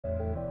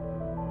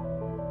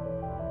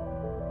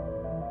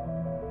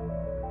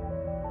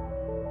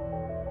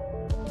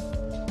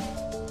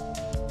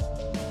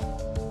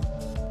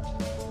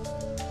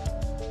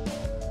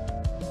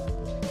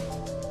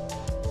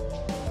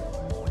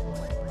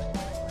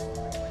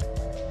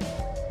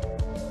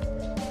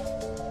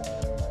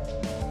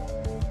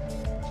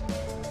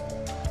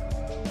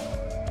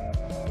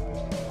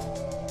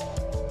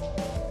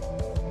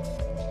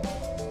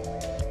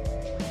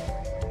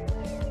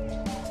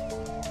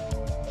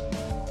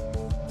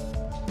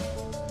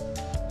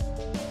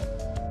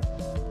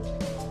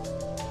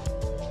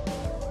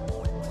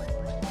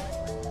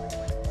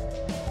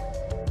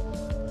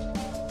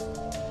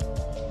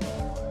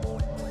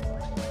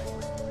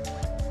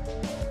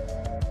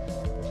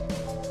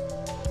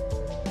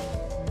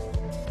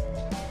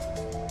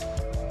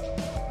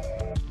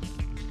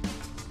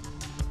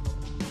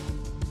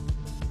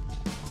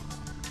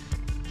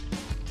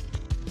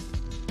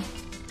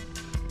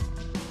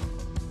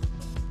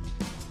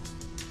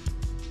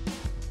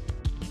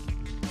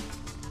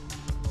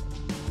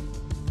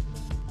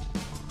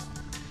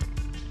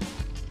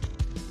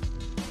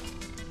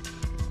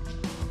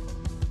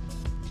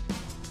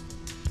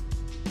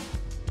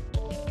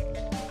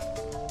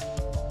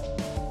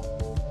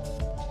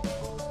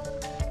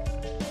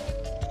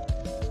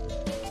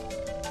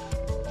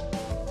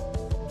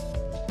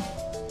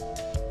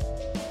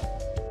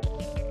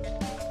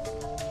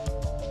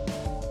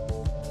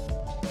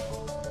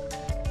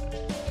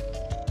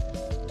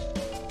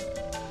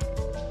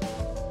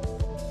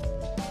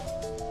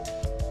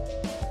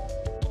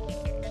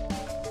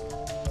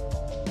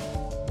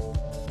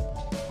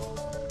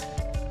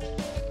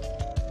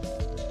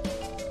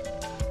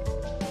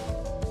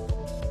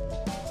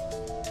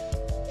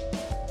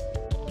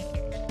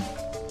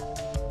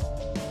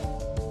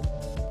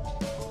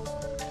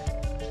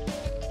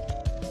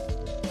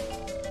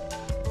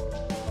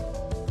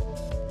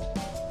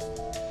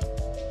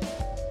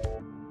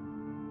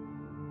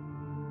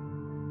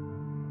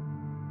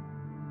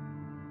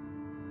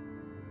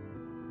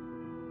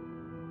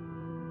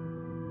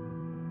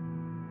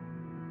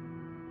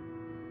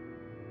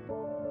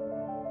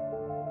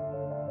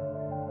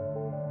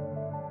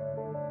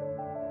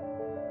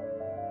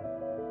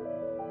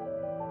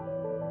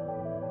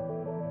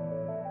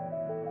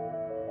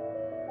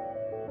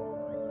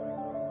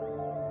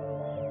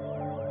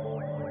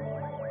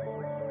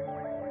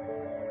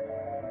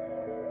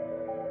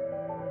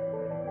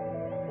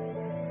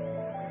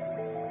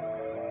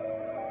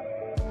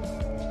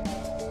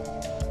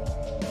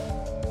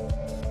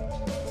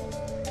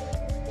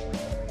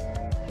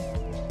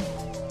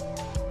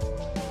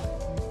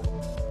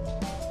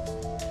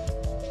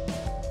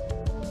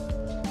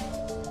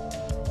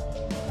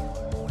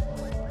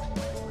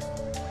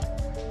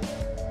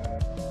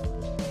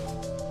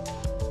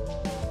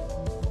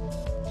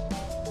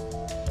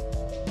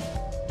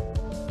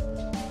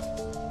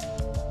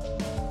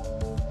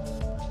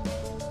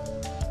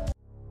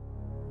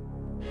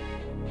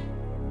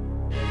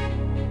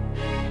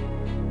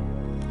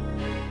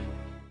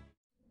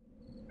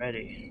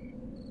Ready.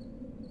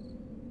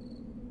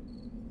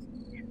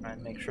 Try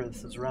and make sure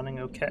this is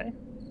running okay.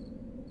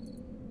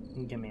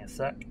 Give me a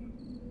sec.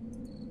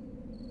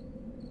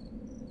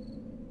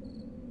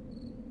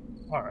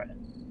 Alright.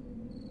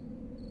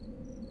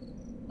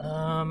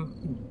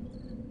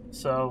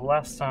 So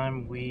last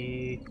time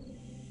we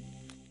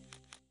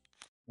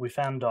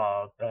found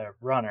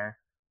runner.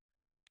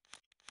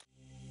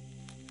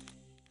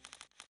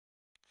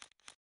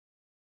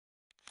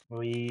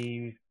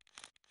 We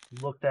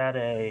looked at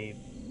a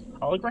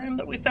hologram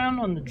that we found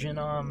on the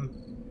Genome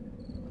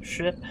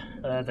ship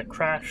that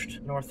crashed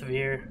north of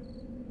here,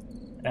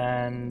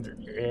 and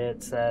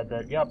it said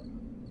that, yep,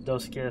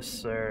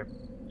 Doskis, or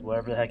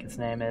whatever the heck its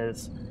name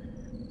is,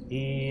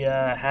 he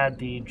had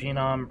the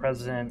Genome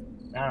president,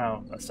 I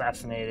don't know,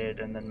 assassinated,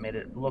 and then made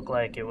it look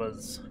like it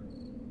was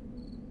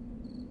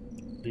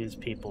these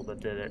people that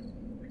did it.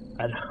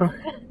 I don't...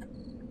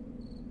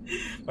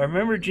 I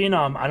remember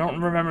Genome. I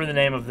don't remember the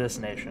name of this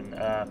nation.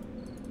 I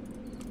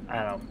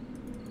don't know.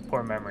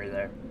 Poor memory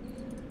there.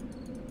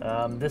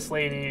 This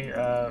lady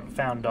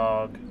found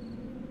dog.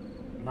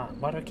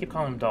 Why do I keep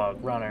calling him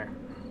dog? Runner.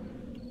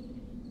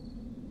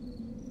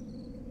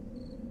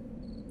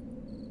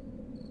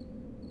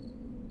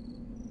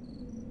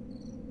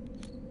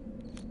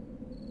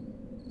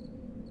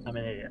 I'm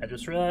an idiot. I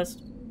just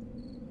realized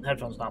the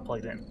headphone's not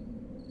plugged in.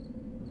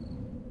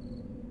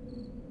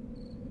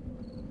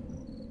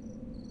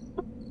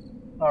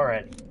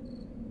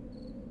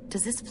 Alrighty.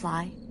 Does this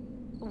fly?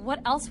 What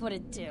else would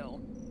it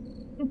do?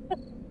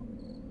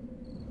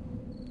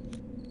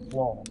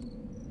 Wall.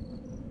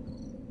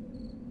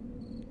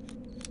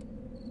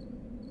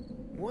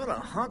 What a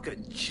hunk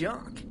of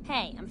junk.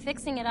 Hey, I'm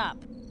fixing it up.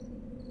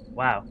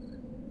 Wow.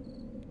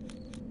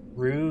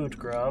 Rude,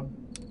 grub.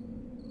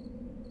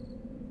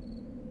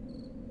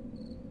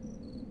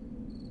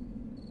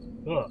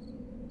 Ugh.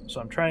 So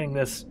I'm trying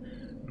this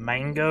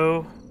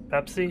mango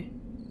Pepsi.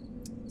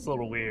 It's a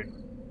little weird.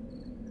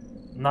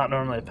 I'm not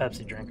normally a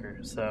Pepsi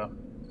drinker, so...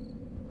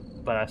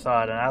 But I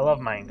saw it and I love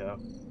mango.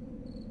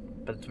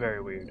 But it's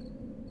very weird.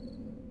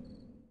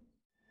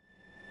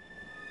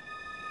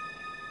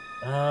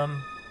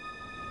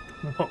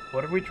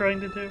 What are we trying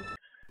to do?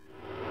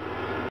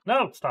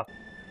 No, stop.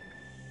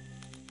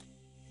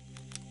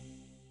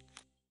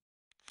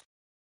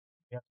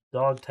 Yeah,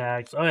 dog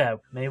tags. Oh yeah,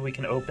 maybe we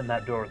can open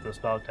that door with those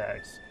dog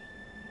tags.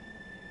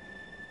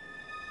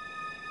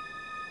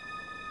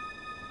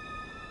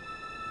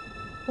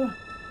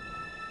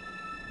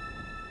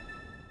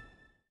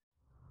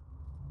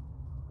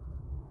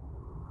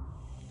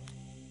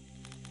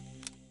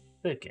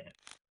 Good game.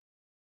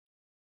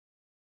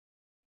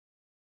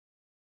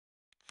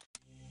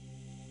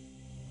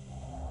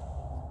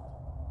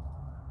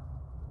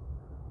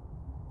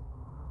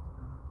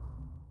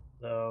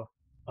 So,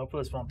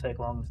 hopefully this won't take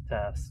long to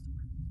test.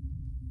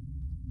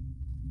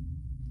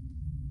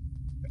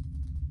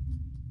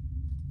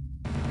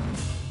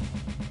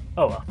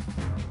 Oh well.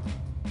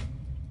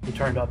 He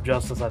turned up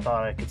just as I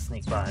thought I could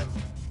sneak by him.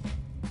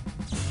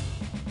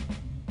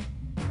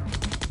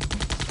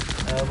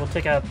 We'll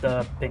take out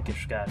the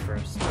pinkish guy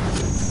first.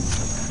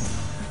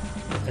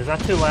 Is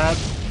that too loud?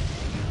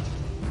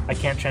 I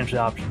can't change the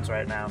options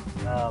right now.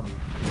 I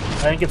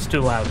think it's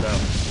too loud though.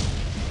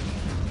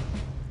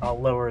 I'll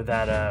lower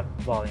that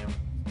volume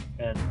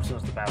as soon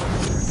as the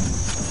battle's over.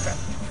 Okay.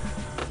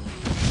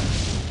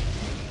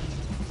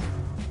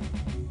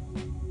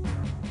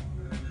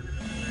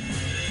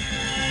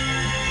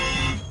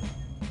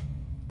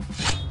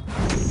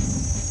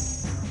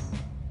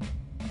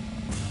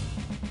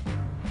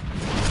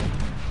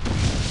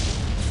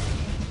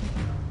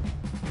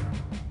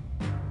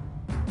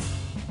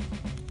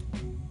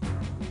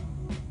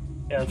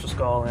 Yeah, let's just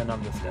go all in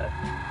on this guy.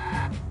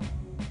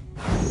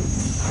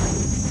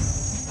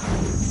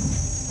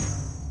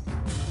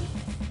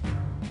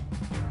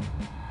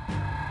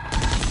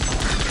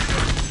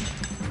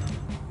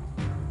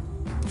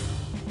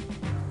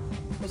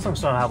 Those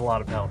things don't have a lot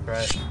of health,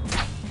 right?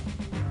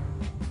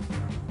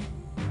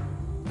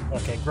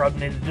 Okay, Grub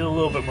needed to do a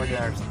little bit more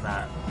damage than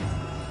that.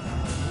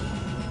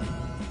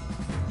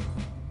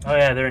 Oh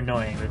yeah, they're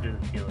annoying. They do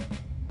the healing.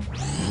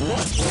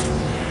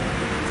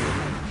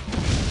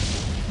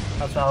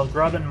 So I'll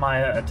Grub and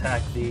Maya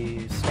attack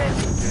the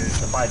standing dude,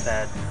 the biped,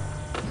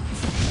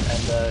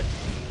 and the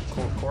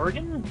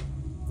Corrigan?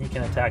 He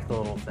can attack the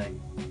little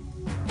thing.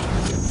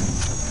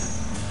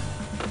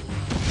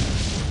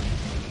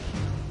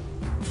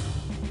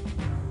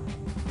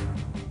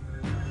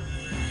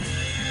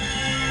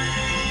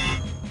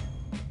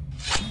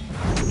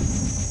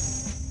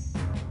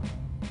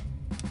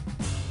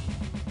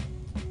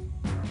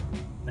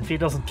 If he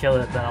doesn't kill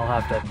it, then I'll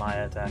have to have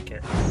Maya attack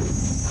it.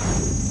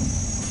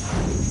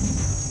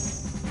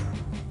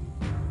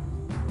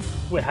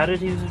 Wait, how did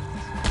he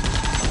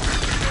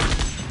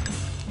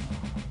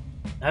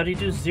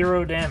do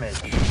 0 damage?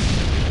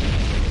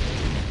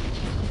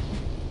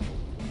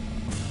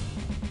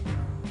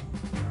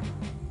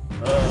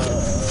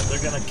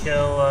 They're gonna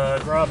kill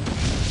Grub.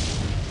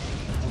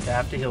 Okay, I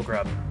have to heal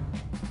Grub.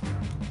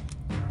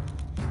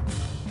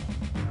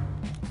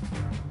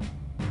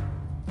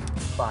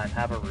 fine.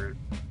 Have a root.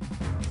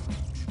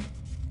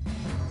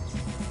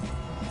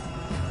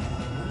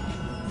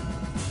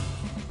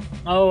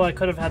 Oh, I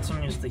could have had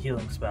someone use the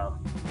healing spell.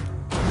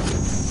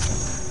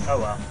 Oh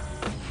well.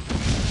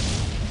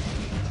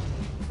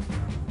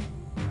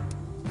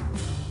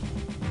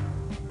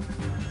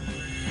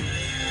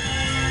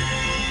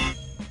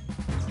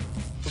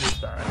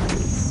 Please die.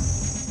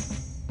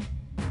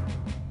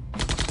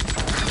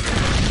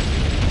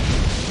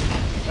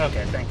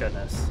 Okay, thank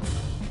goodness.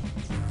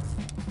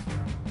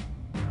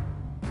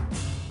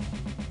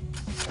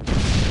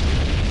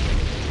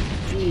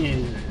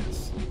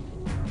 Jesus.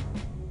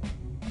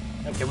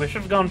 Okay, we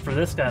should have gone for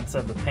this guy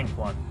instead of the pink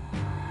one.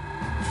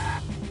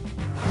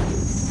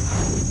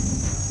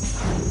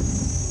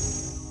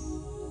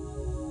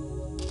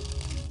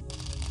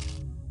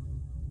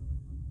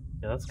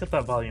 Yeah, let's get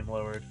that volume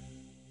lowered.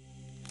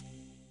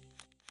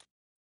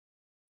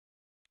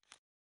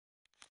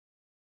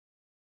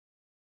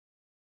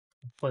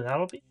 Hopefully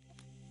that'll be.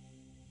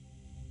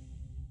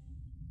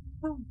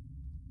 Oh.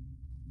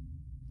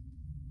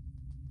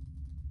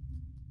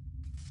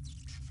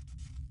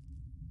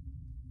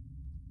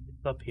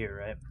 It's up here,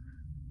 right?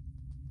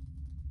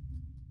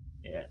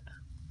 Yeah.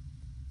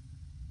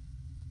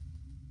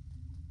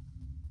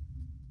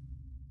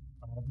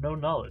 I have no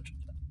knowledge.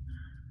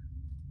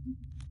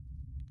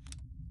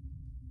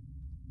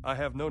 I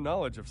have no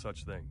knowledge of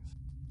such things.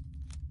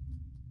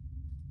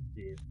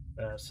 Indeed.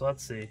 So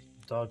let's see.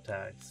 Dog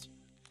tags.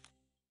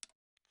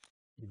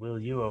 Will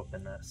you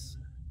open this?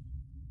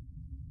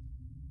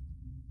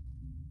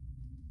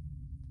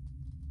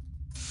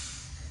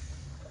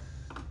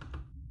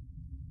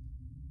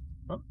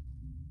 Huh?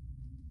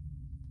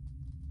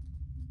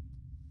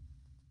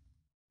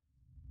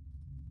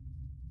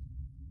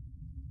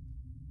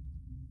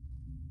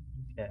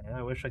 Okay,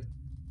 I wish I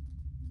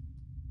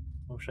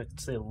could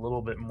see a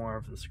little bit more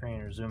of the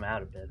screen or zoom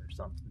out a bit or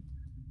something.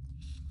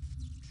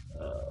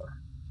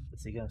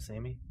 Is he gonna see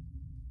me?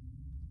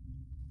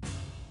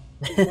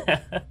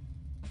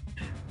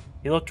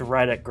 He looked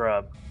right at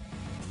Grub.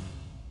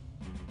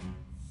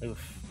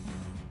 Oof.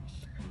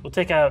 We'll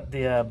take out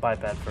the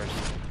biped first.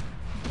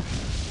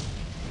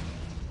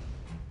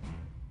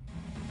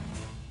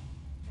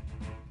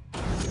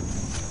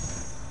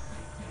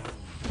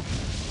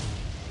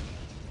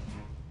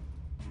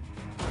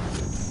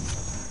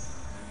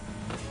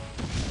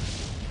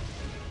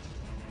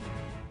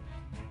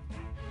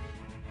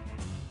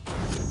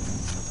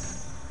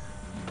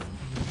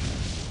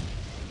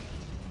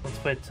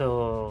 Let's wait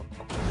till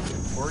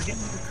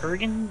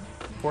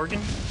Corgan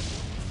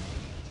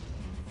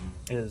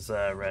is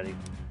ready.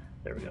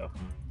 There we go.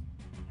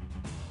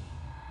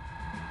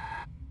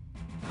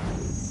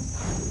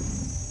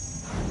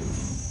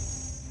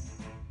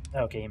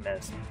 Okay, he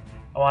missed.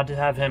 I wanted to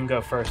have him go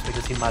first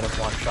because he might have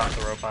one-shot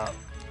the robot.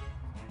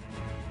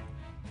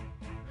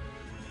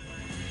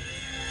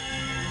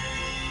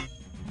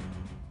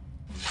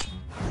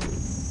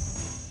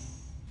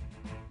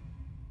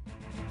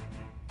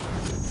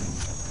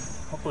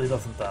 Hopefully he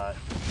doesn't die.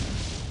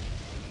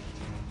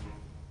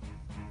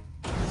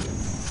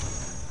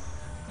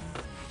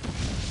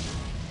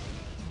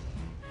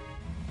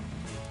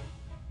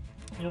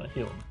 You know what?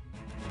 Heal him.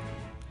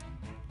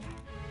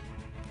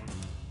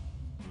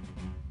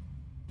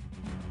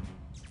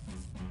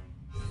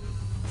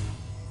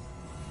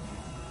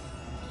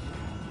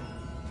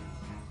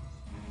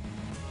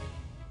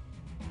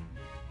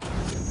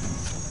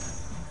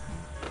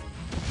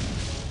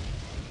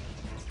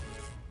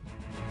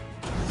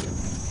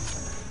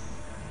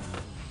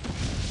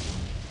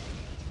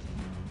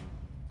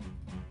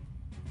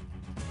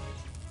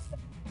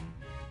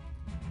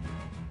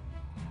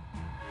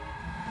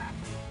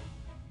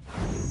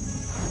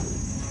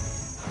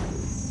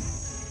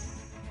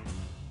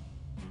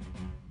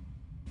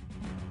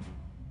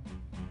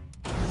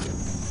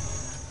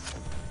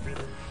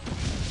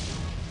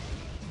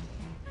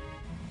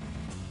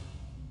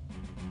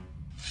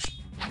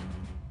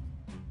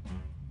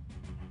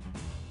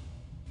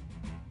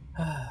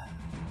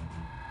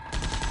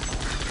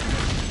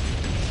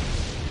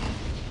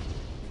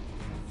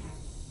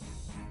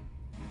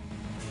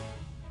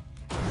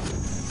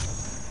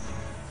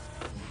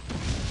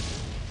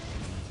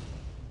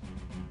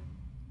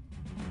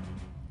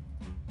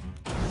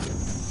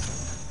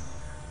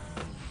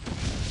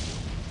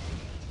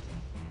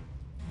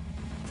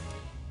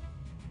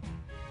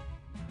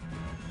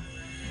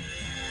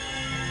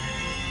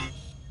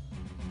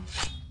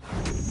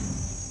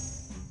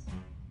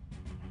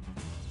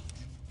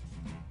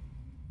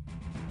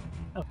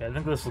 Okay, I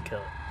think this will kill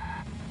it.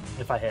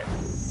 If I hit.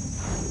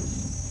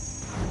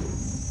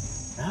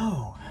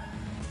 No.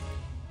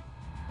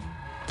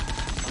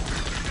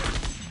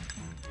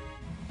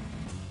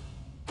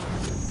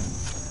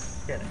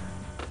 Get it.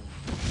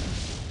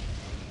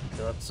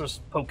 Okay, let's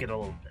just poke it a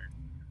little bit.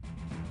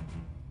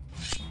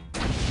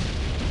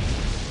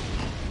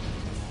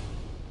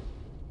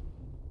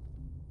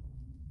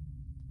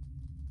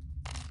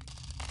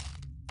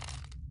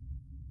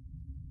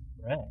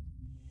 Right.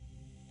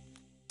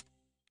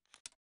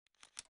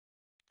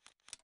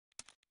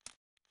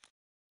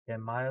 Okay,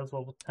 Maya's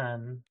level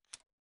 10.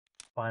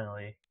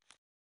 Finally.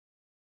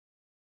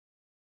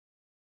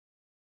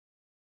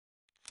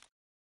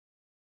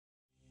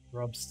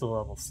 Grub's still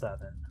level 7.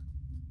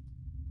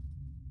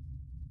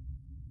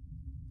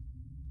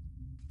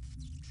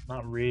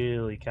 Not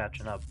really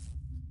catching up.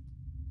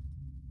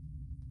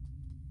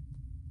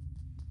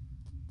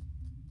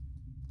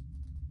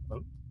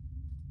 Oh,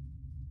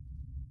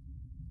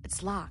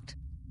 It's locked.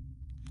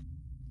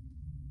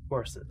 of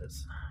course it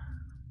is.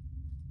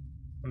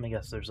 Let me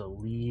guess, there's a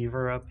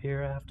lever up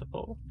here I have to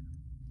pull?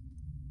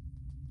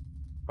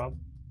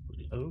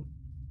 Probably. Oh.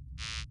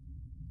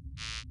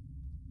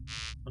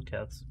 Okay,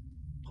 let's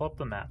pull up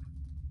the map.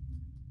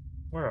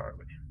 Where are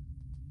we?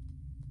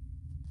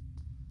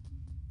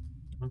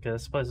 Okay,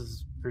 this place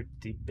is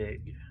pretty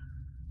big.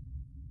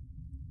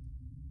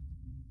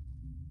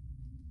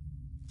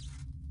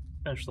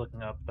 Finish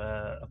looking up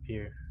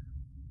here.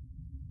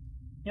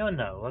 You know,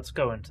 no, let's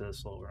go into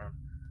this little room.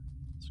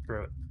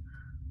 Screw it.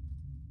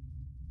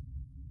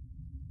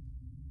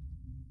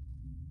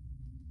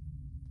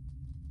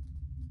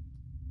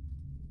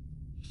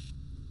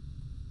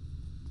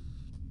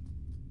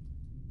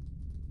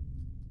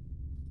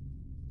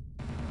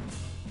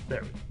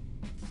 There we go.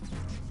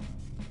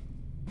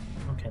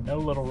 Okay, no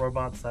little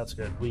robots, that's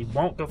good. We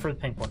won't go for the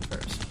pink one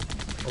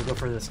first. We'll go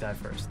for this guy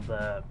first,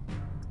 the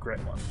gray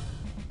one.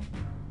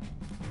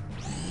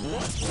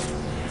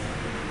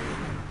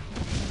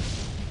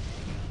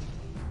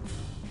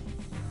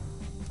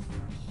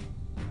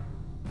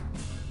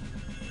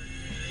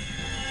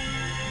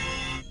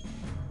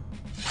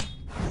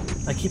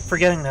 I keep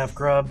forgetting to have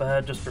Grub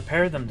just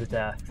prepare them to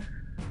death.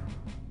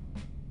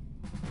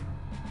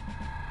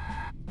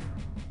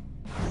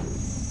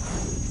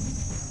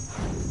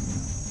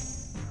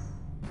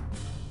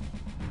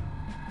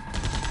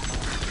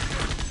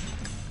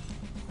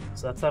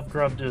 So let's have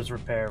Grub do his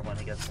repair when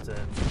he gets to...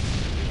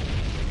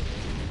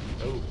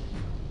 Oh.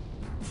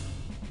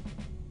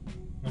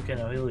 Okay,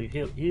 no,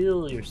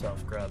 heal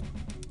yourself, Grub.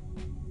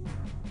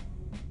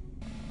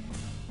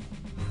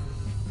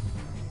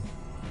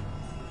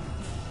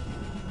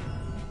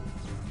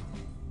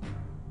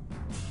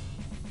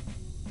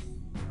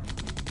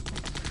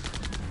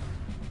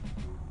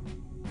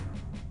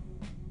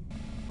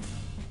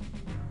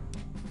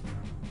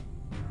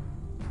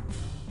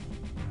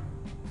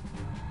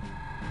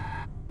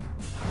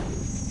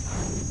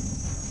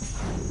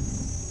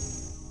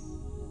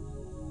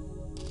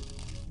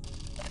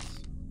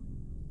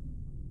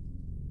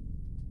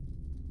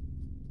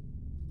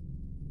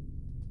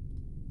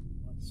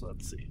 So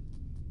let's see.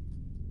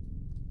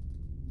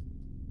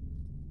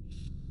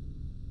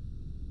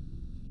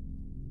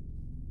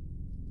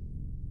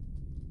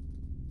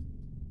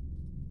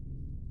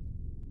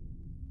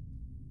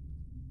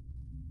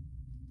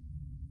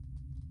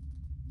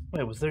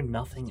 Wait, was there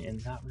nothing in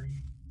that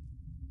room?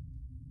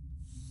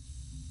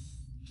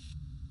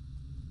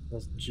 It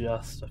was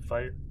just a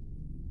fight?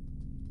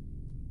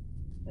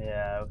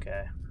 Yeah,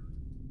 okay.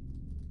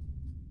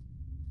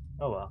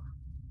 Oh well.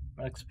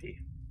 XP.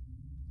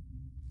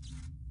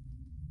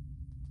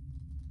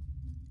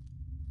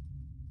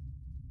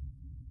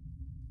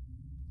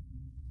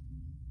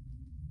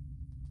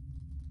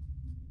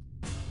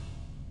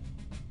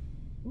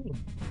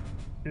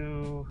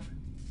 Ooh.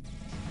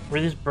 Were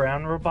these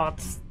brown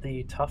robots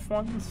the tough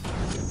ones?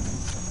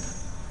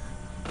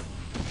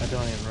 I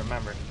don't even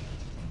remember.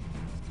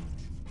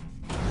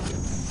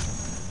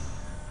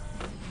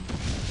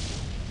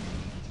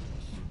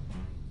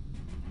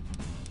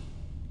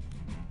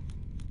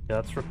 Yeah,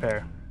 let's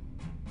repair.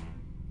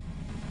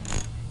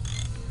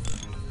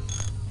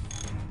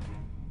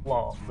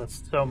 Lol,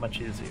 that's so much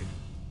easier.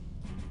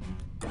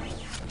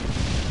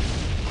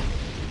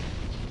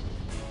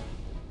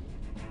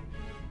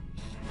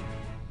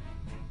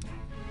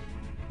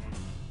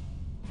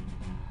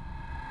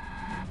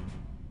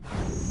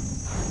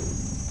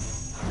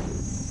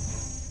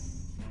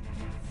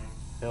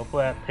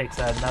 Hopefully that takes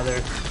out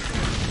another.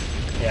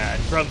 Yeah,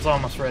 and Grub's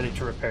almost ready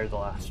to repair the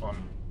last one.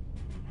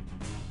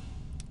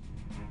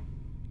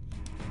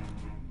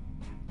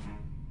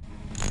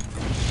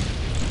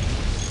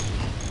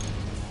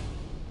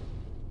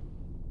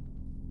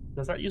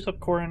 Does that use up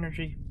core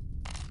energy?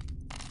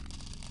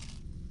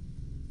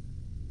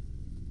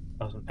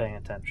 I wasn't paying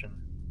attention.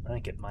 I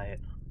think it might.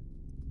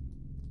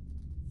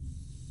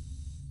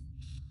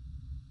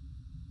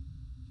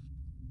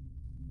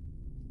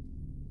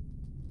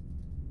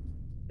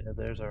 Yeah,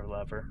 there's our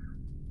lever.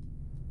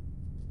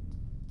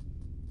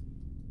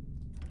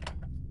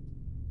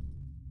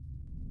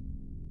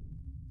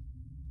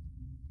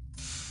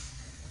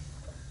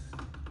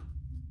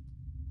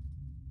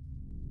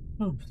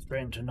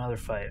 Straight into another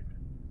fight.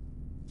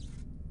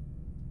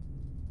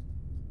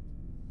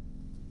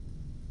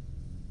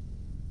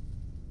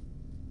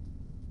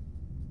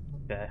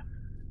 Okay.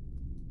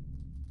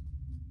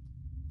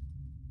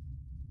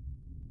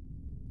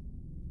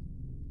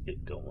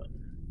 Get going.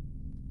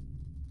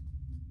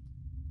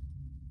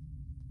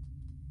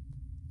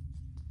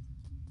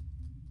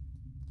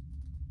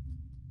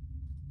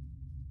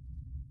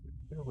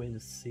 Is there a way to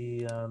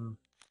see,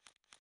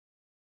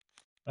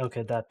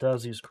 Okay, that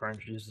does use core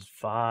energy. It uses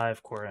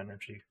 5 core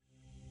energy.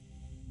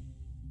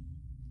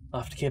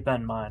 I'll have to keep that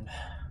in mind.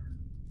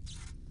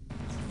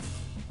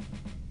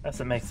 Guess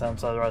it makes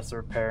sense, otherwise the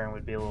repairing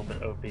would be a little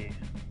bit OP.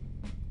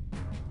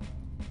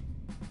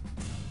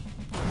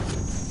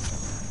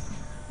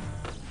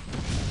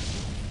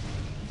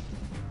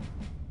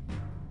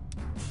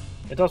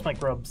 It does make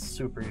grub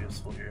super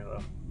useful here,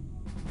 though.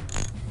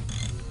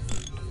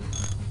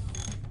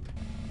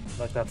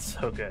 Like, that's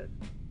so good.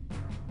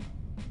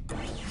 And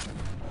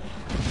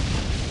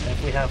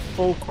if we have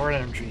full core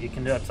energy, you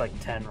can do up to like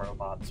 10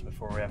 robots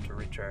before we have to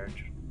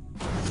recharge.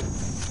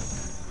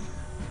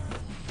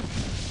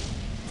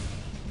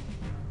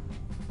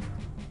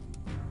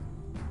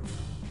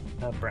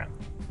 Brown.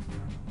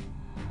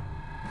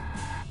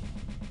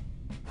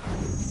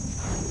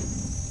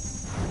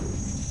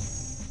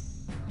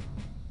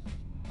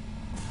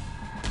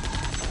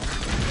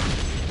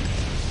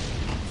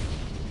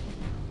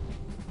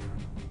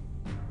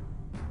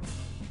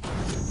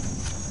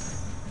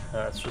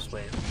 Let's just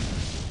wait.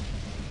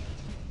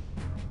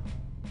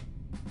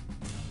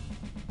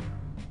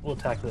 We'll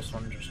attack this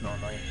one just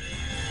normally.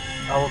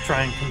 I will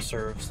try and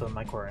conserve some of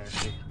my core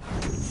energy.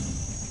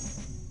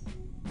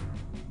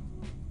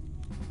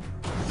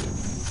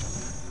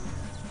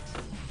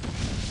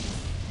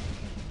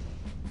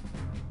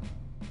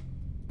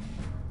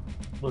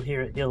 We'll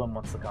heal him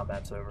once the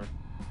combat's over.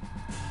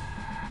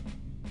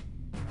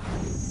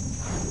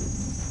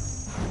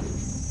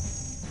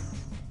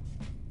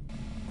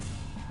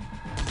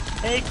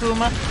 Hey,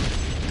 Kuma!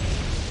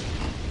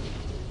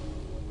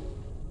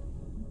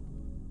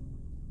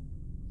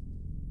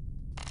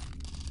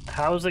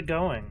 How's it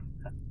going?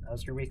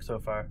 How's your week so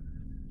far?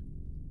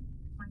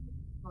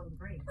 Going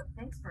great.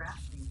 Thanks for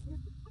asking.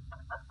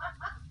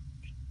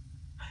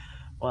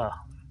 Well.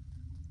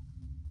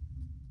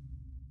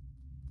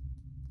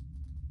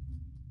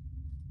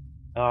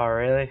 Oh,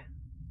 really?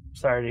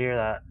 Sorry to hear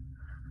that.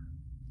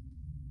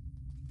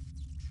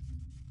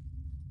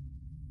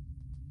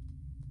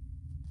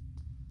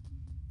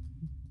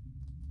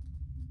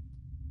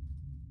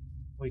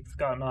 Week's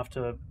gotten off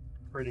to a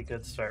pretty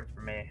good start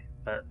for me,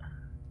 but...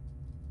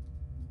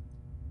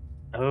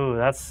 Oh,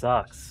 that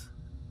sucks.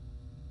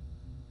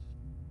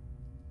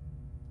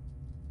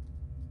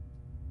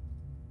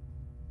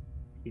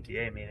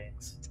 PTA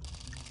meetings.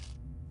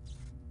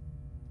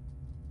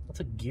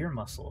 What's a gear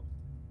muscle?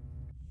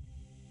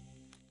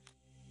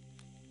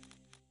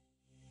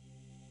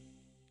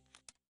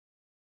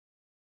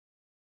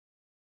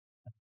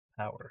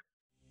 Power.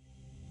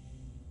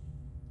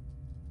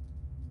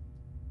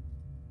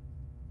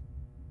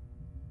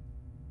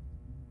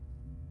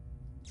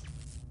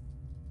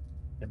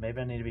 Yeah,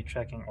 maybe I need to be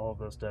checking all of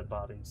those dead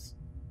bodies.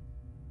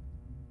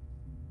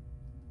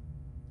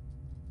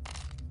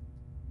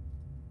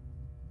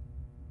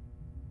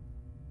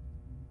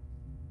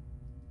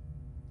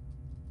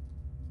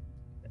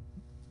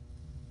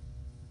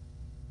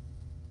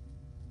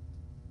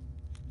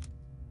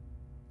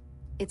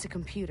 It's a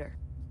computer.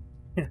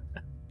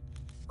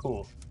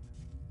 Cool.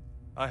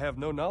 I have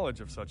no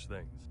knowledge of such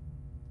things.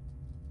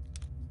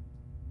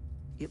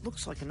 It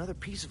looks like another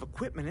piece of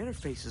equipment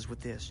interfaces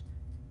with this.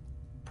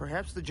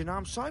 Perhaps the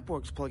Genome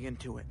cyborgs plug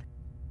into it.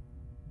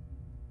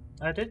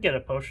 I did get a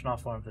potion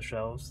off one of the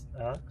shelves,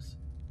 Alex.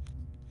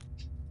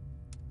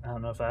 I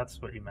don't know if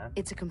that's what you meant.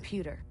 It's a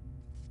computer.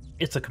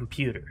 It's a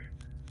computer.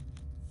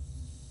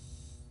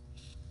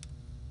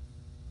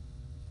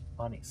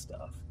 Funny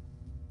stuff.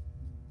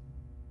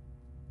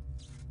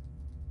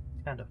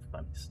 Kind of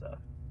funny stuff.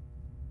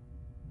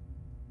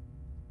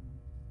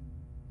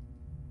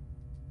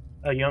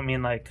 Oh, you don't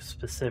mean like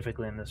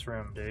specifically in this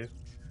room, do you?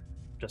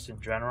 Just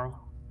in general?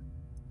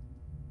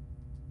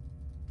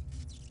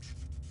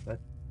 I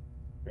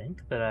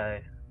think that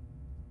I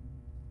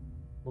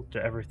looked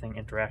at everything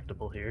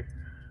interactable here.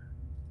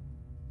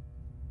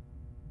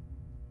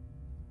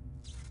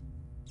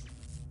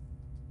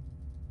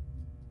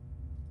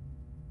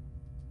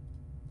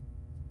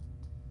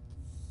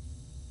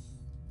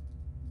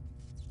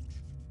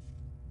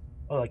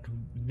 Oh, like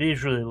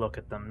visually look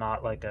at them,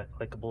 not like a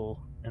clickable,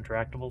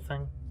 interactable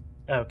thing?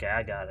 Okay,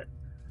 I got it.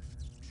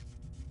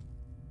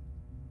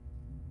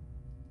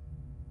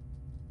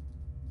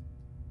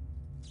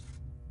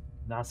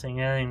 Not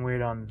seeing anything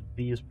weird on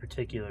these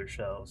particular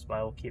shelves, but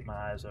I will keep my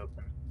eyes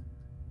open.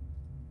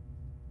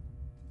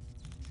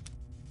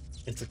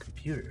 It's a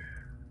computer.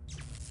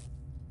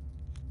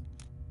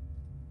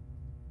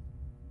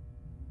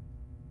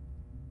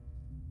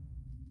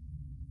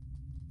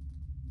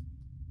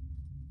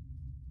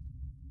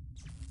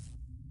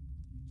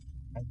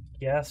 I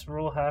guess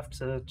we'll have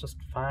to just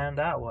find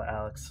out what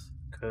Alex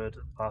could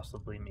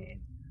possibly mean.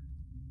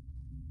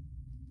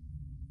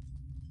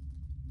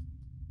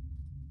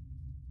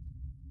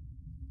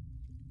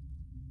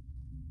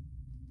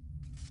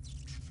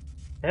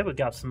 Okay, we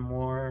got some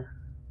more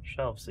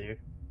shelves here.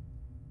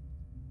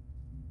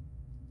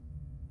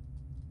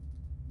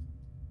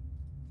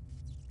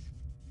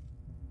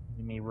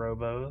 Me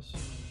robos.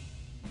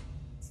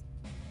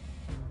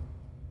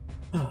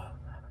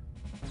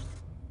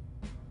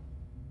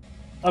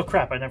 Oh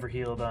crap! I never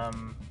healed.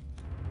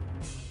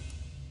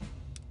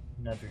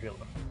 Never healed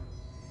him.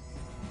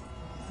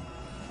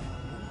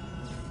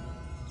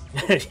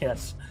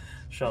 Yes,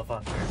 shelf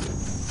on there.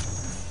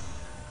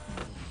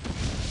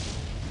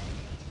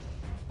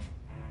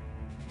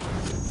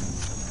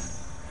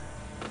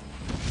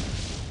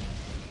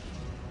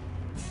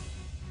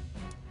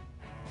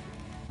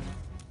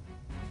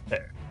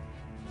 There.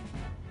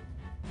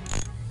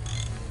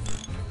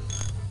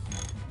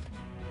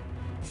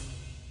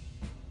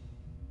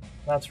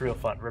 That's real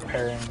fun,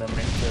 repairing them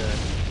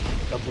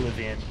into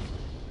oblivion.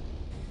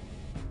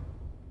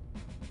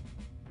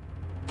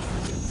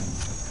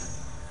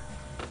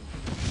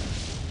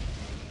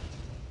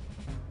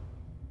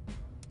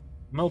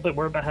 I'm a little bit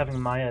worried about having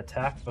Maya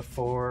attack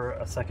before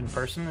a second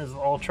person is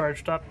all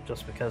charged up,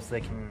 just because they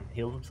can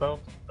heal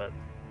themselves, but...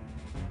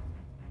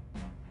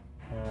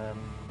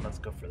 let's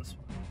go for this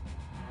one.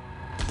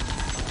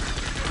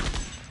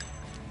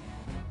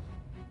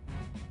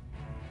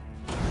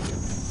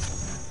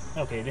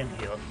 Okay, he didn't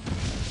heal it.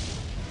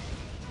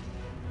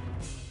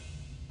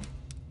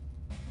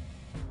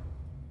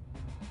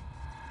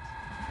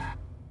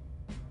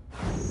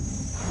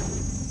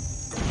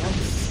 I don't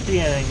see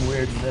anything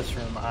weird in this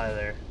room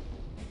either.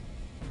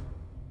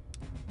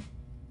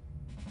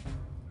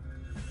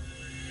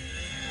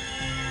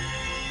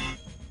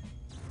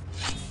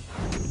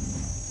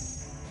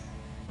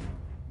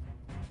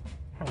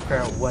 I don't figure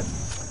out what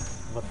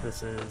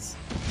this is.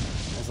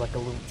 Is it like a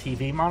little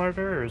TV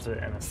monitor, or is it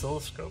an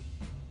oscilloscope?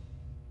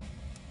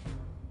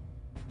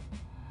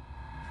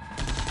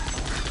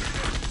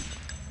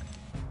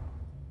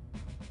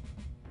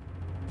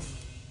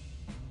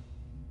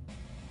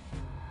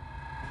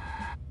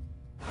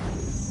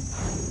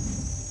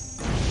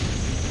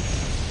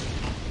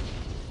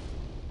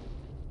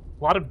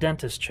 A lot of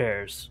dentist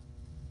chairs.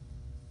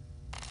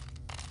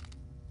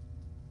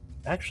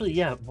 Actually,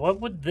 yeah,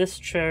 what would this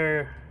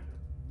chair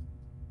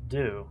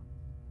do?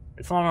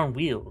 It's not on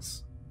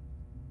wheels.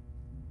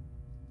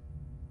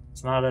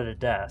 It's not at a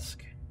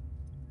desk.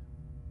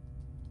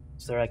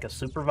 Is there like a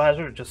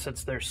supervisor that just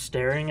sits there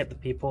staring at the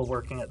people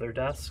working at their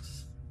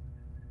desks?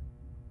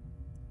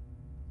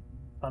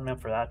 I'm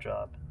meant for that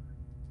job.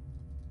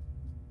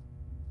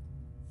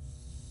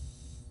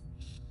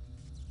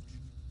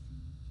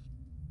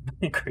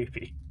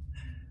 Creepy.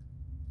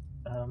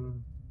 Oh,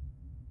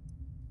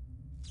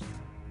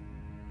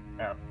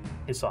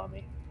 he saw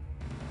me.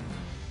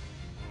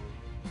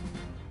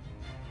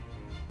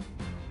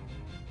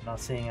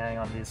 Not seeing anything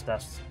on these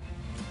desks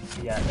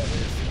yet, at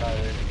least,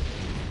 either.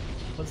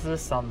 What's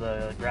this on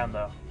the ground,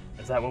 though?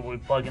 Is that what we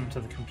plug into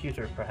the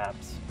computer,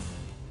 perhaps?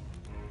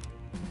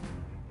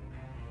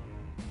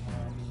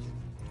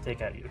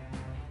 Take out you.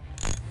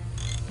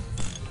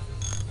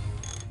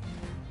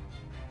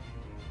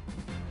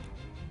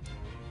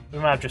 We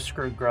might have just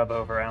screwed Grub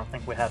over. I don't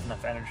think we have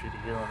enough energy to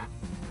heal him.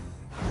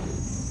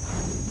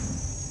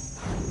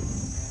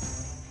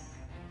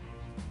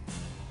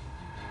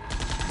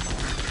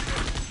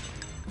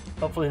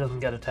 Hopefully he doesn't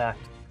get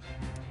attacked.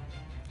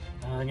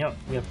 You know,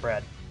 we have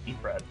bread.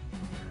 Eat bread.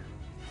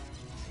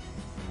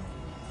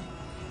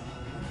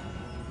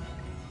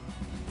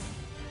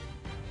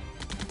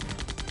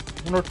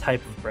 What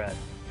type of bread?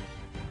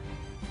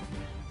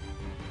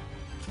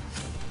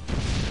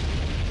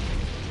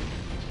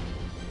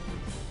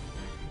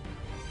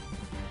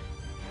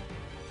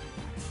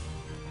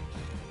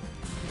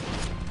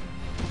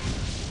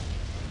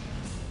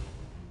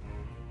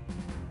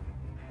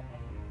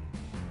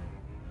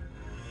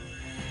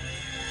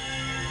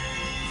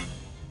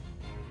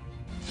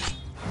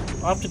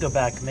 I'll have to go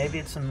back. Maybe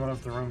it's in one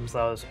of the rooms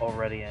I was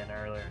already in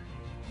earlier.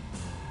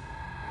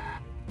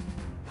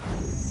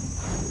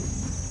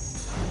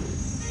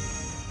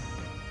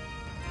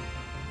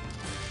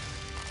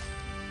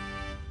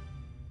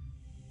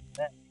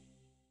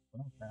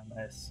 Oh,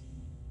 nice.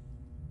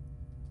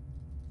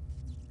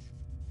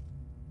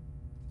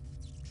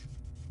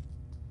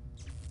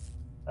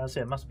 Oh, see,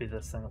 it must be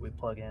this thing that we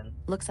plug in.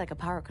 Looks like a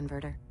power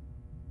converter.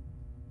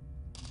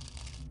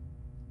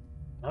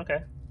 Okay.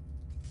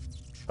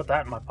 Put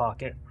that in my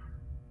pocket.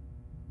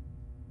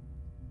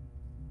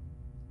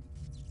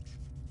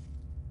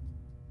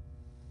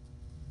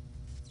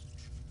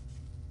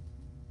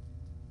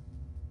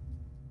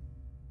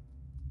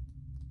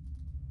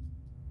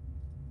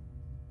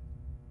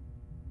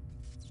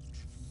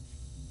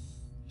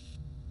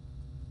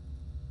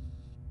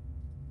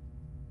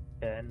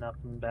 Okay,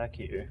 nothing back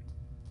here.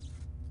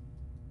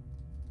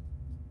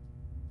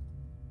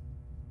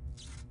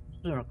 Just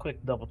doing a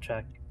quick double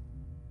check.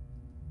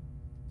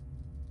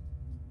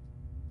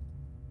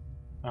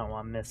 I don't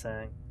want to miss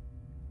anything.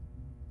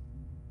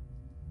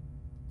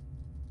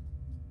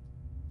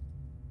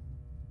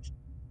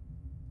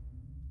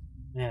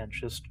 Man,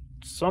 just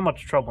so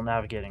much trouble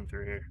navigating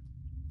through here.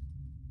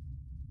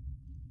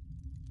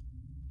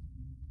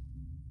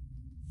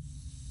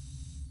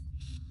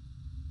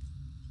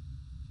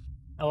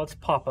 Oh, let's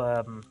pop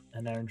an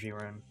energy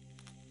rune.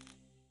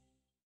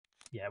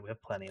 Yeah, we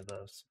have plenty of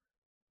those.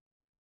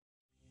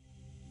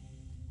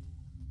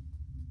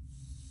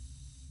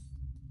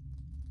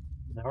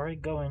 How do I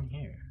go in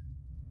here?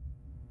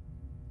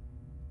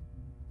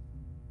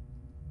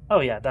 Oh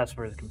yeah, that's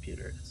where the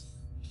computer is.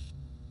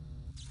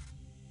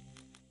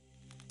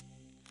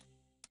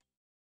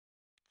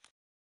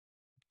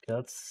 Okay,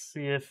 let's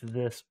see if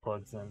this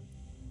plugs in.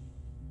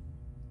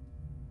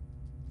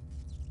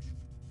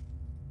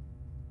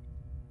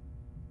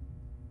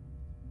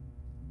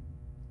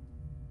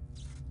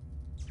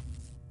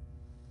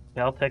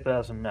 Yeah, I'll take that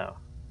as a no.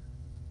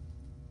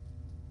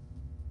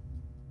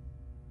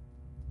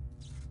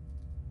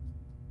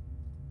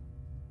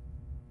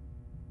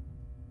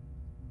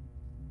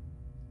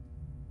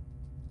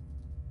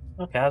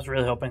 Okay, I was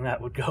really hoping that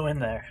would go in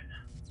there.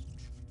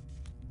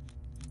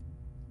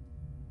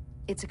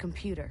 It's a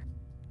computer.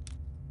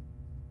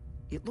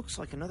 It looks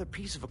like another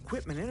piece of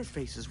equipment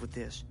interfaces with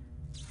this.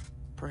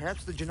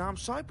 Perhaps the Genome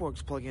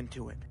cyborgs plug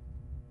into it.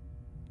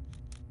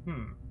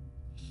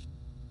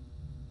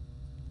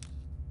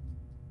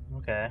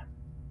 Okay.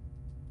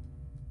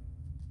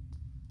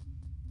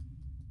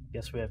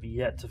 Guess we have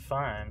yet to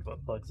find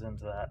what plugs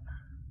into that.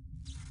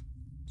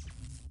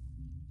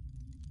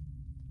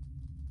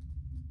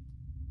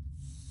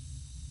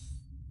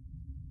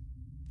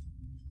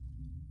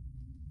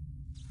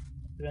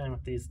 Dealing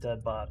with these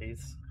dead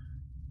bodies.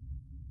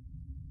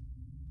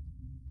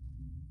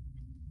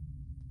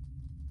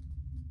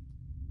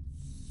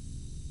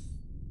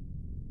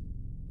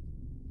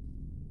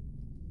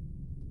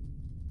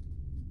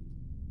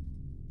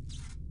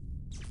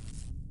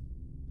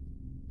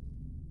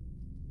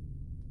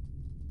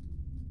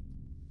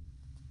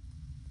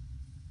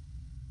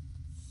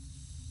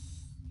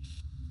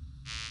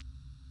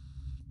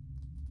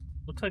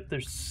 Looks like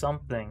there's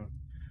something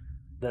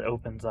that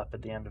opens up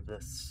at the end of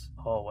this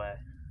hallway.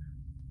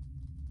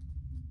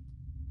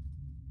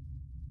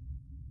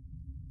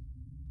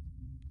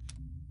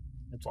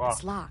 It's locked.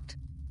 It's locked.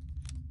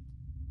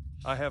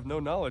 I have no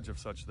knowledge of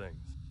such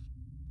things.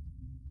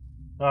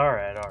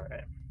 Alright,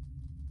 alright.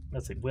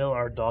 Let's see, will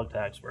our dog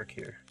tags work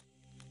here?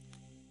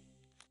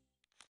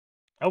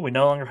 Oh, we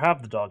no longer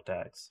have the dog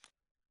tags.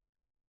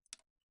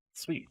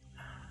 Sweet.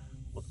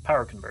 With the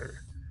power converter.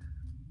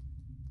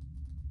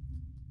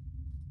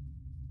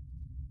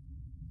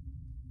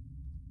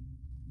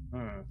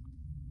 Hmm.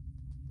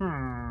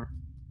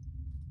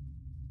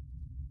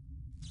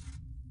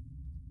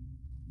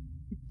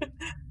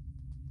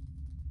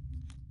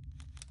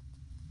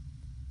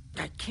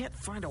 I can't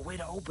find a way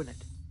to open it.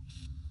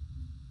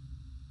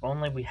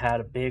 Only we had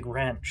a big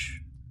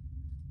wrench.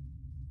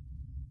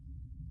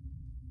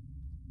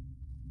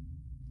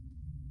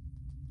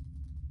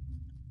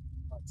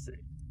 Let's see.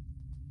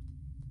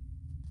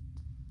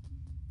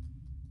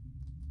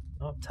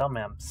 Don't tell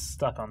me I'm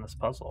stuck on this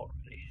puzzle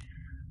already.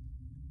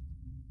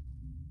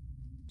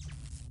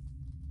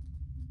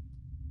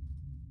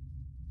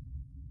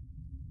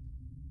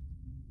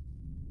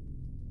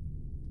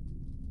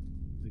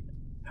 We can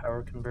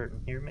power convert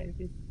in here,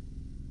 maybe?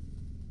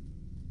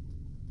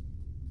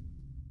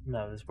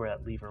 No, this is where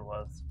that lever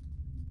was.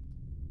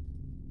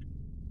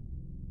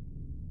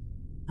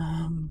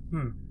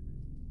 Hmm.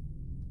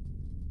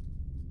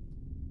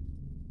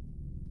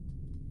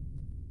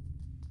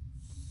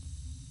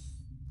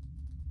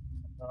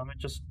 Let me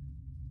just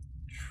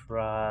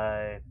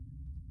try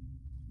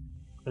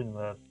putting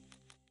the...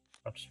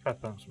 I'll just try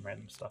putting some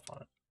random stuff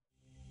on it.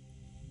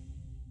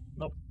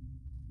 Nope.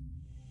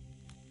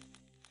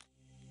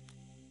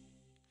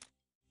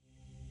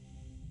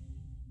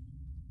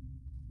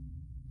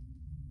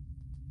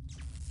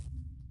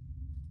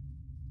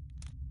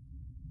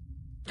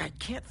 I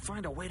can't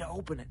find a way to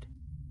open it.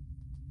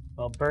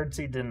 Well,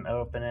 Birdsey didn't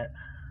open it.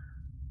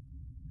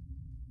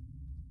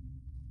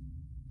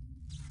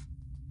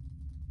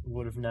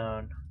 Would have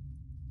known.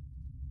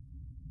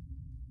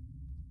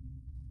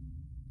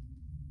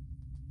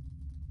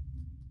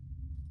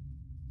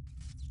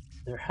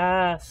 There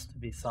has to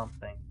be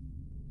something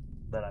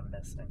that I'm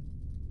missing.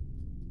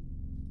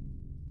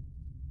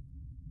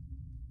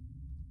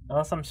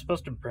 Unless I'm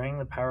supposed to bring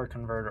the power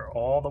converter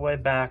all the way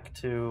back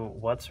to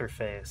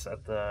what's-her-face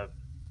at the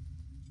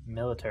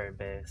military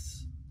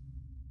base.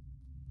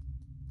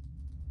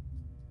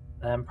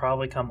 Then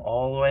probably come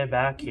all the way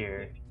back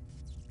here.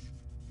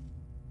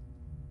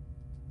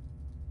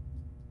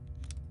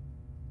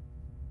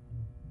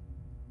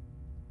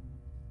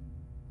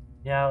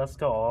 Yeah, let's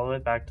go all the way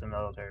back to the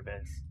military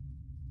base.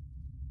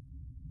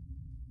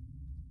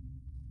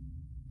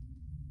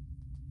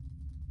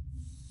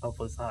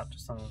 Hopefully it's not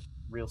just something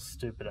real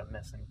stupid I'm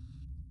missing.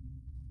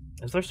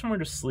 Is there somewhere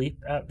to sleep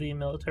at the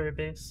military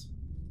base?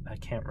 I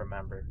can't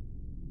remember.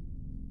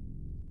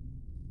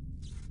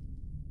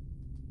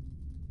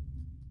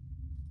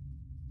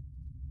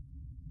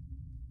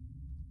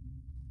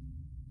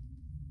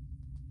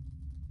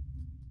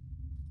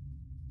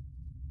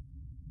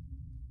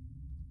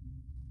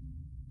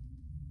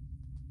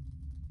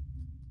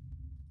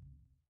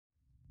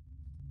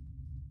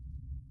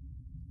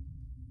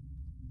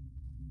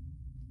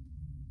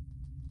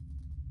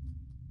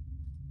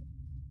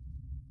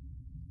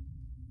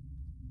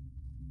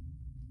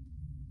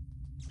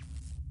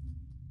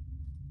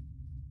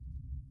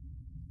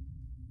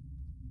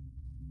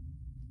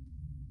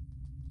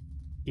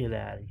 Get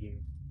out of here.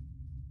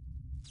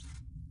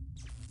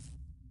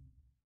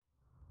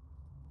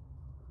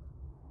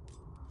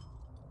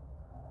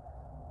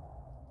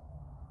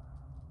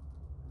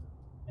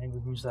 Maybe we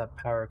can use that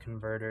power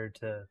converter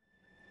to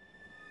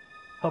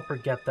help her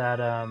get that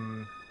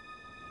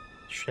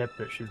ship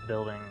that she's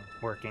building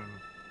working.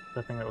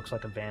 The thing that looks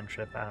like a van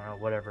ship, I don't know,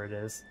 whatever it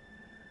is.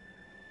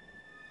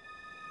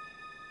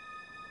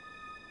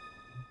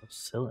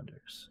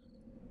 Cylinders.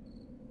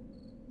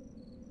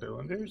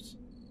 Cylinders?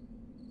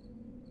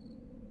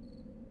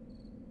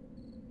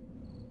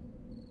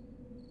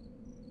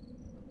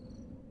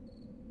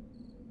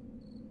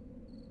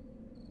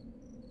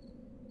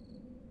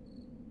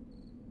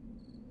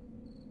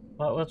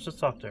 Well, let's just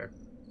talk to her.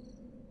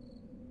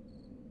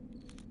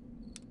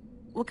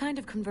 What kind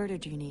of converter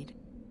do you need?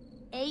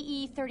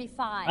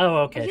 AE-35. Oh,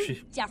 okay. Are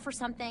you deaf or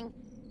something?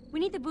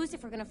 We need the boost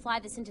if we're gonna fly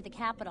this into the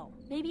capital.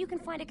 Maybe you can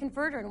find a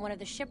converter in one of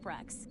the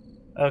shipwrecks.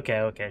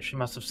 Okay. She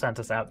must have sent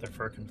us out there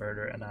for a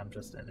converter, and I'm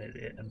just an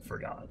idiot and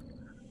forgot.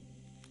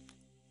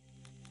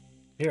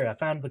 Here, I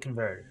found the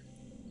converter.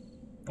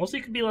 Also,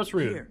 you could be less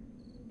rude. Here,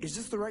 is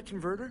this the right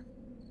converter?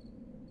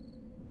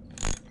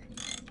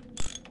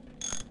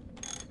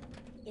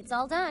 It's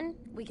all done.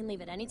 We can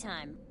leave at any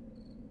time.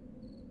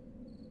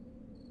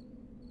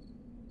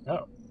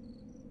 Oh.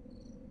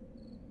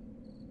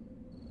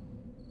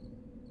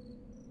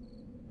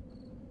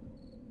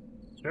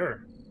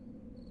 Sure.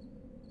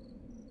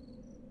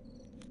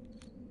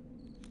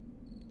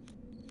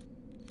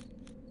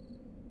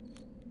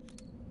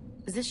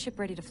 Is this ship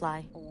ready to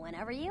fly?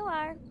 Whenever you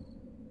are.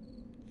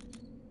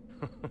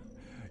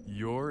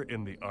 You're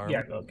in the army?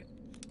 Yeah, okay.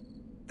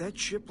 That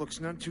ship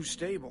looks none too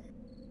stable.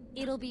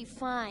 It'll be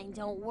fine,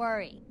 don't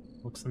worry.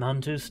 Looks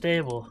none too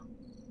stable.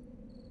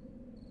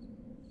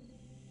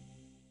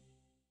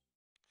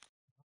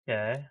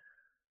 Okay.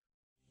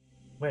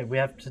 Wait, we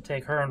have to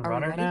take her and Are we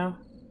Runner ready? now?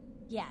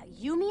 Yeah,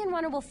 you, me, and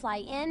Runner will fly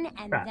in,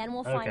 and Crap, then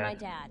we'll find okay. my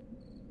dad.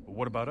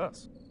 What about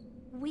us?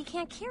 We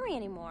can't carry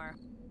anymore.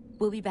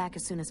 We'll be back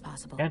as soon as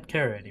possible. Can't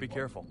carry anymore. Be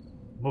careful.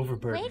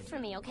 Overburdened. Wait for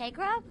me, okay,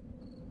 Grub?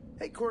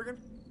 Hey, Corgan,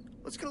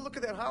 let's get a look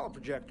at that holo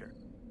projector.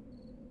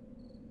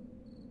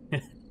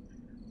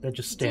 They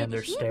just stand Did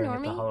there he staring ignore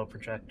at the me? hollow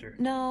projector.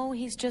 No,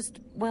 he's just,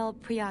 well,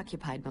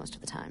 preoccupied most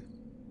of the time.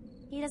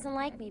 He doesn't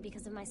like me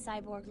because of my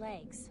cyborg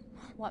legs.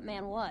 What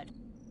man would?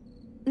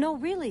 No,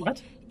 really.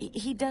 What?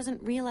 He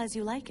doesn't realize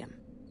you like him.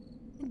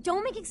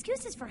 Don't make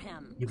excuses for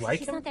him. You like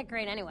He's him? not that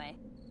great anyway.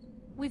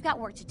 We've got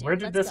work to do. Where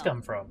did Let's this go.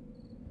 come from?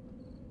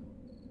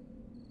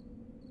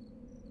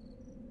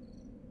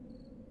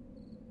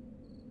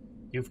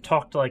 You've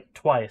talked like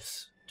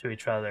twice to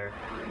each other.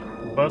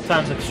 Both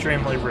times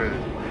extremely rude.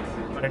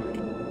 Like,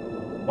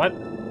 what?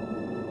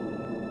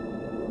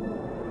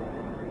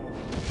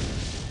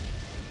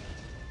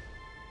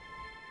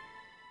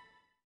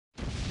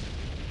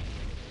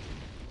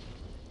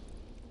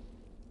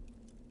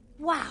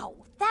 Wow,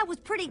 that was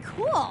pretty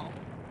cool.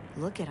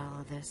 Look at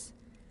all of this.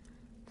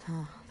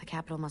 Oh, the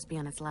capital must be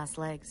on its last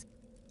legs.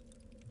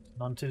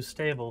 None too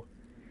stable.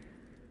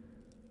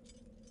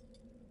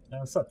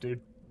 What's up,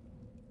 dude?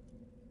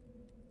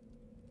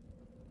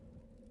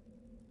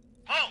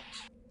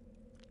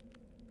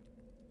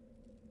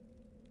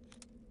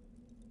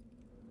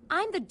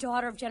 I'm the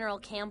daughter of General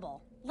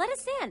Campbell. Let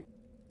us in.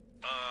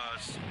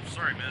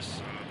 Sorry, miss.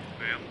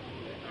 Ma'am.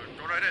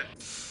 Go right in.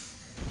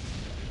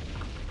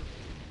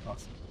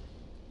 Awesome.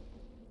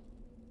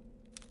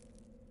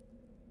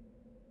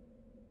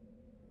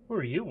 Who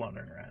are you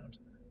wandering around?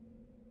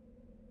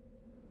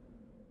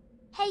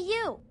 Hey,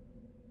 you.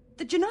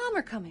 The Janam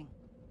are coming.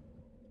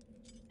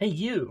 Hey,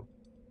 you!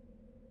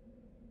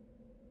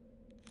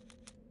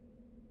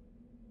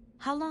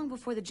 How long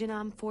before the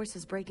Jinnam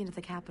forces break into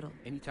the capital?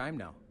 Anytime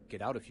now.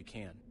 Get out if you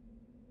can.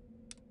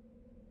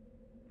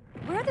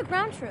 Where are the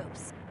ground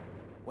troops?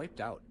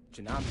 Wiped out.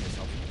 Janam has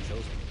helped the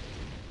Chosen.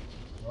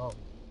 Whoa.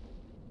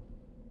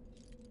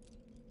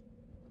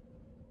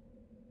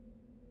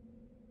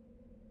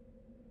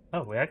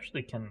 Oh, we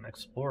actually can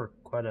explore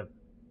quite a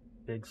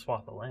big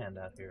swath of land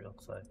out here, it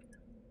looks like.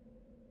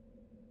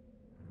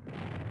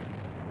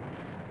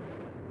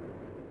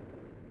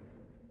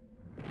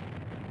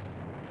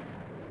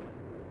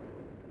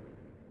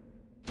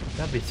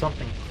 Gotta be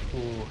something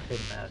cool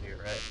hidden out here,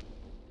 right?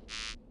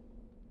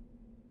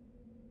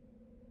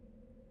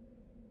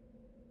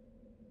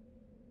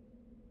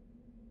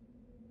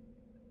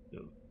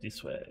 Go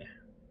this way.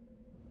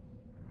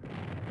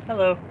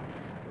 Hello.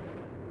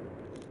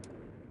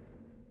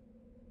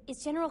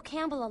 Is General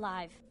Campbell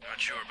alive? Not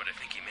sure, but I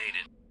think he made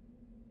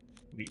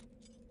it.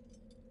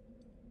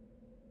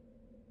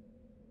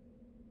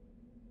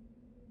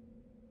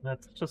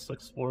 Let's just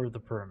explore the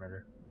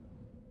perimeter.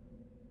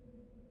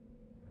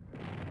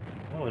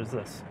 Oh, what is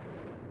this?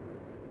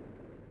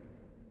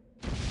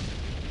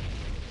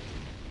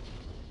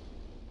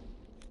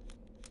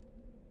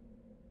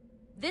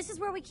 This is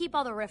where we keep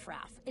all the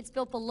riffraff. It's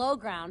built below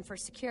ground for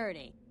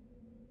security.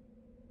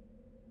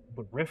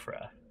 The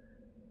riffraff.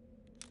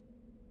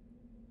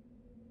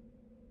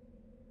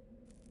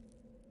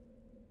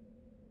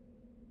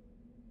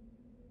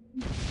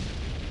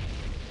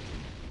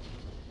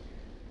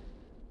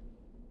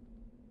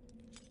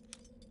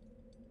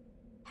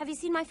 Have you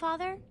seen my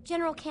father,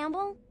 General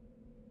Campbell?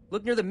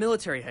 Look near the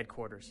military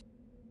headquarters.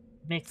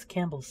 Makes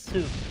Campbell's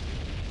soup.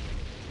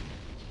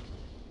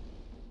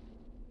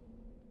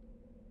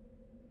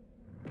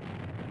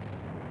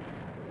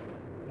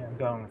 Yeah, I'm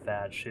going with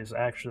that. She's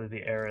actually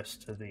the heiress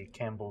to the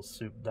Campbell's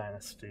soup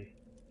dynasty.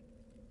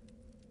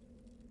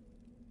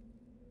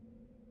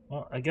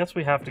 Well, I guess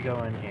we have to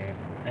go in here.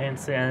 I didn't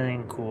see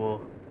anything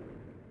cool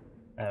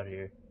out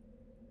here.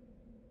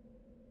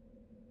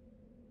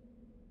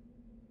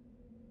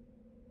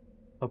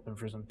 Hoping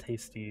for some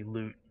tasty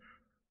loot.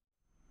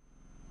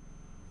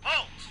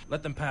 Halt!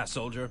 Let them pass,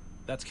 soldier.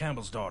 That's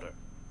Campbell's daughter.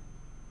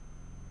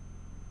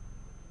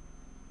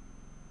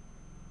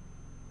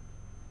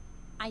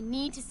 I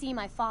need to see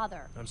my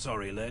father. I'm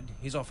sorry, Led.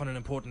 He's off on an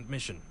important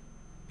mission.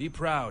 Be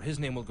proud. His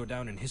name will go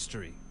down in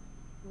history.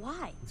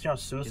 Why? It's your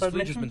His suicide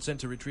fleet has mission? been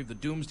sent to retrieve the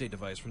Doomsday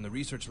device from the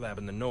research lab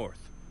in the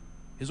north.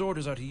 His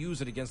orders are to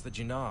use it against the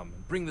Genam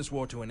and bring this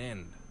war to an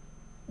end.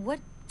 What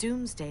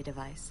doomsday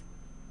device?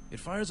 It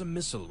fires a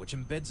missile which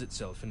embeds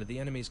itself into the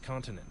enemy's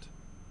continent.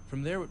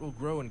 From there it will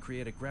grow and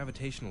create a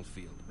gravitational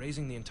field,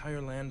 raising the entire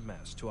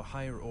landmass to a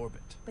higher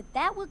orbit. But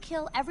that will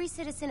kill every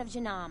citizen of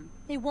Genam.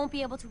 They won't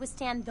be able to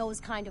withstand those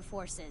kind of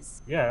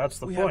forces. Yeah, that's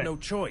the We point. have no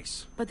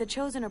choice. But the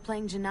Chosen are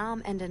playing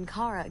Janam and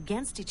Ankara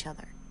against each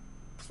other.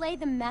 Play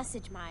the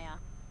message, Maya.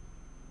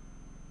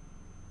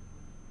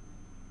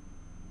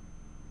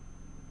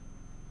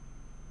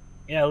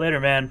 Yeah, later,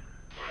 man.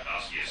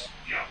 Yes,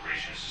 the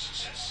operation is a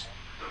success.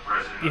 The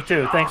president You of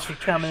too. Genam Thanks for has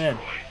been coming in.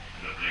 destroyed,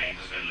 and the blame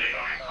has been laid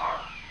on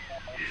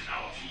Ankara. It is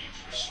now up to you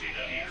to persuade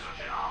the leaders of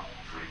Genam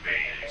to repay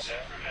and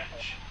accept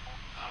revenge.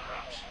 Counter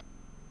out.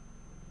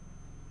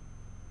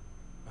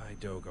 My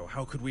Dogo,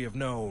 how could we have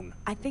known?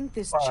 I think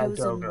this Bye,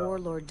 Chosen Dogo.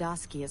 warlord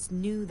Daskius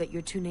knew that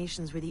your two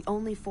nations were the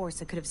only force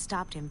that could have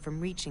stopped him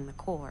from reaching the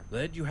core.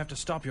 Led, you have to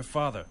stop your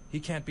father. He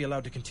can't be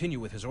allowed to continue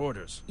with his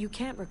orders. You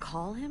can't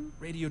recall him?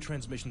 Radio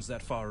transmissions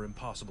that far are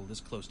impossible this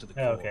close to the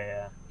core. Okay,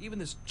 yeah. Even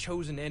this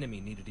chosen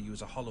enemy needed to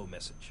use a hollow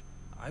message.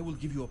 I will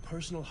give you a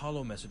personal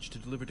hollow message to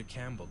deliver to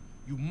Campbell.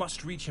 You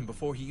must reach him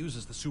before he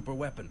uses the super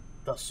weapon.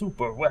 The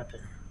super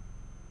weapon.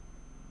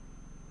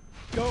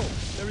 Go!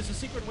 There is a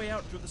secret way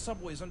out through the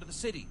subways under the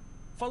city.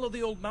 Follow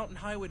the old mountain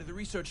highway to the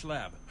research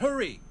lab.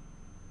 Hurry!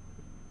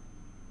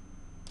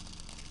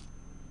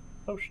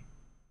 Potion.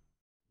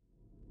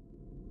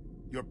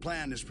 Your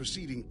plan is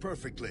proceeding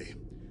perfectly.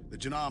 The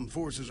Genam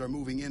forces are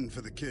moving in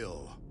for the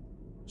kill.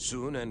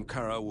 Soon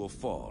Ankara will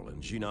fall,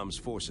 and Genam's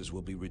forces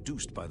will be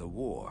reduced by the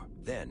war.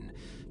 Then,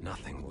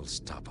 nothing will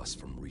stop us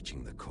from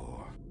reaching the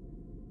core.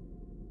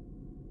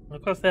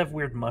 Look like they have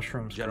weird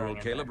mushrooms. General growing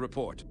in Caleb, there.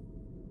 report.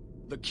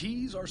 The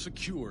keys are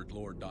secured,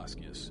 Lord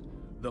Daskius.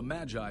 The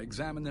Magi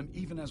examine them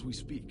even as we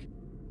speak.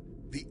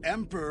 The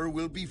Emperor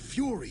will be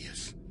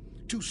furious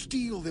to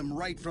steal them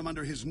right from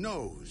under his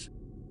nose.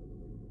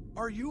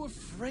 Are you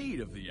afraid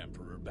of the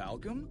Emperor,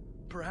 Balcom?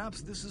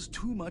 Perhaps this is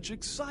too much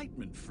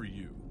excitement for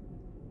you.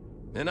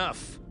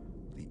 Enough!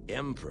 The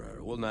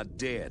Emperor will not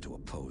dare to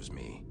oppose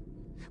me.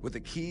 With the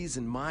keys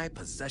in my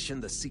possession,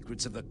 the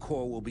secrets of the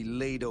core will be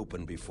laid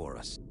open before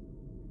us.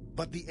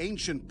 But the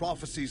ancient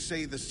prophecies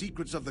say the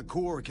secrets of the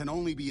core can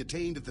only be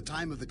attained at the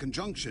time of the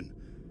conjunction.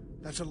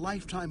 That's a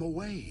lifetime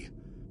away.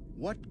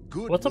 What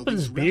good What's will up with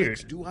these his beard?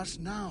 relics do us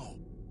now?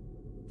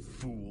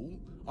 Fool,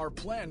 our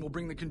plan will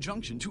bring the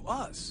conjunction to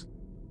us.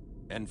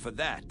 And for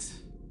that,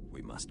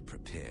 we must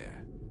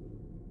prepare.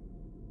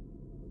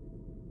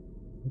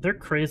 Their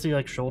crazy,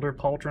 like, shoulder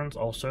pauldrons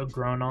also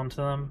grown onto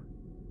them.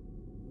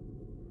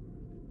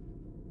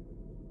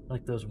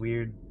 Like those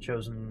weird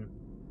chosen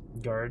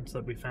guards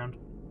that we found.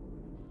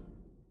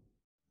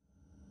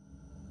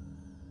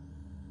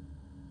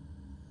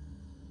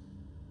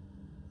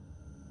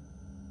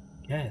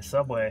 Yeah,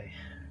 Subway.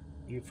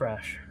 Eat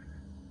fresh.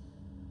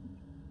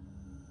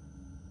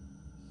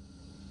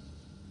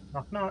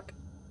 Knock knock.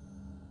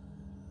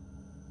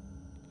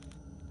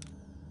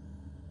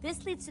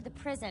 This leads to the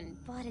prison,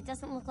 but it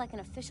doesn't look like an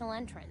official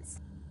entrance.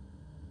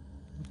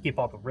 Keep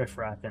all the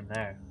riffraff in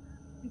there.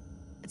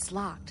 It's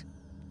locked.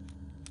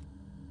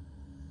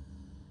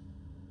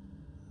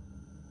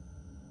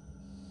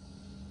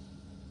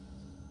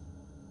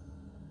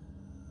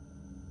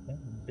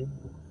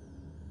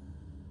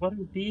 What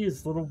are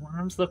these little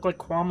worms? Look like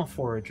Kwama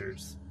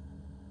foragers.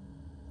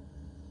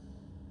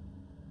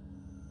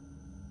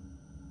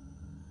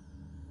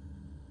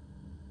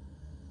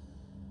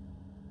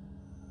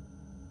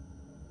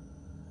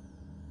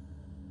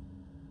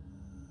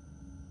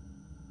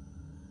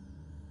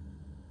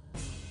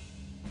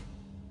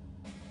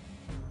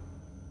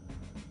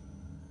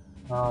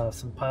 Ah,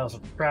 some piles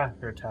of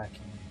crap are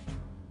attacking.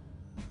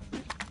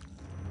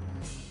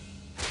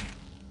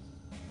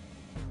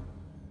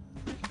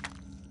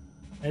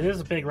 It is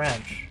a big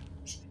wrench.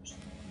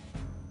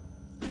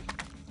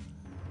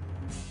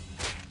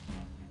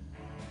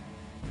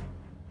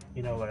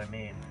 You know what I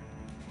mean.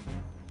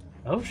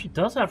 Oh, she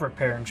does have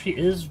repair, and she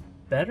is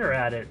better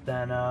at it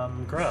than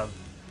Grub.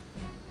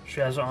 She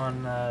has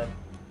on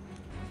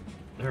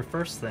her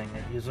first thing,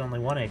 it uses only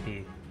 1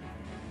 AP.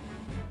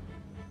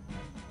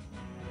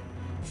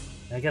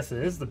 I guess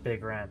it is the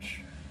big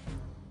wrench.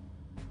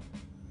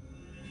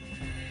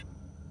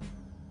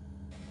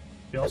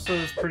 She also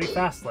is pretty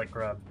fast like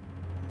Grub.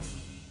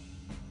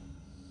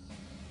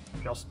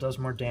 She also does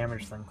more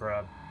damage than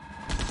Grub.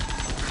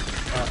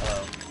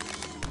 Uh-oh.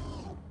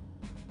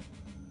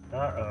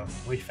 Uh-oh.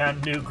 We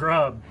found new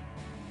Grub.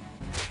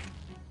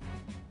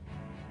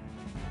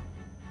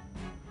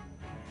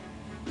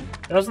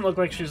 It doesn't look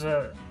like she's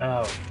a...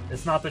 Oh,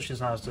 it's not that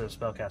she's not as good a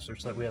spellcaster,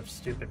 it's that we have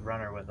stupid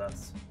runner with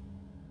us.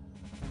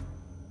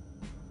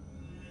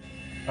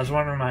 I was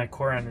wondering why my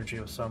core energy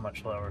was so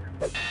much lower.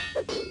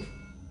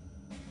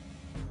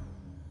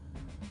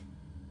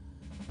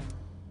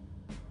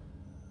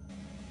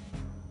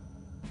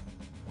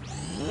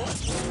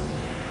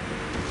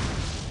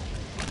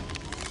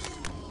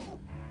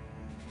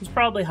 She's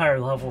probably higher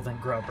level than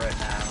Grub right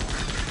now.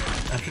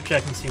 I should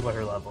check and see what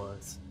her level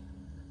is.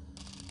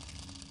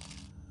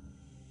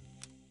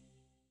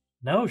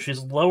 No, she's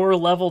lower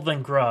level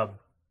than Grub.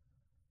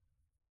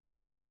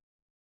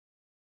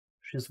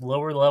 She's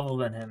lower level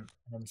than him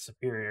and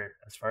superior,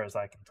 as far as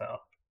I can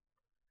tell.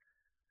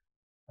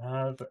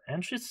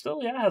 And she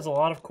still, yeah, has a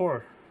lot of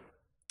core.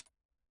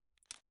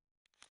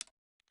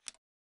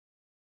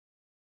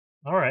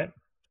 Alright.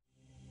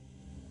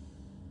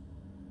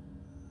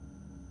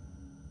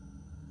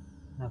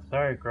 Oh,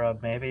 sorry,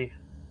 Grub, maybe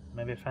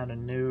I found a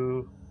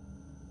new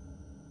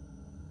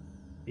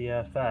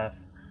BFF.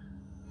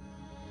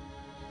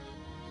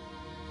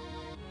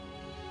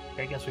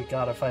 I guess we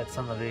gotta fight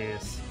some of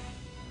these.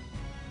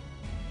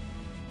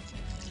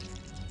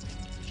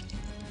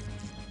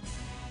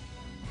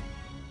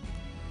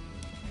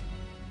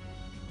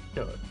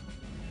 Kill it.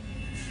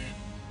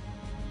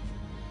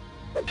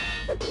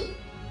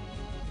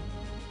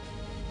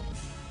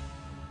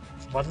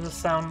 Why does it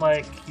sound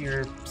like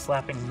you're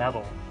slapping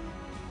metal?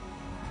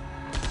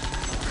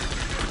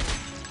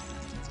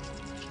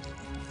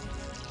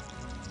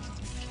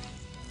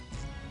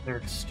 Their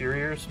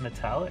exterior's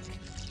metallic?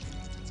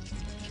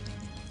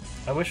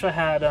 I wish I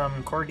had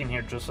Corgan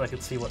here just so I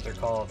could see what they're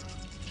called.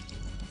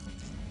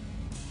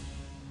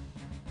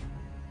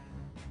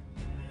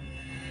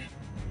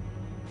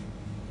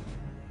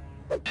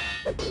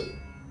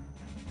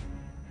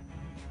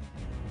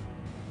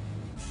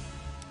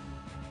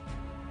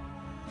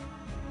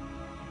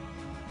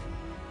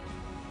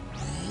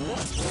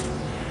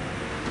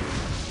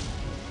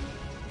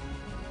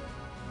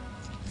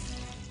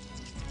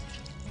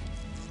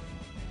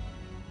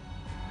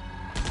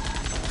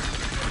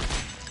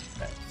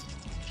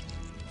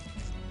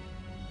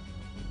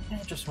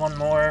 Just one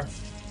more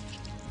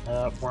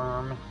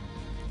worm.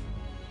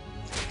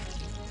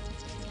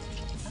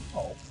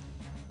 Oh.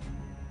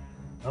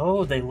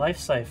 Oh, they life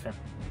siphon.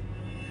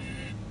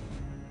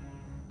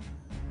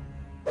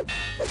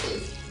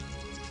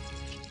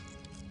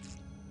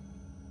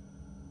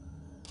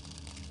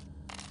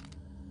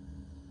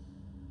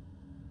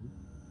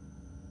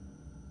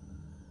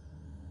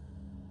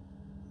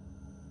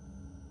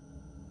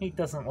 He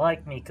doesn't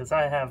like me because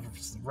I have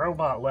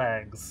robot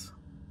legs.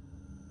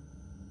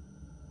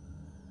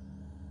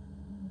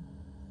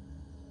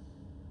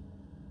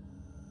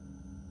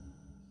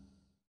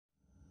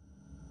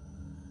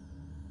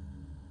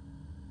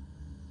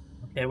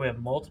 Okay, we have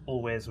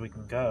multiple ways we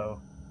can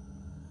go.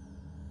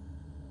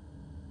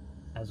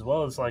 As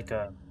well as like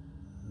a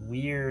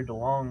weird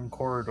long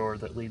corridor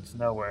that leads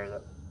nowhere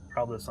that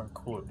probably is something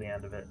cool at the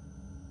end of it.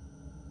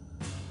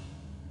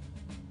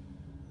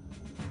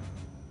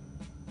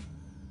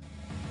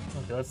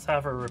 Okay, let's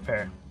have her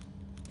repair.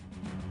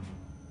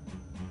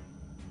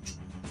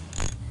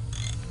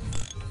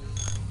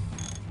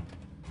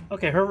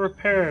 Okay, her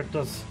repair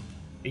does...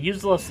 It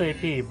uses less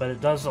AP, but it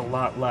does a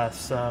lot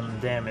less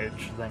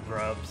damage than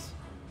Grub's.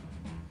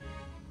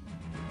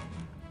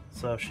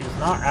 So she's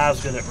not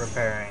as good at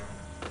repairing.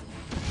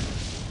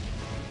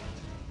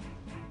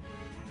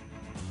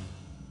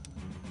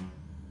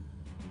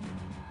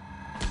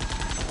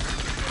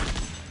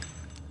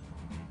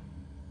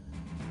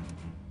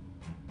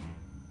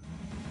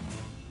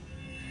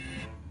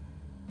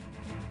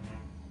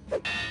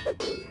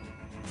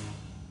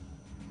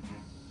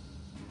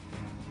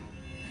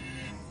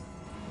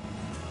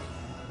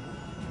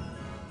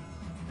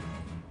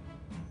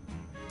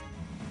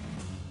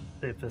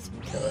 See if this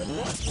can kill it.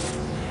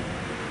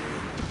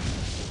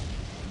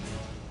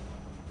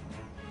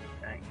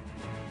 Dang.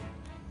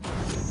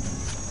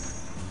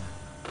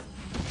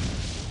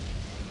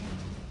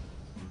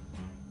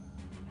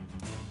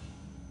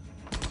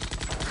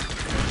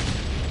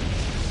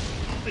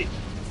 Sweet.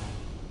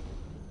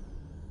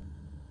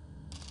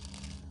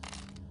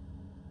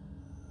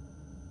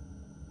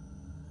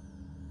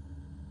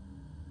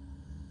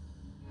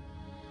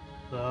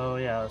 So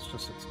yeah, let's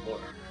just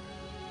explore.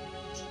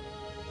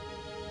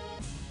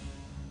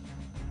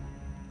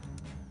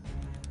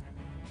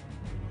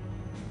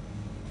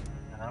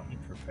 I don't need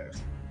to repair.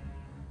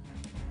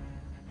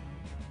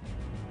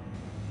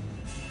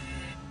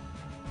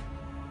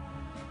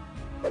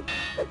 Let's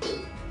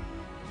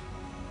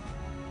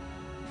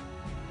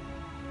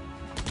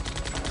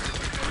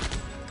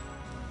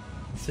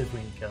see if we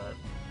can kill it.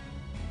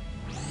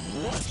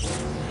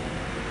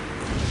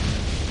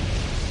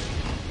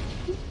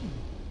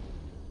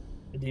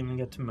 Didn't even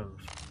get to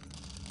move.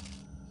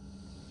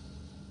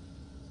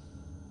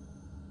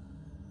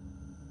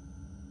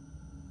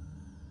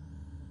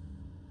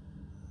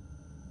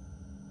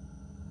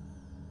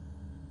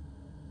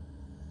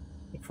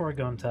 Before I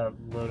go into that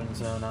loading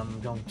zone,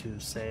 I'm going to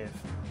save.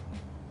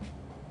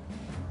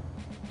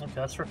 Okay,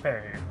 let's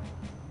repair here.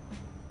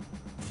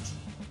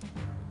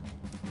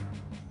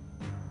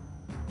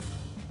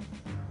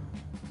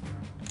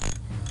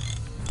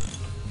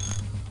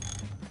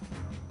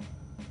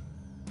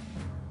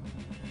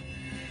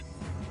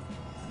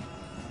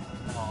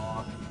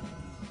 Aww.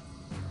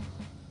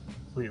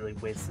 Completely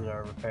wasted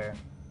our repair.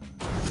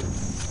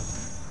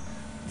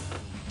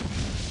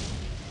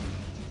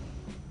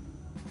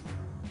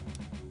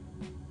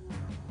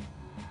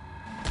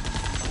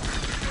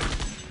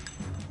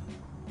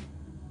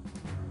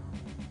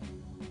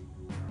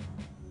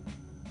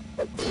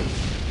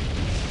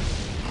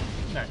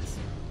 Nice.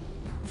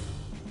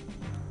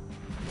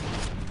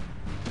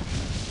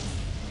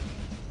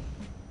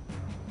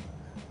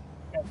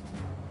 Yep.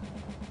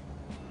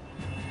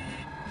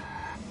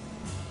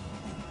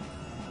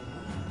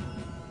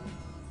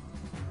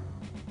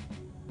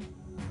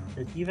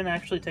 Did he even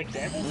actually take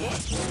damage?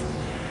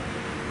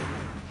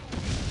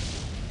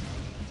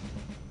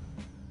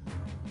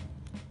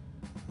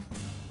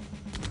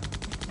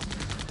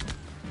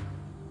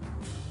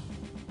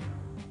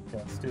 Okay,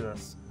 let's do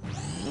this.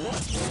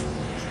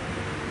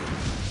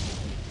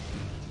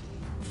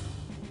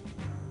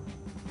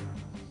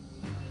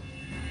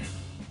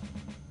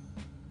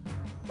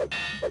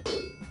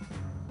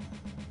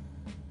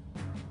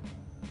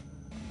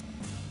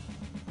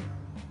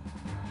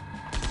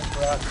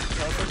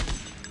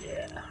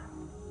 Yeah.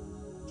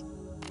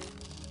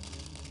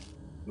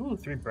 Ooh,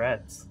 3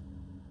 breads.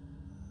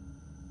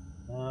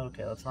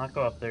 Okay, let's not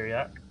go up there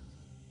yet.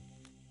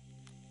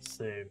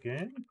 Save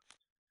game.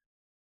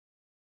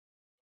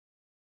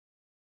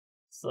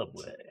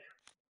 Subway.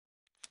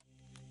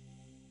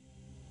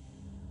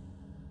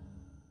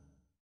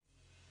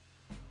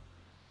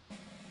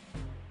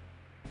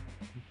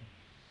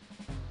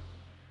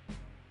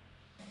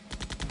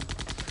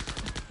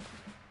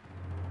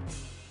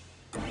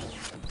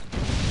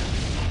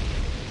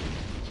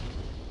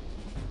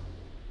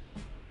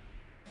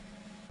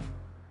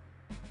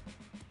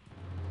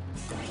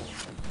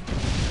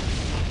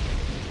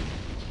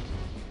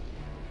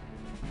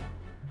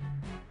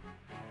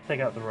 Take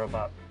out the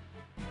robot.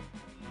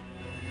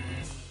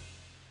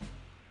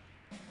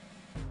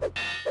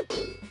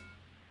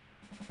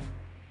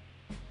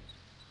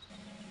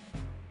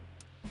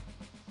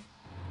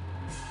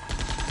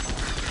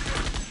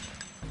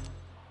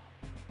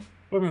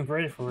 Would have been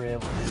great if we were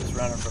able to do this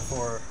round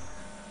before,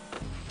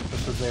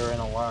 just as they were in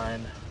a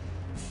line.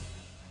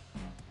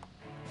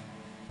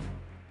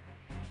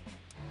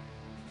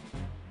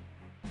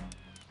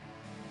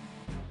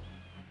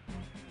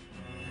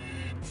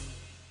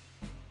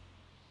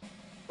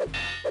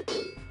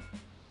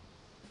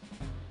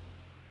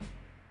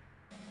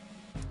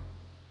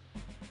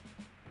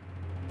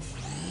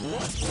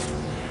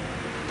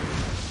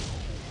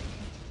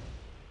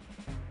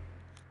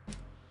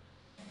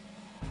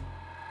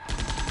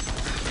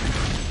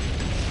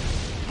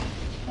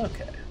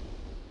 Okay.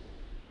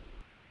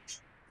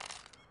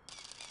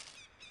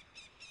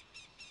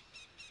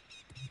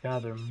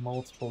 God, there are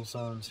multiple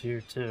zones here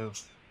too.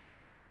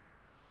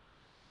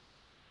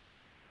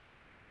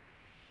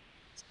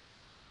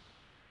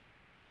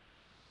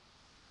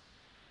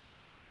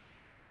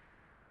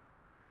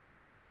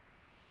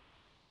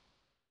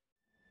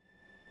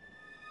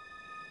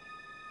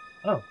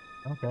 Oh,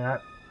 okay,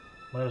 that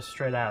led us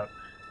straight out.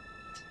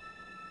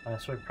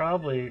 So we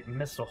probably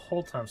missed a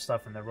whole ton of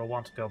stuff in there. We'll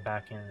want to go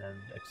back in and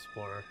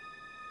explore.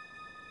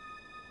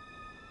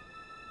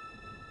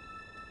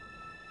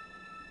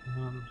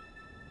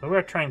 But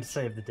we're trying to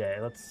save the day.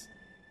 Let's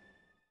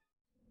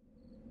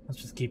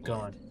just keep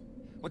going.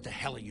 What the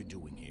hell are you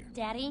doing here?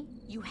 Daddy,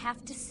 you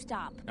have to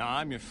stop. No,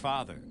 I'm your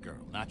father,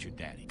 girl, not your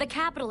daddy. The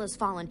capital has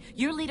fallen.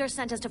 Your leader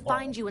sent us to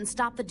find you and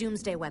stop the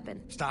doomsday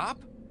weapon. Stop?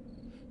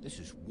 This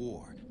is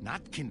war,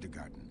 not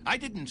kindergarten. I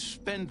didn't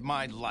spend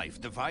my life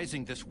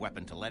devising this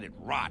weapon to let it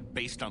rot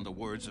based on the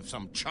words of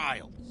some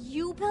child.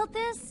 You built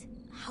this?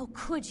 How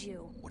could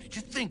you? What did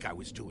you think I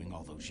was doing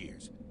all those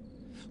years?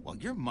 While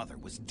your mother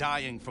was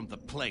dying from the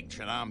plague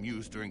Shaddam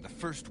used during the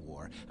First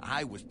War,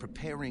 I was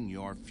preparing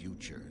your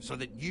future so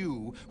that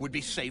you would be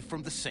safe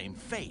from the same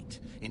fate.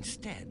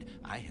 Instead,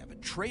 I have a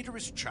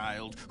traitorous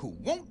child who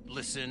won't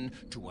listen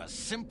to a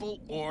simple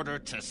order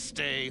to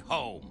stay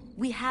home.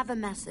 We have a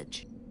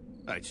message.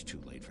 It's too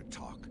late for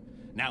talk.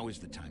 Now is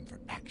the time for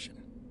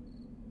action.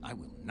 I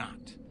will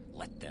not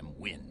let them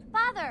win.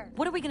 Father!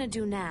 What are we gonna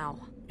do now?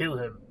 Kill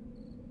him.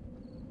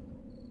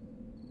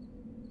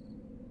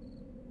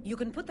 You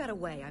can put that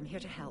away. I'm here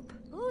to help.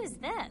 Who is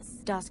this?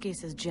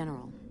 Daskis'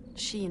 general.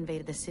 She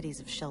invaded the cities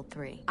of Shell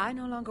 3. I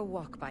no longer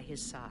walk by his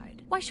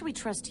side. Why should we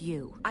trust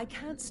you? I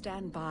can't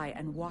stand by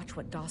and watch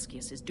what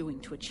Daskius is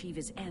doing to achieve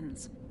his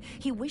ends.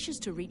 He wishes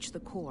to reach the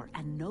core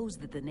and knows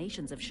that the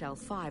nations of Shell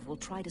 5 will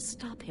try to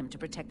stop him to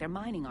protect their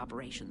mining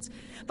operations.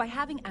 By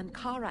having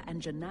Ankara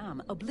and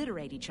Janam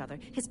obliterate each other,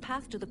 his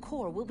path to the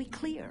core will be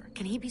clear.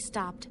 Can he be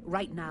stopped?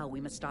 Right now,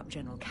 we must stop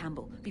General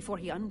Campbell before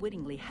he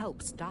unwittingly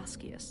helps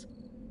Daskius.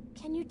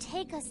 Can you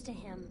take us to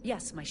him?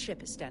 Yes, my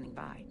ship is standing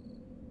by.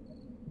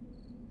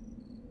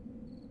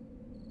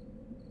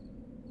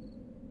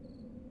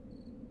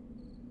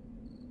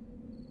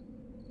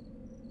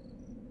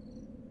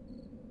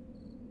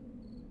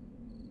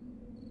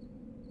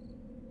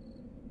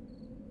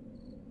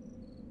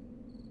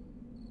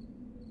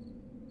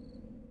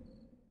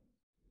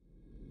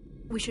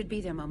 We should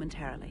be there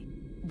momentarily.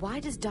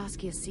 Why does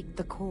Daskius seek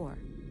the core?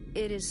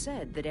 It is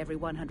said that every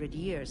 100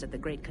 years at the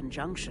Great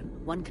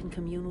Conjunction, one can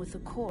commune with the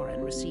core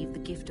and receive the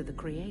gift of the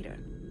Creator.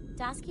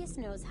 Daskius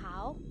knows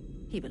how?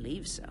 He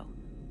believes so.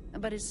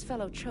 But his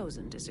fellow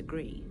Chosen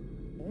disagree.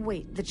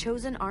 Wait, the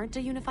Chosen aren't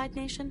a unified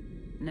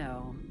nation?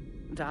 No.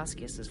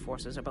 Daskius'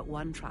 forces are but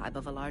one tribe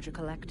of a larger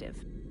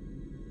collective.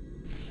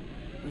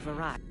 We've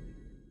arrived.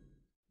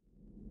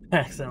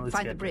 Accidentally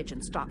Find the skipped bridge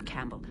and stop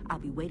Campbell. I'll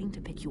be waiting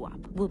to pick you up.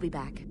 We'll be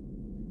back.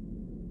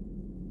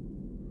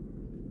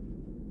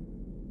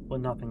 Well,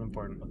 nothing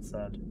important was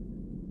said.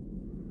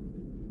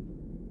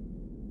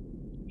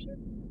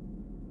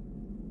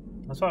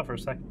 I saw it for a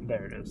second.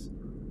 There it is.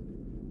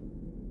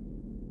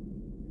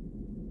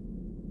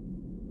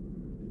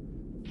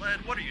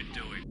 Lad, what are you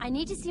doing? I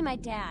need to see my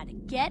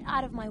dad. Get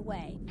out of my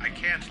way. I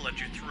can't let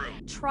you through.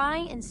 Try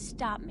and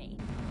stop me.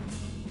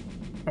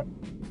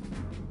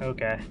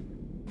 Okay.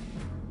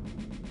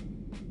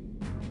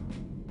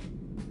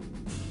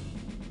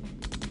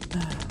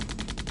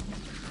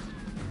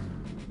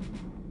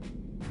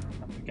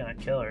 I'm gonna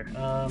kill her.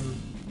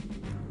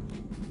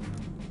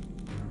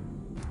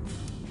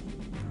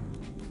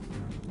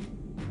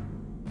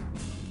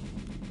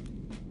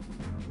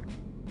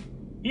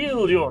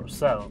 Heal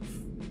yourself.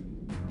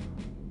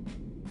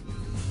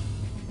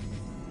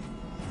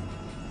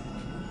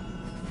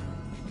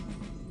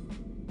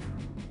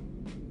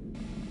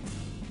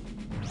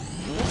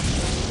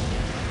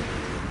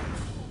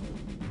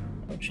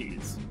 Oh,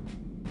 jeez.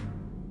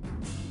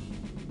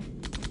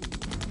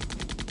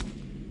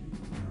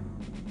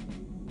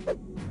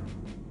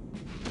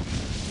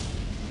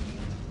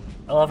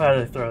 I love how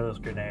they throw those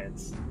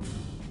grenades.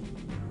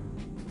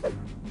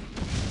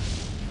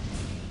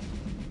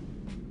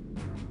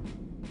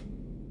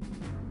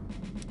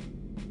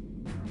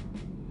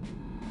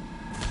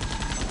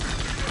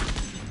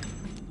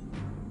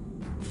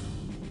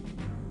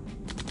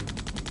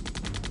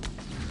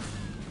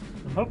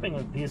 I'm hoping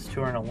that these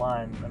two are in a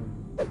line and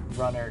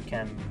Runner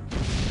can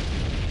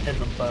hit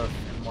them both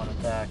in one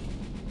attack.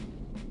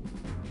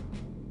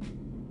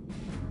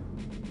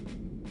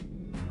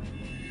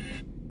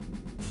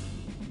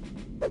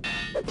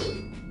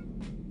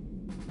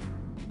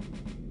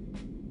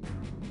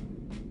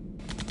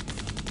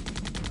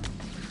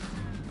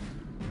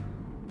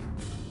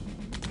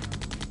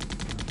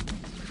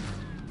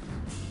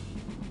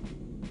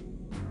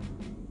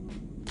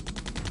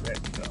 There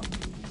we go.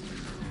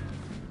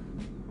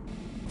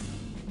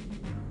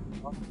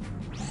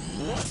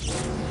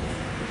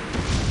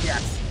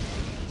 Yes.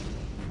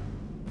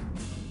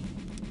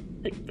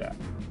 Take that.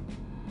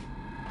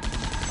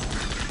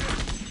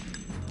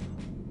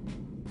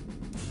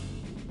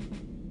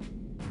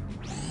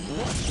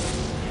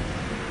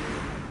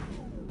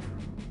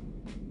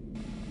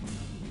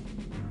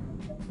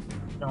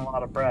 Been a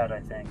lot of bread, I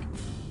think.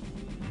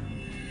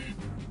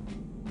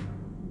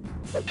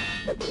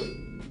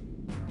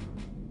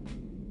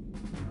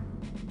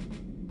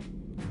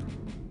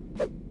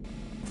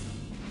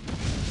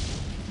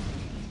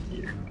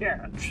 Your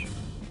catch.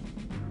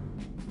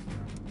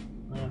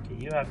 Okay,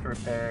 you have to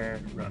repair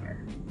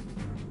Runner.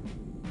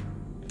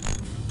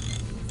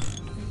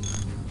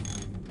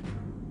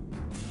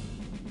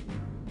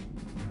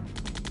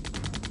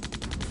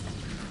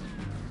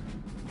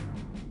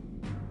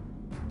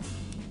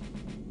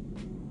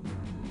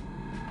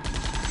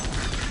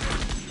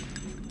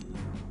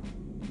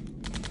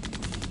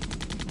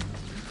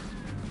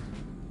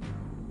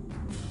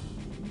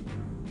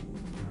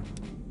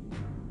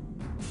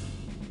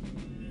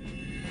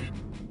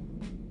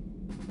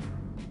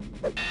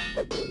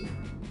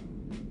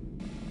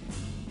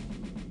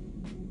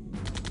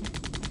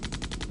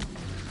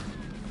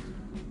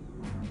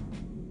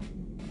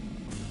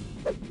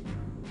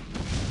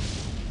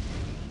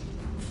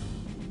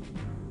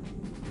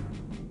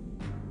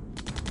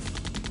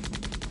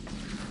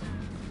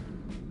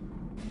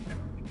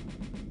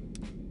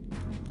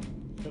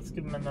 Let's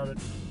give him another.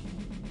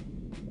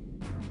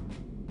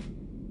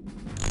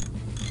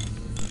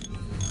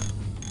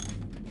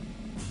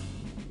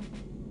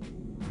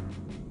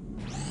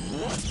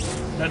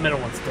 That middle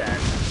one's dead.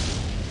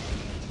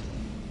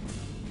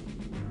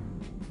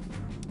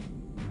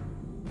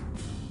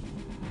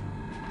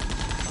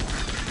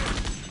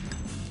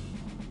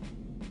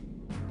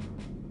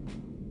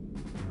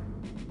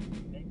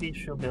 maybe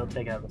she'll be able to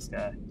take out this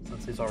guy,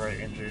 since he's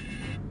already injured.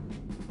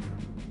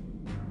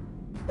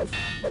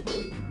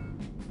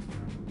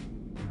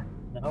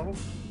 No?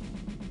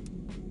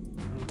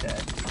 Okay.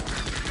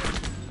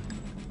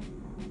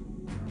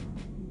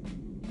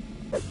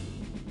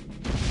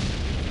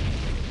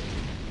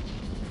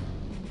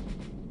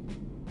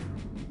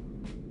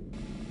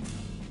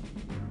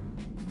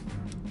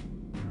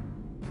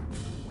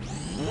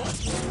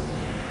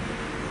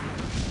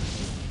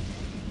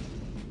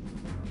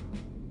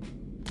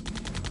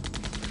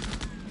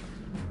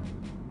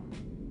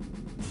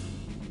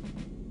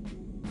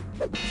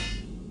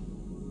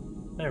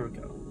 There we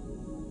go.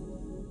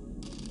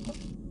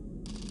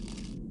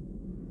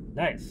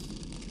 Nice.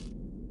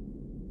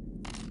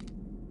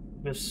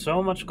 There's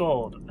so much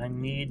gold. I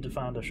need to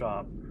find a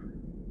shop.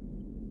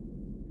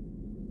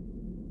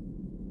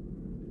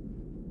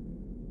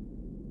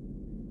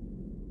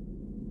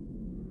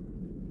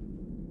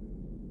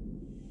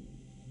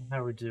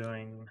 How are we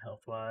doing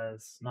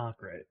health-wise? Not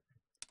great.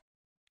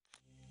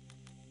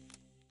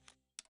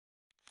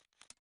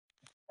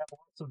 Got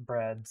lots of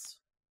breads.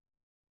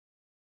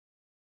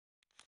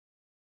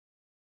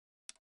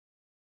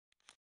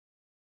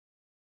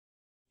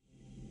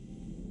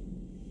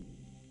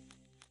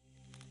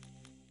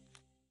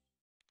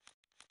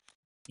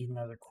 Eat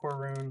another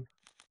core rune.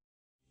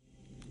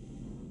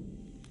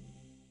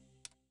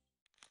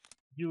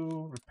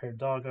 You repair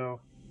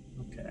doggo.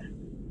 Okay.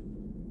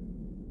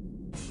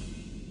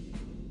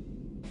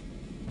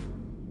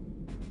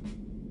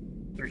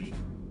 Three.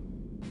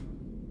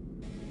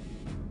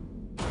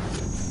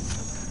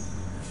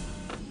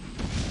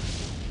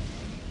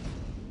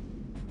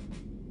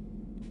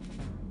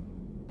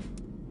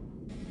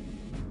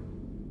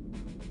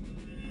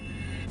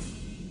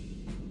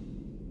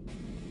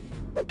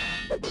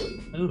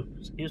 Ooh,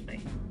 excuse me.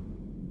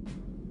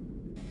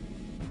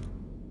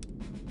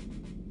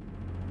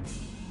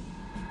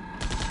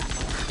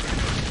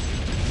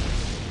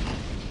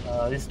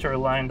 These two are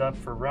lined up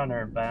for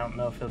runner, but I don't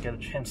know if he'll get a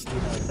chance to do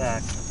an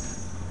attack.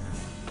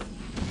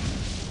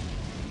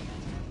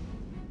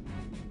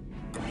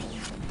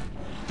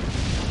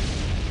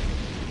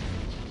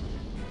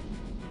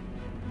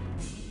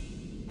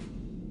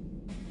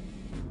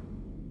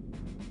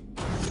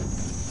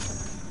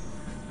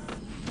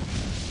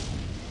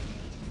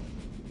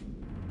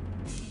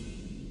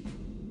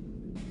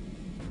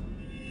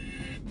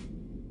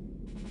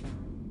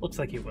 Looks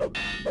like he will.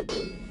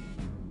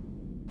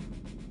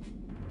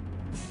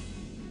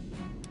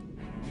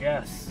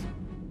 Yes.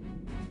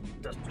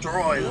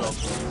 Destroy them.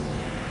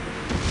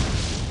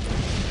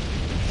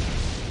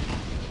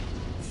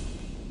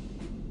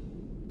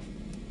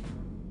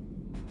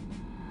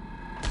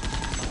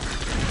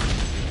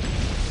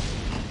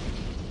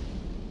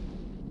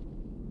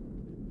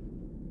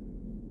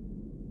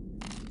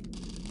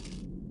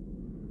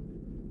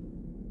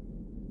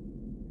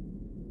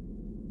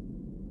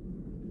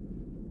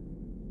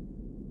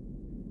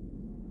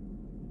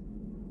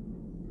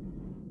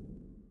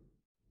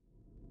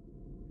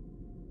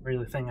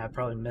 Really think I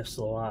probably missed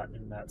a lot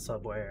in that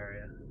subway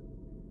area.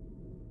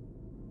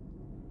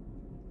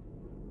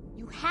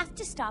 You have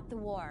to stop the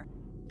war.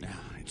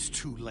 It's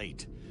too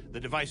late. The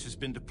device has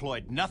been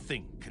deployed.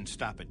 Nothing can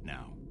stop it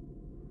now.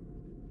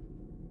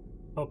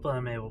 Hopefully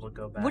I'm able to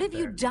go back. What have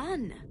there. you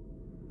done?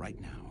 Right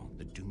now,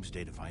 the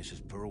Doomsday device is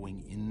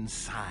burrowing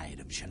inside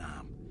of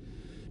Shanam,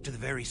 to the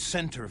very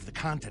center of the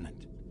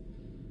continent.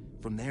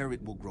 From there,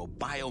 it will grow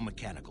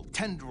biomechanical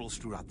tendrils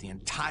throughout the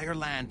entire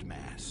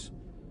landmass.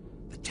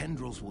 The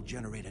tendrils will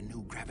generate a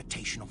new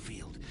gravitational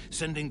field,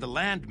 sending the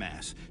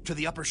landmass to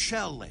the upper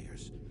shell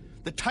layers.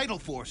 The tidal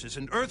forces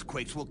and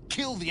earthquakes will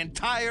kill the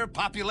entire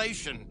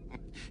population.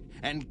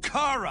 And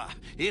Kara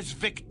is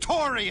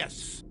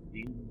victorious!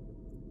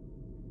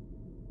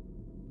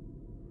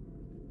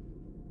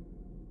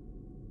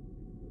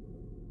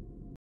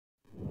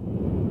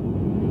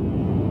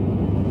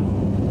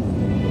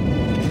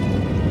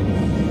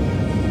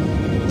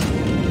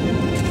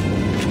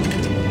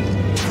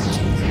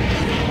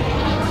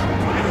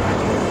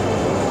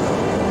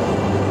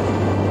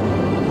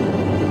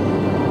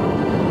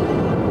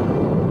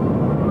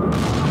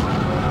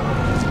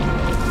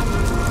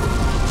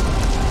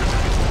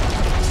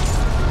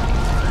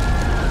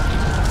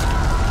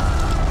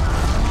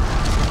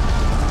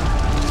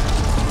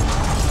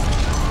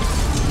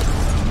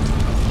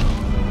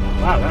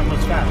 Wow, that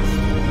was fast.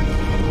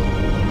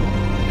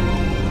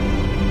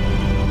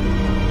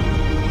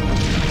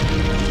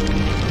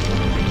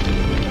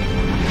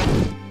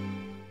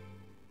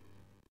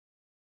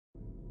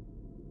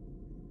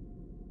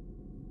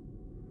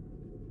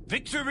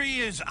 Victory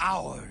is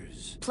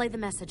ours! Play the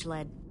message,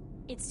 Led.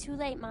 It's too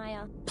late,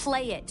 Maya.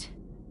 Play it.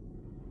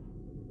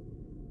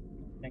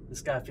 Make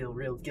this guy feel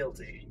real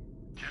guilty.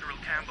 General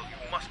Campbell,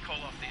 you must call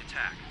off the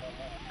attack.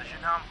 The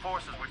Shanam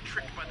forces were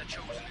tricked by the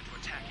Chosen into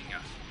attacking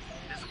us.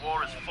 This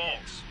war is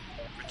false.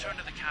 Return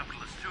to the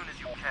capital as soon as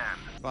you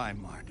can. By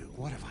Marduk,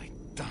 what have I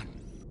done?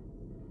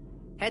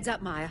 Heads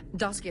up, Maya.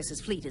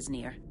 Doskias' fleet is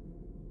near.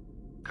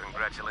 Congrats.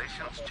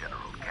 Congratulations,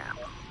 General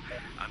Campbell.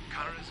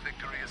 Ankara's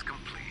victory is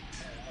complete.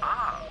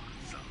 Ah,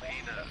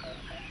 Selena.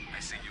 I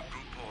see you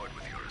grew bored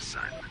with your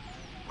assignment.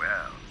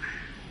 Well,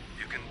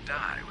 you can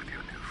die with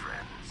your new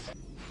friends.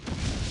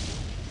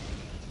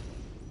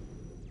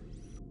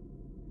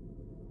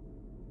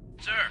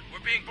 Sir,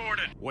 we're being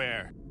boarded.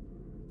 Where?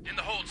 In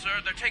the hold, sir.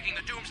 They're taking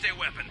the Doomsday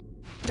weapon.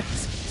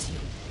 Daskius, you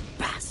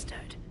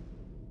bastard.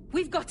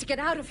 We've got to get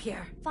out of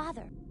here.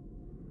 Father.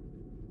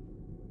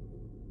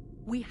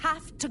 We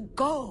have to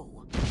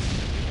go.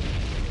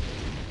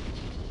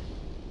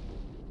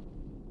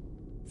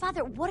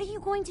 Father, what are you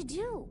going to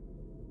do?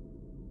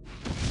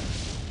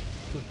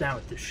 Go down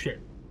with this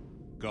shit.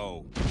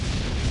 Go.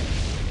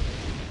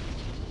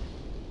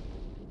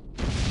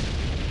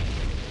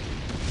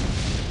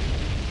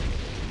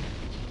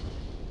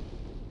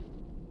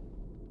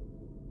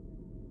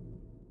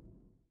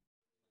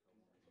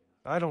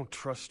 I don't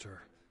trust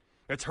her.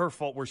 It's her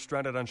fault we're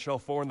stranded on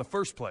Shelf 4 in the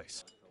first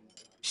place.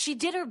 She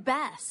did her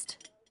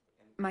best.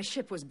 My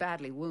ship was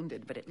badly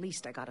wounded, but at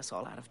least I got us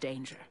all out of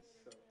danger.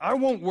 I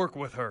won't work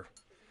with her.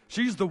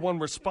 She's the one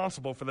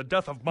responsible for the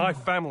death of my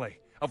family,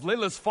 of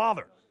Layla's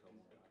father.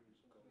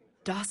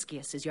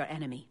 Daskius is your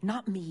enemy,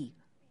 not me.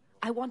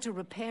 I want to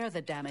repair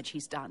the damage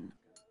he's done.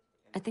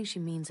 I think she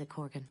means it,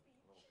 Corgan.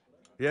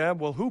 Yeah,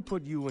 well, who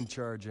put you in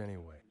charge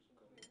anyway?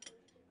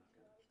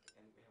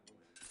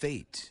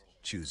 Fate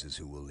chooses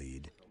who will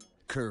lead.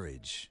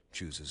 Courage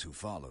chooses who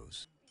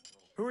follows.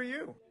 Who are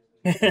you?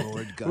 Lord Who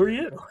are Gunnar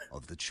you?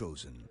 of the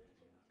Chosen.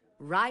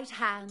 Right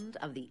hand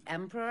of the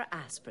Emperor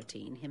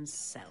Aspartine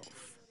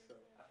himself.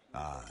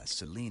 Ah,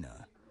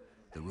 Selena.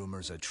 The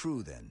rumors are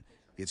true, then.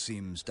 It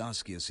seems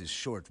Daskius is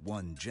short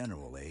one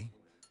general, eh?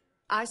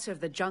 I serve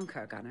the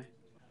Junker, Gunnar.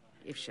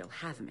 If she'll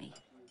have me.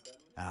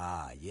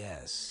 Ah,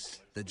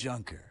 yes. The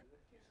Junker.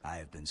 I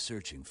have been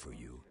searching for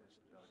you.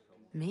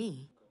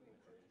 Me?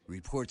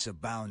 Reports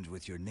abound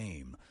with your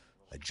name.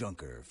 A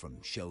Junker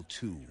from Shell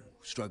 2,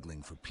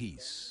 struggling for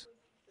peace.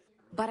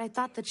 But I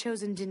thought the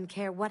Chosen didn't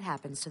care what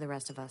happens to the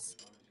rest of us.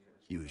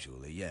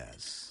 Usually,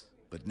 yes.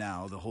 But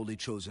now the Holy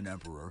Chosen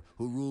Emperor,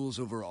 who rules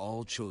over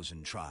all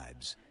Chosen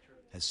tribes,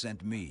 has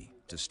sent me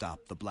to stop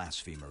the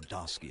blasphemer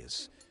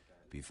Daskius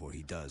before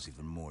he does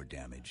even more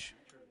damage.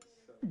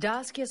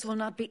 Daskius will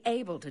not be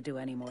able to do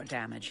any more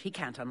damage. He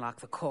can't unlock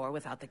the core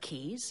without the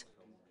keys.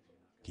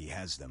 He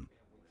has them,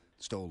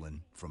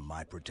 stolen from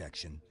my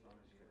protection.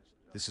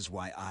 This is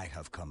why I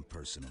have come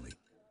personally.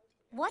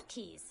 What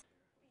keys?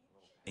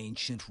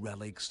 Ancient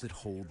relics that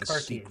hold the Car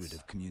secret keys.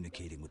 of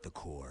communicating with the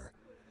core.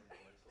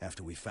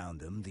 After we found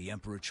them, the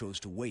Emperor chose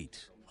to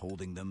wait,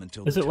 holding them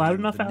until Is the it loud time of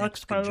enough, the Alex,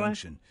 next by the way?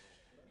 conjunction.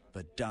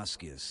 But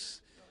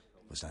Daskius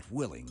was not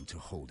willing to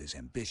hold his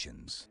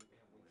ambitions.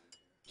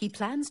 He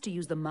plans to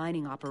use the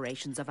mining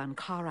operations of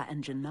Ankara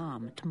and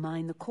Janam to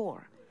mine the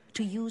core,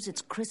 to use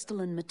its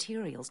crystalline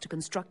materials to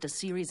construct a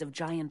series of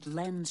giant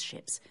lens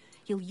ships.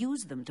 He'll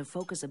use them to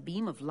focus a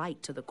beam of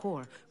light to the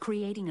core,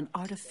 creating an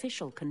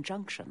artificial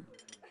conjunction.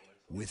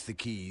 With the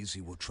keys,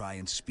 he will try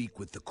and speak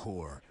with the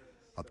core,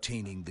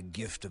 obtaining the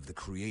gift of the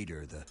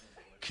Creator, the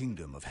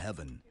kingdom of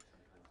heaven.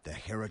 The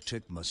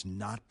heretic must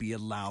not be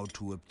allowed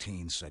to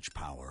obtain such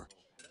power.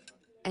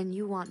 And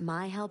you want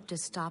my help to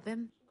stop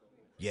him?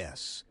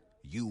 Yes,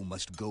 you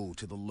must go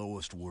to the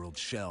lowest world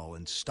shell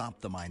and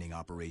stop the mining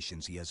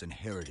operations he has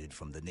inherited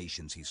from the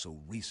nations he so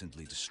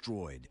recently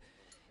destroyed.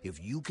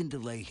 If you can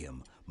delay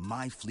him,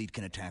 my fleet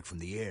can attack from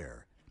the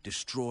air,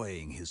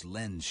 destroying his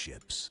lens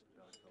ships.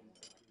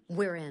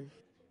 We're in.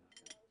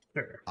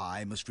 Sure.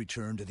 I must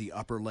return to the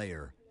upper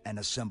layer and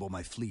assemble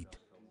my fleet.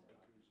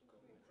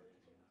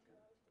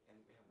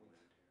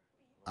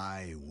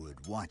 I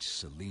would watch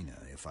Selena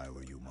if I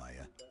were you,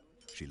 Maya.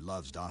 She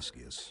loves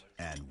Daskius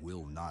and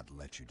will not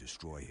let you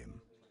destroy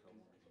him.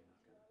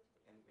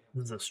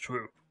 Is this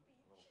true?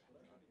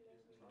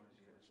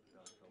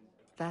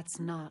 That's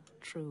not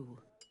true.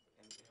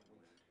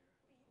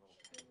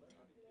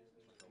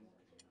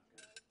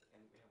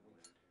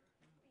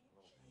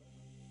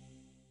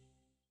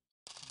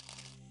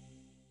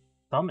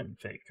 Summon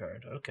fake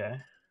card, okay.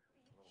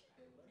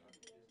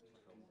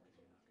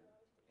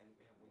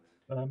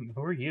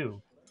 Who are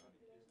you?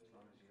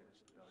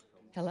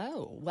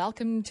 Hello,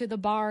 welcome to the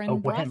bar A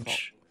and brothel.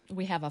 wench.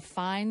 We have a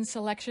fine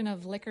selection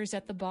of liquors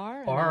at the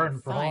bar, Bar and a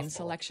and fine brothel.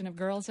 selection of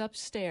girls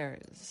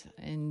upstairs.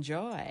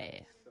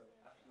 Enjoy.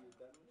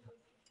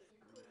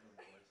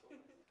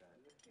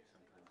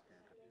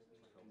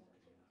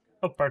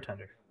 Oh,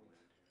 bartender.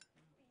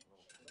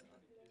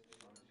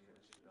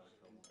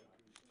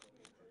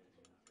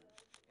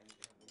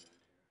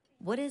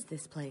 What is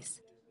this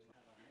place?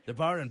 The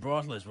bar and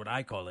brothel is what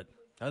I call it,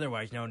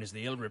 otherwise known as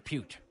the Ill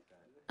Repute.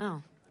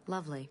 Oh,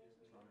 lovely.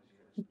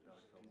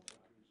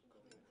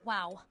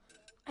 Wow.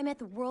 I'm at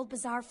the World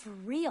Bazaar for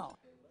real.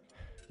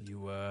 You,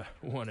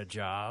 want a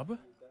job?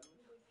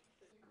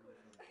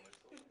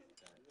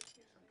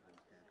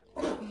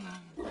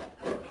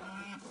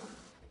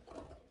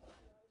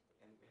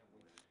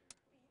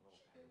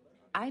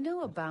 I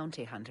know a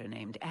bounty hunter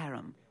named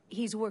Aram.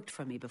 He's worked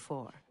for me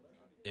before.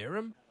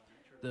 Aram?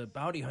 The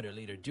bounty hunter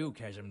leader, Duke,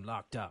 has him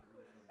locked up.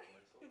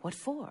 What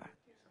for?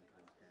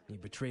 He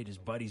betrayed his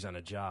buddies on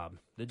a job.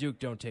 The Duke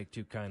don't take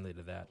too kindly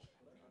to that.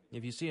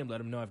 If you see him, let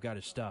him know I've got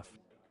his stuff.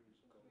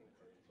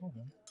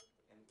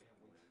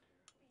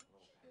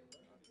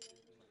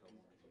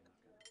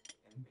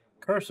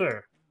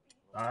 Cursor,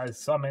 I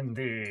summon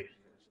thee.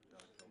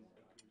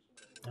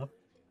 Oh,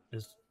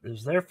 it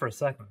was there for a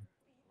second.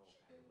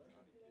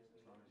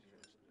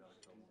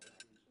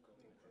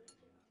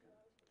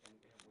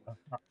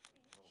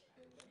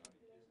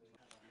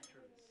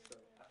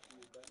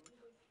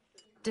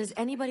 Does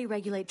anybody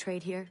regulate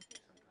trade here?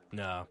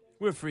 No,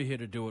 we're free here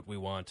to do what we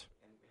want.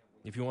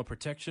 If you want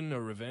protection or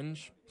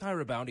revenge, hire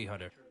a bounty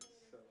hunter.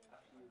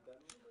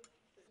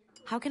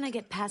 How can I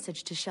get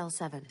passage to Shell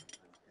 7?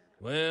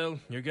 Well,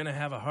 you're gonna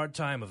have a hard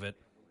time of it.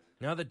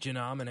 Now that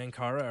Janam and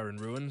Ankara are in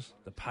ruins,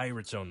 the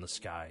pirates own the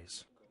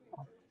skies.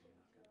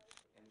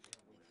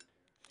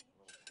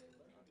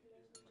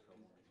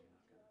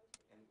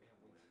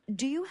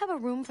 Do you have a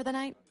room for the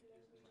night?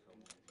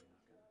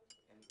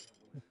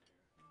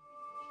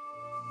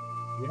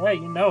 Yeah,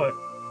 you know it.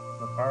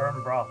 The bar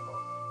and brothel.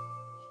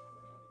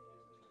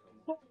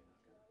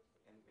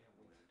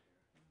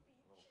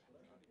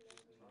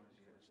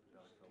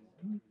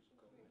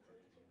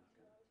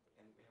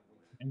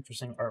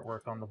 Interesting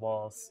artwork on the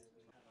walls.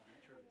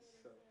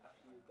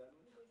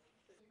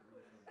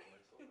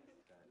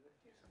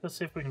 Let's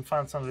see if we can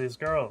find some of these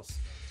girls.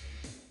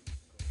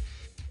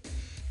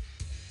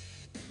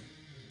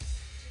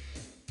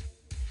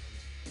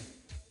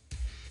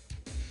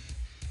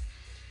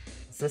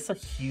 Is this a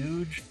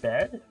huge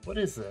bed? What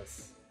is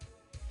this?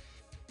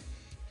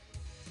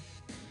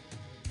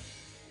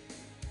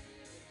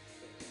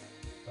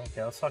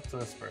 Okay, let's talk to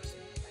this person.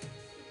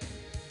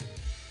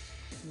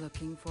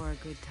 Looking for a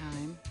good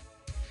time?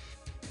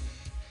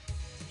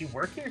 You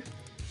work here?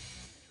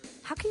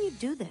 How can you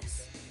do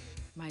this?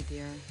 My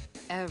dear,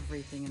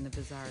 everything in the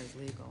bazaar is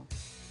legal.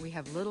 We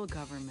have little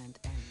government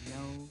and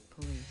no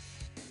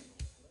police.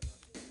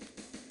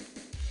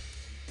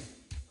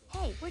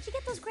 Hey, where'd you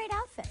get those great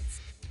outfits?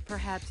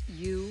 Perhaps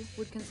you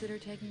would consider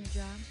taking a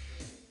job?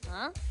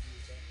 Huh?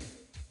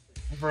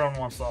 Everyone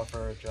wants to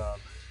offer a job.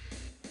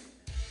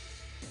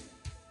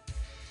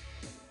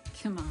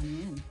 Come on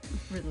in.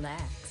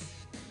 Relax.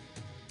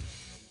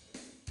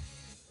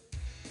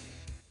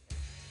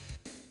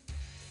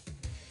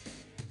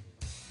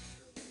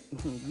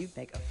 You'd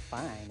make a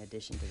fine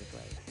addition to the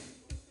place.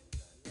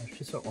 Oh,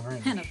 she's so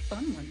orange. And a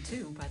fun one,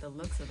 too, by the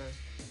looks of her.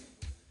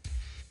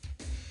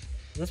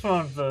 This is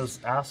one of those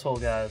asshole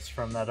guys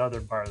from that other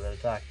bar that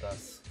attacked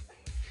us.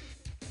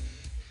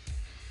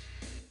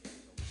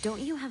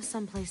 Don't you have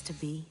someplace to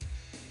be?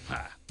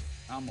 Ha!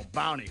 I'm a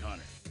bounty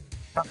hunter.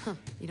 Huh,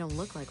 you don't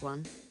look like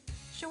one.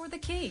 Show her the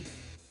key.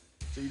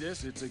 See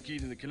this? It's a key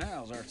to the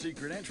canals, our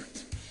secret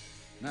entrance.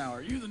 Now,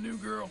 are you the new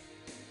girl?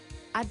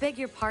 I beg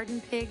your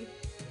pardon, pig?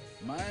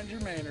 Mind your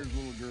manners,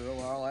 little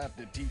girl. I'll have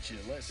to teach you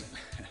a lesson.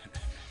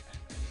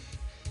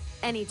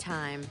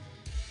 Anytime.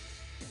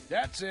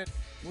 That's it.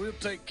 We'll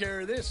take care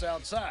of this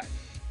outside.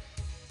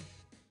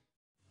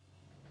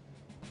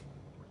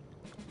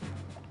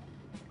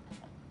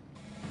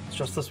 It's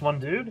just this one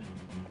dude?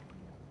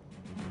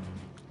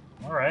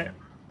 Alright.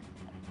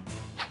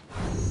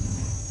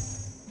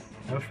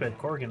 I wish we had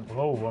Corgan.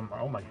 Whoa,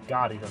 oh my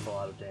god, he does a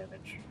lot of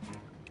damage.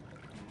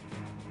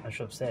 I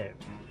should have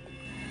saved.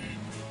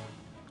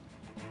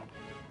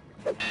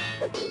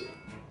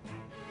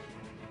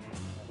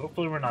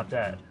 Hopefully we're not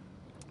dead.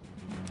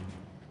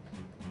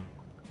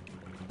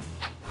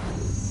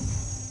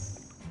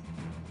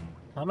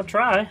 I'm gonna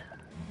try.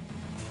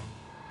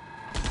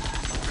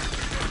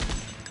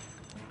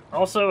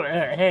 Also,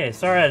 hey,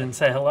 sorry I didn't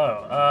say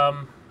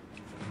hello.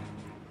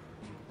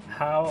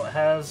 How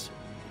has...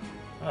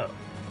 Oh.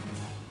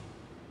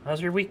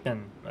 How's your week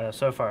been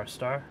so far,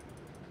 Star?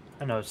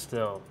 I know it's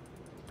still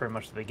pretty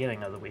much the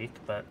beginning of the week,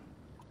 but...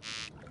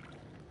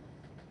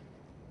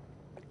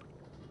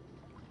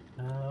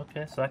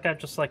 okay, so that guy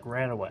just, like,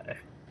 ran away.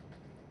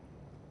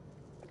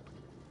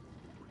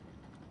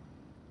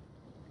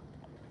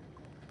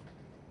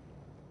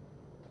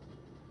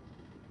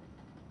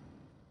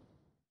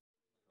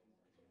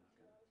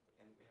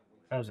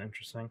 That was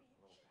interesting.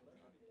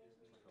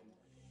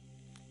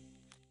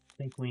 I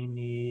think we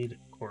need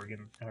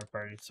Corgan in our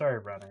party. Sorry,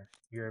 Runner.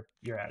 You're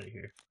out of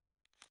here.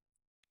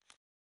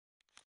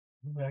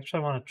 Ooh, actually,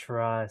 I want to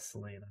try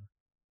Selena.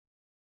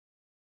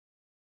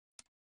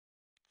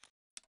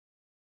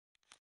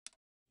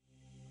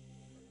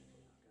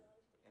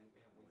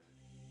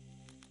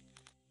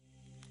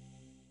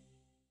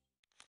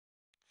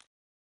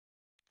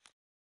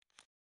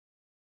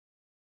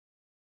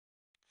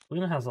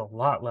 Selena has a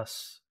lot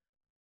less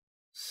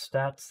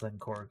stats than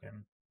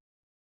Corgan.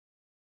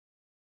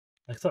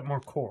 Except more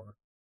core.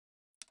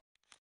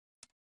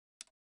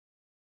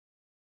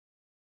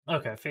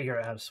 Okay, figure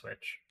out how to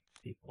switch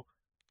people.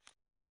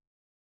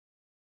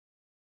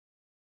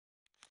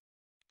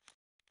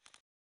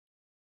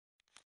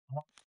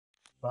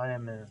 Buy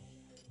him in.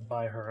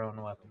 Buy her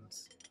own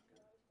weapons.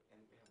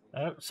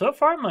 So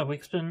far, my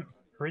week's been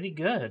pretty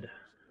good.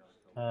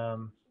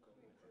 No,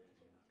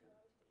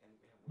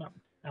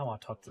 I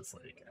want to talk to this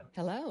lady again.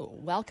 Hello,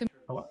 welcome.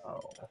 Hello.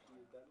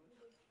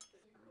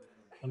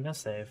 I'm gonna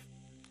save.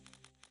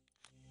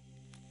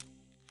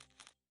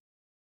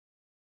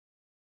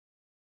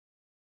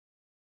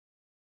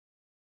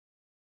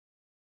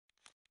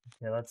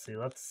 Yeah, let's see.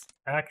 Let's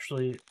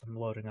actually. I'm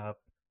loading up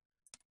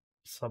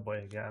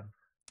Subway again.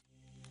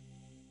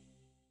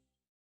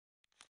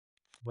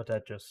 What'd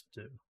that just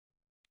do?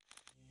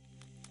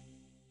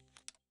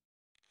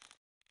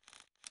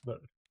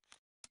 Load.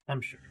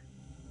 I'm sure.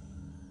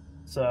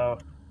 So,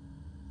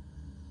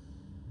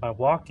 by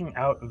walking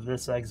out of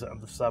this exit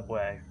of the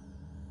subway,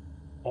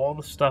 all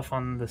the stuff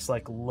on this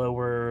like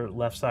lower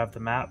left side of the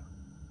map,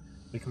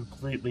 we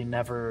completely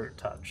never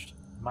touched.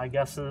 My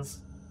guess is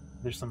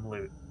there's some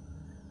loot.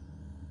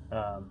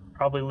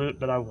 Probably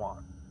loot that I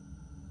want.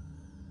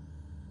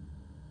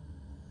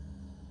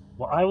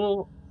 Well, I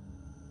will.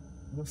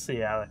 We'll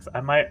see, Alex.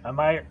 I might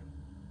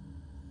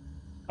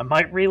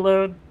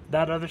reload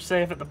that other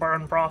save at the bar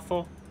and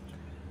brothel,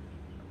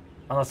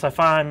 unless I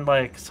find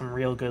like some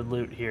real good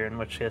loot here. In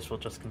which case, we'll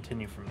just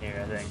continue from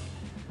here. I think.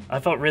 I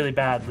felt really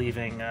bad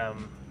leaving. I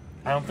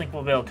don't think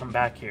we'll be able to come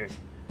back here.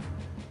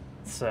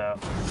 So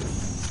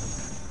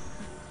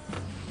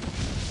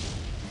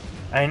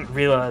I didn't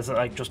realize that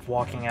like just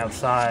walking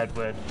outside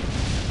would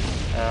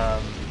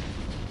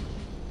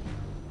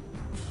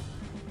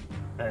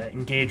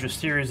engage a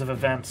series of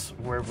events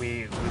where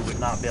we would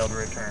not be able to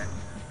return.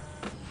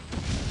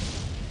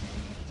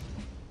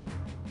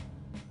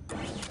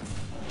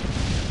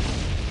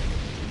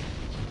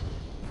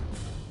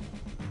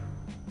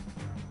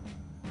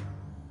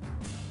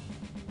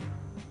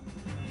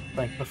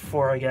 Like,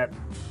 before I get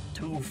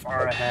too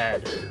far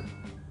ahead,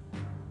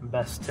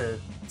 best to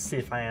see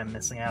if I am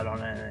missing out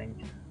on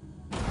anything.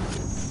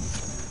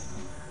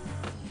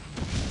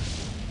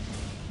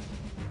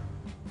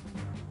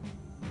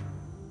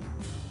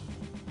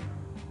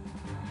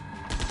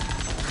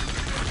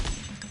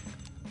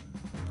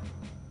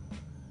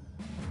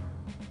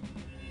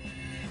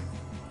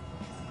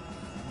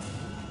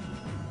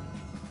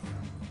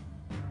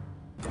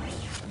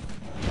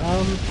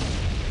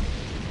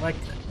 Like,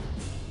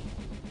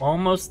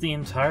 almost the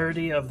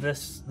entirety of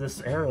this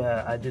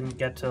area I didn't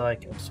get to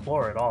like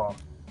explore at all.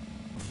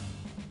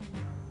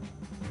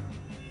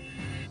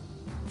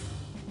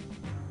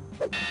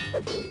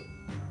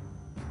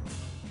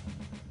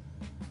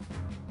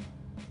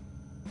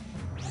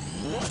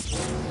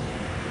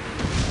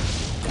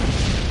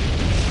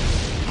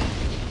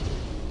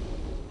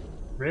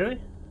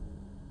 Really?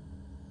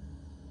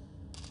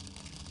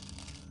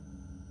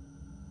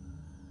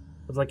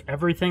 It's like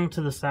everything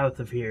to the south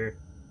of here.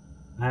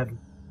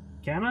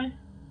 Can I?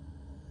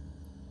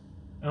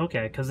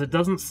 Okay, because it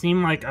doesn't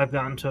seem like I've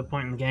gotten to a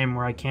point in the game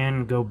where I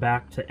can go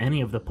back to any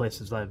of the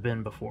places I've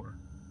been before.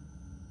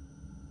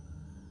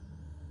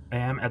 I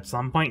am at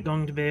some point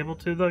going to be able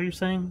to, though, you're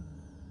saying?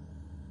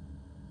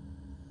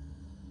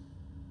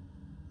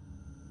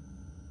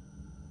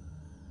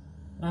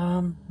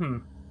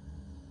 Alright.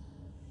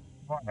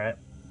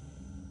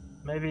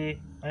 Maybe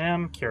I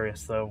am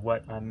curious, though,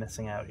 what I'm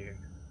missing out here.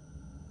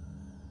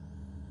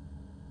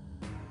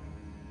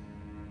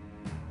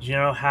 Do you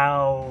know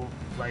how,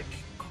 like,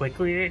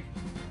 quickly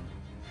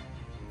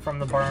from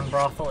the bar and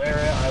brothel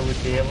area I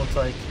would be able to,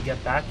 like,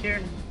 get back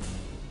here?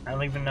 I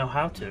don't even know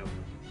how to.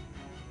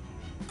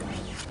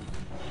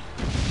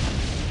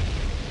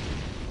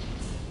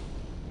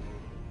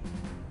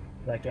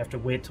 Like, do I have to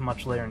wait till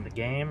much later in the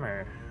game,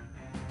 or...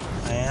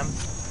 I am?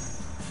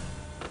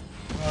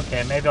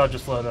 Okay, maybe I'll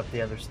just load up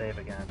the other save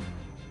again.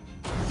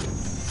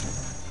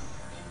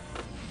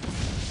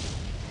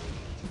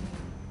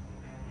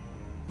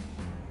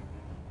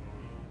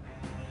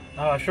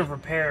 Oh, I should have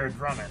repaired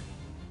Runner.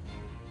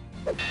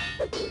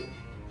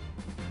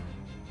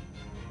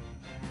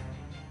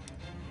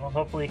 Well,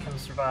 hopefully he can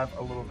survive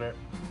a little bit.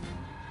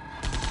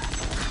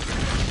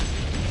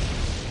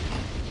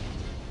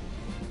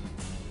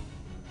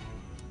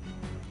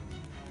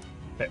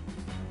 There.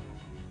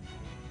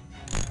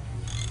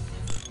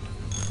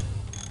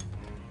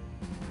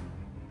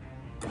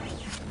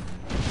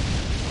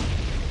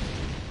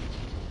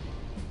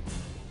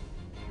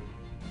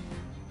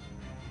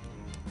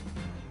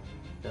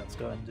 Let's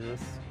go ahead and do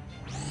this.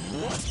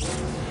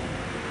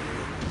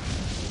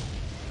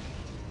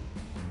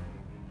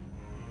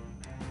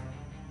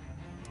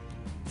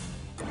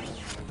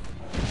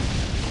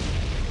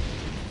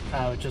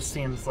 It just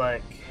seems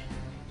like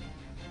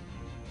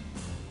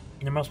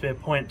there must be a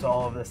point to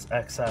all of this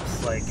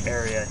excess, like,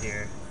 area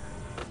here.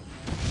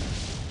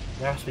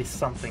 There has to be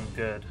something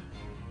good.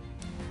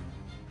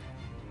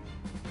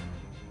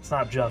 It's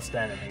not just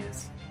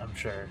enemies, I'm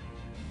sure.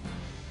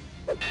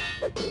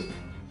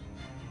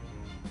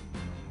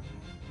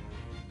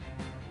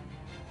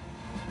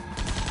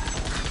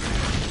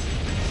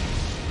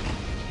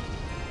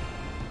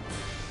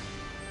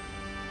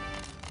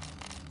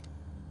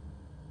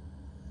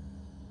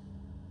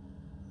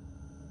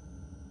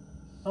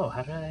 Oh,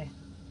 how did I...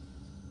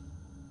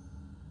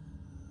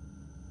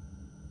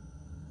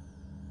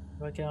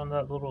 do I get on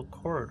that little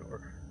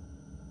corridor?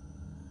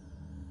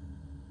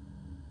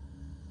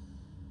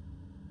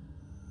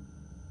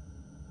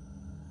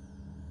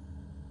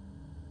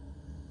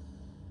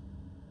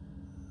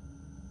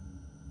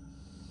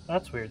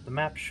 That's weird. The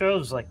map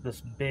shows like this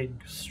big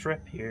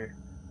strip here.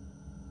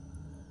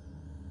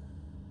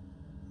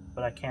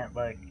 But I can't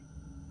like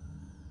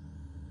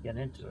get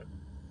into it.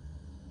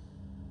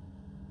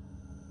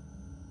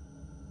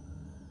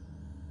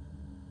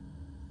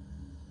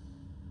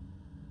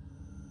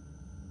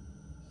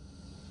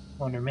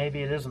 Wonder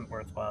maybe it isn't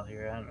worthwhile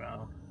here, I don't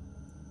know.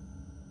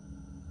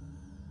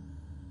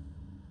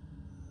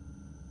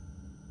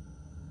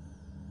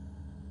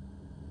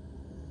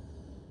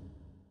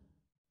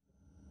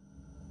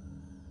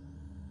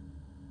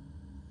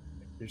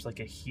 There's like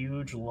a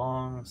huge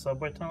long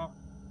subway tunnel.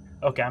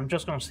 Okay, I'm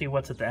just gonna see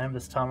what's at the end of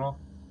this tunnel.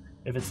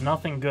 If it's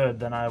nothing good,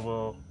 then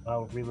I'll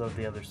reload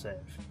the other save.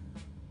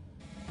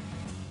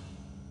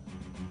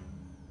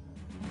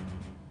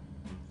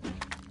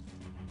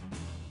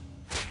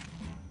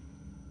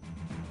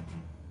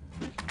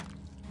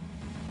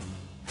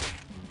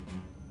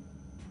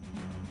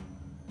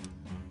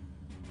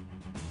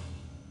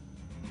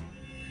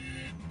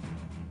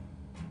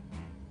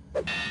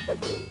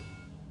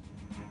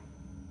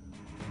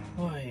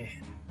 Boy.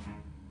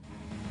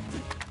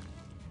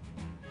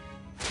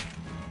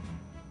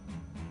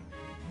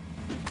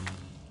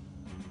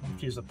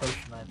 Let's use a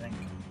potion, I think.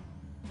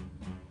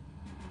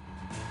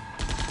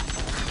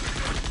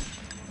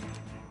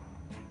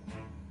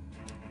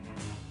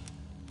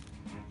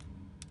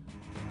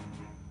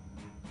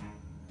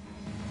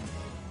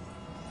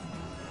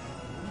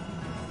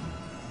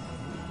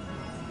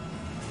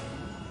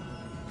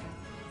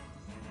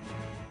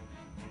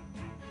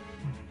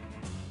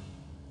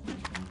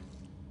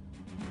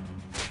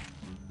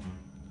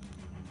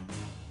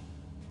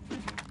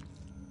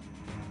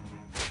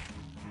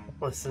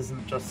 This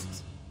isn't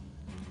just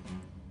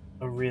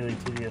a really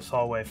tedious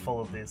hallway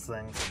full of these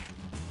things.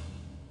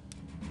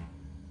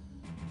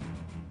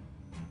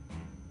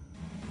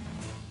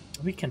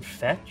 We can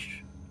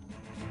fetch?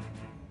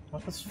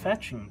 What does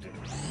fetching do?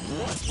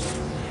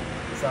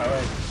 Is that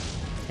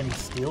like, can you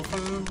steal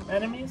from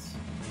enemies?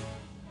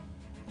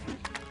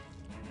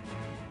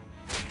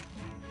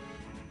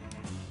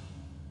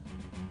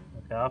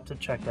 Okay, I'll have to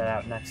check that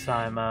out next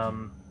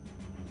time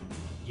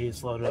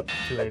he's loaded up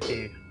 2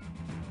 AP.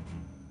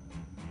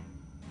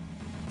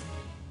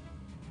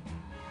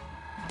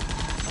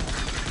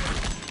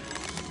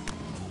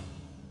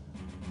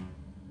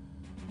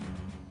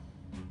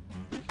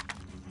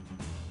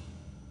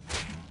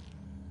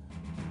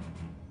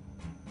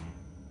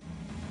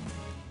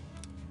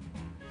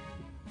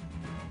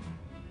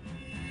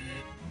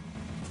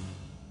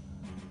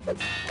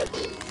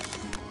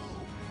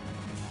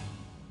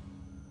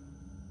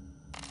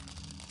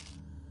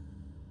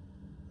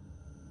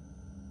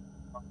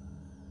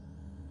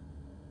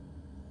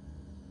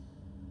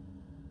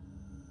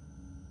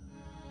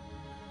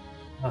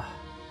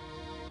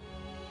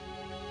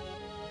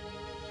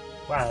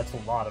 Wow, that's a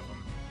lot of them.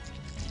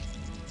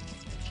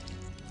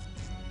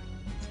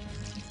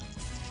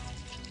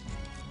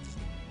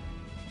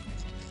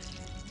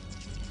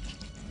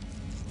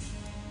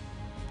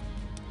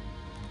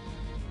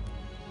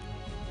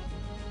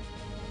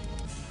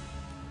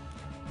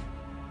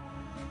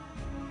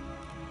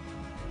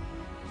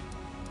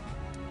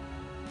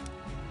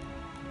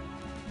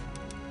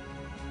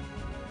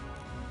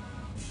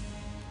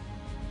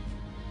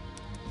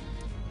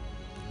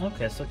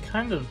 Okay, so it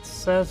kind of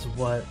says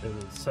what it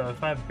is. So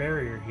if I have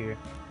barrier here,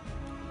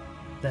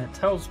 then it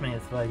tells me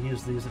if I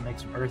use these it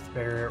makes an earth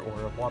barrier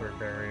or a water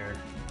barrier.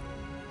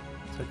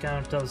 So it kind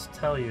of does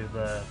tell you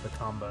the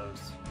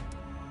combos.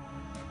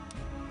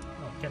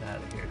 Oh, get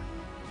out of here.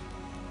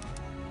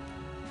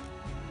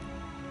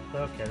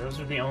 Okay,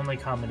 those are the only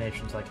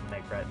combinations I can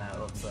make right now, it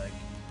looks like.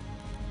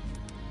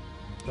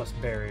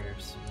 Just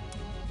barriers.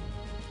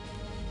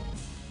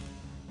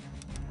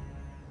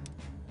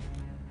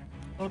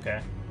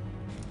 Okay.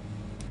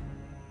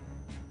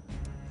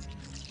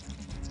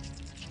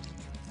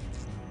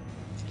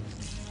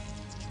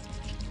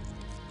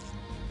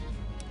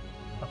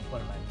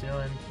 What am I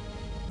doing?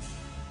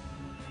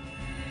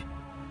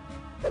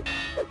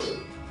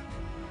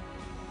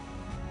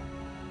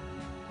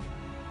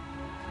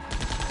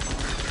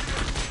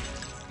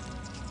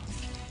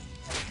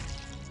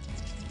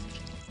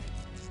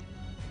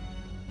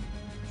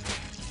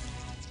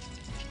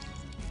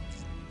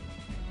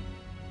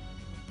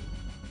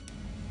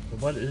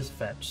 What is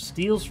fetch?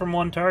 Steals from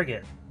one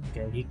target.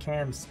 Okay, he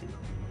can steal.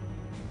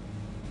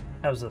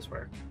 How does this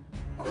work?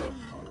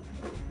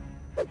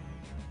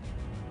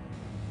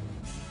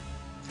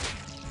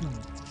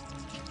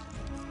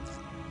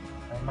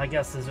 My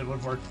guess is it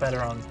would work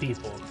better on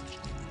people.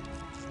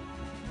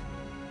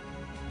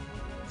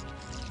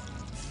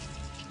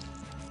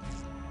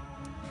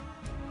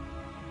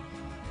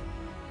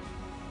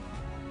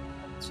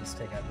 Let's just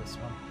take out this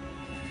one.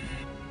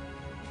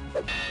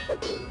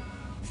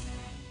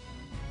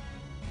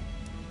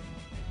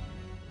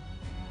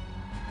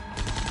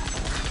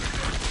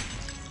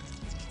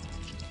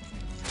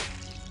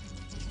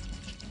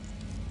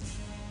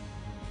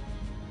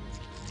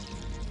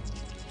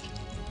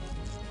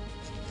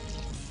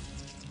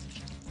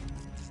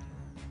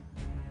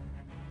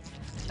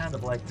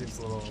 kind of like these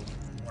little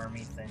wormy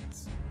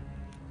things.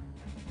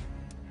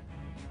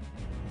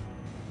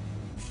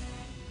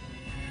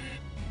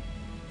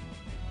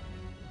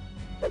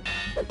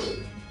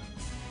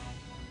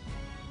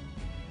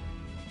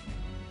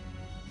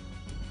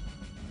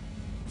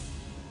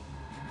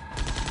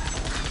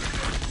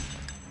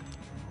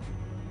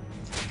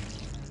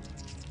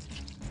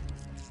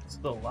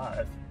 Still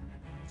alive.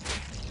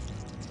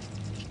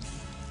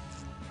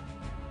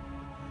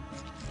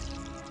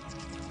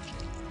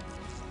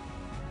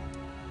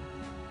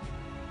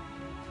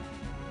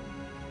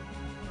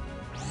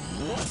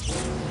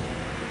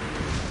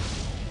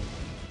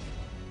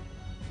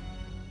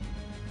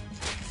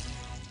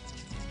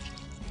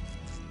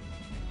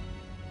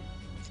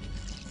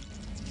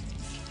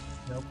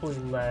 Hopefully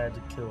lead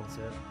kills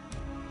it.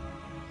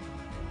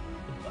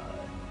 Goodbye.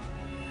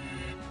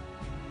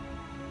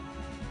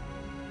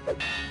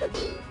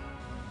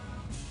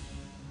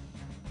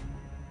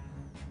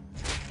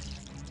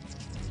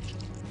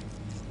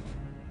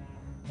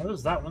 How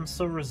is that one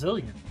so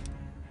resilient?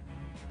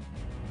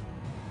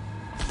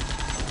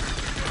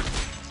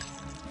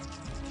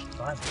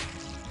 Fine.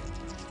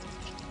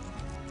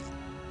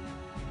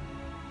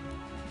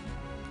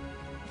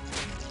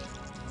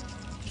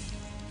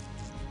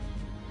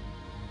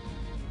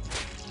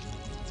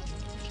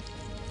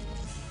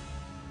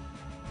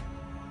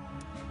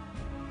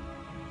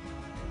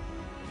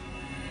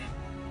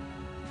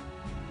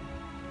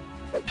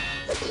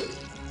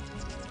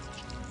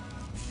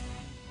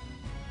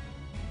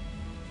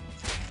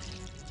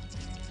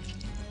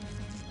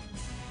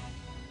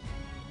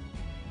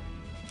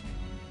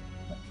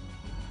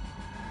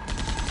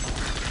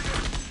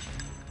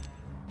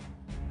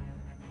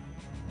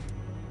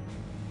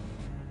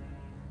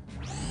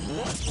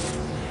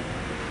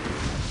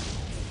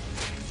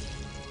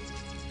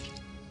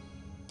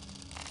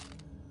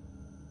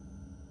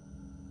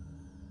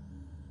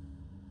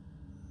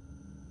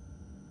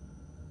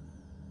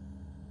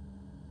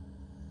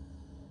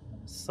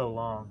 So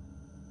long.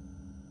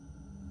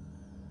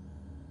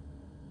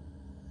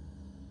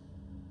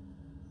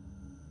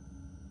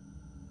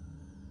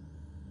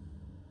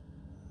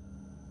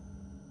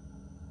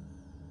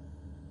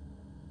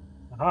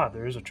 Ah,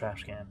 there is a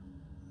trash can.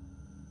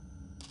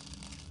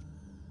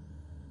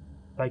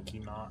 Psyche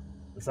knot.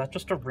 Is that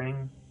just a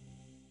ring?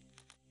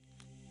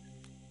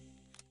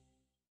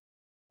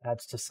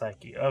 Adds to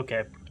psyche.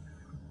 Okay.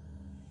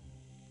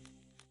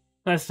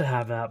 Nice to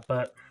have that,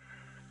 but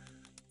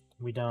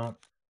we don't.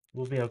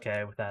 We'll be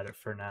okay without it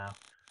for now.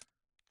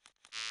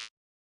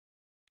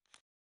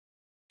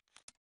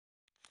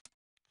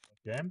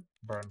 Okay,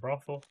 burn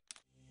brothel.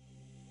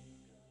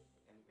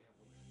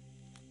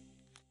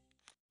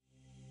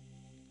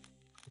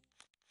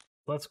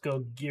 Let's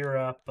go gear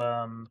up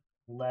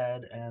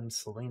Lead and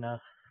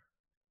Selena.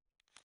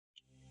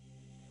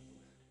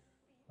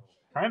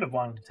 Kind of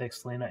wanting to take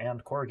Selena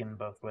and Corrigan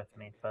both with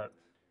me, but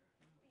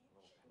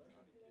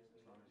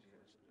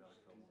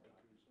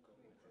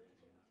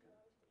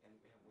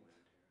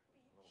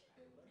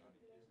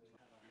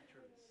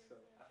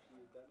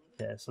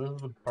yeah, so this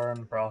is the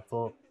burn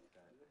brothel.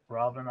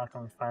 Robin, not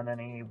going to find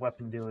any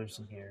weapon dealers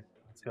in here.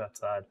 Let's go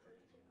outside.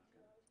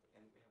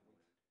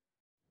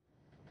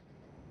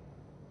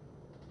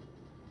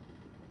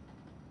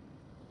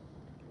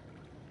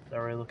 Is that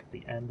where I look at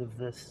the end of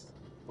this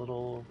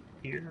little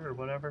pier or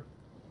whatever?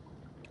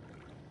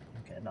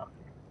 Okay, nothing.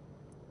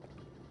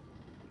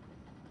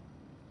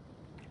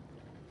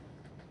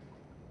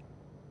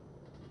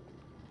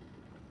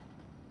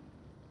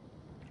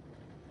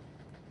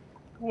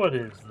 What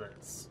is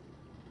this?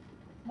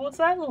 What's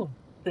that little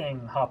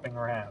thing hopping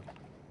around?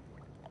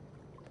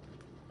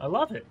 I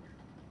love it.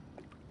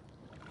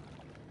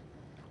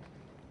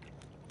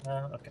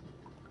 Okay.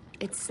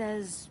 It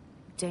says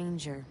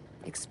danger,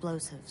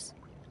 explosives.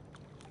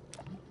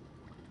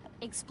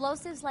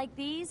 Explosives like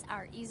these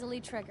are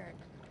easily triggered.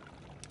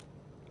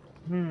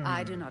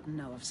 I do not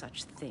know of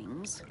such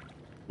things.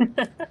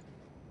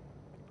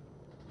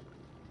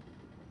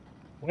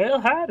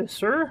 Well, howdy,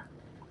 sir.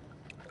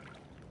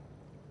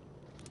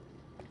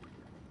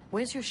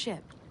 Where's your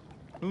ship?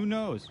 Who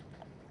knows?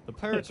 The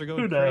pirates are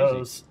going Who crazy.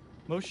 knows?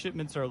 Most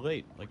shipments are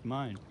late, like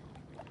mine.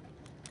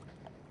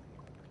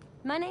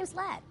 My name's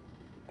Led.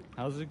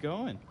 How's it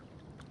going?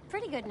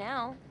 Pretty good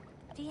now.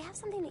 Do you have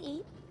something to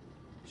eat?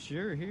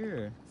 Sure,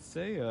 here.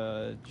 Say,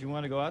 do you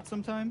want to go out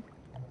sometime?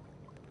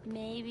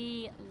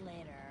 Maybe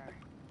later.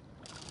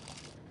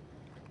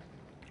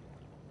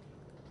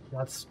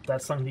 That's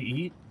something to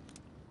eat?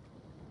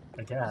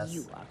 I guess.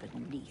 You are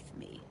beneath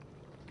me.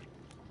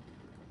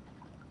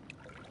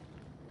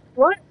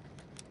 What?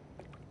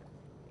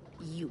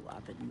 You are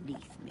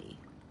beneath me.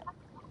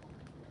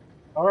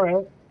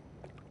 Alright.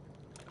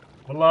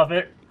 I love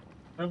it.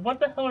 And what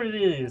the hell are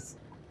these?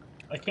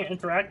 I can't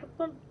interact with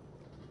them?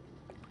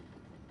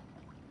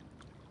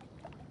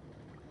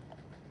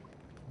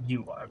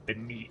 You are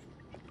beneath.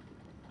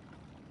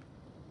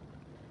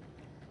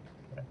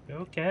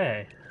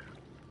 Okay.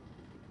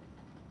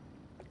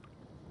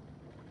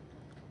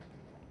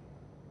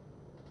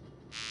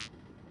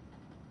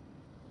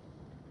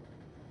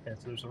 Okay,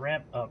 so there's a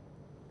ramp up.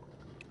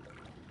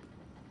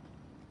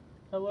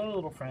 Hello,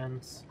 little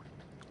friends.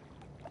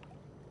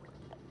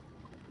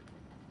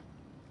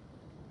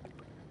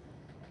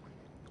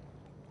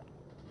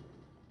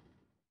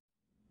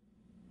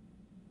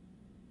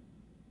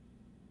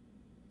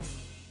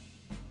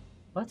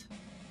 What?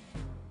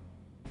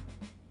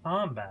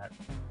 Combat.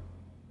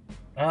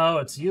 Oh,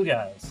 it's you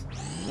guys.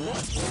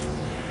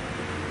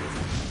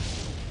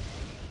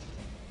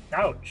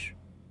 Ouch.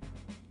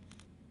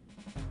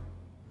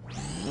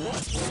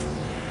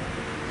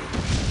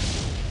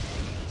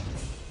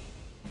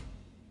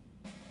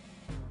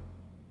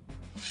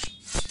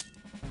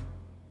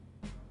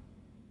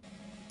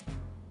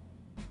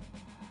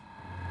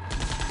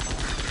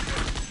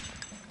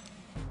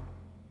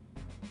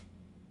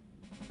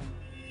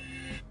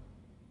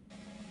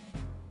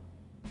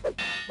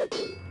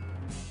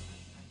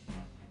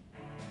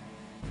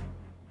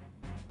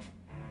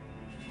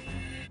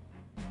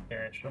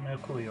 Okay, show me how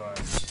cool you are.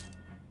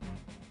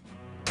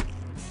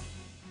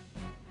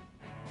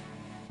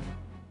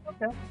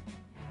 Okay.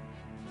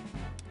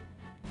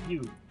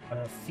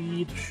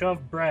 You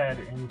shove bread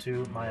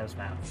into Maya's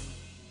mouth.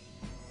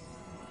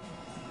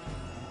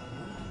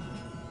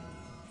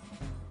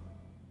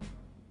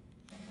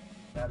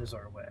 That is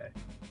our way.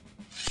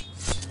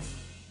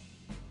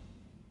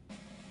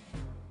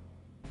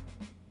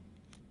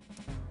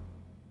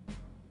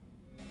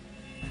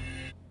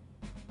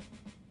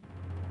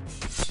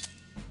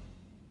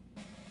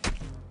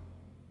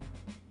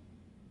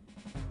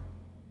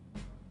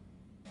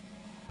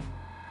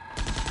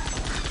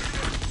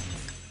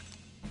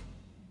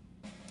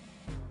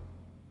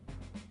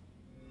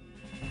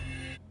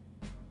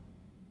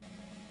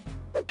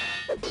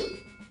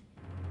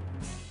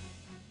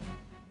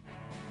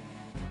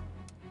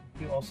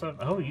 You also have,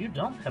 oh, you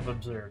don't have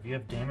observe. You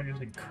have damages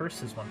and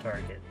curses one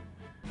target.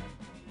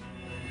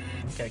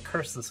 Okay,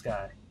 curse this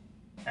guy.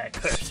 I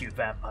curse you,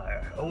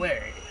 vampire.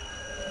 Away!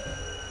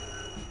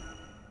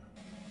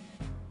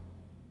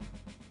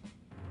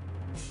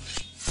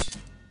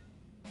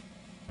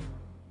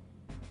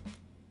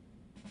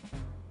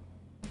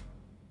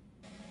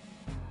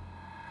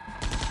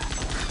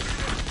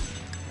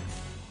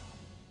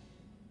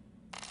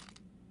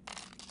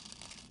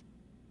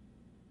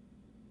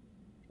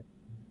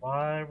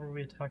 Why were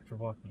we attacked for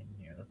walking in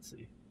here? Let's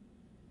see.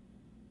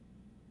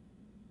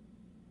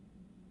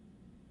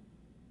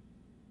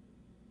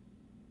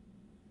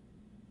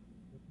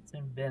 It's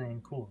been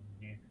and cool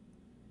in here.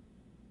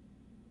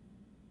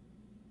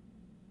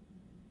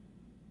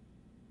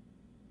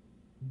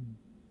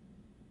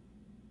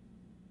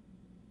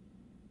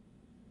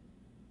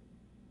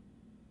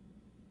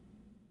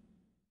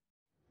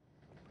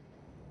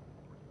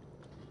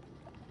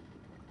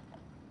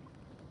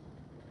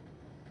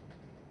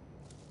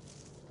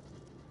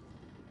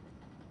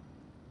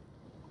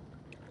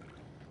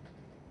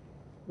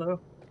 Hello.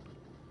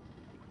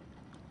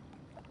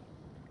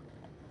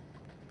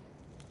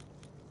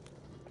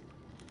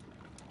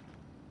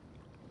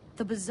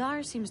 The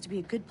bazaar seems to be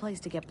a good place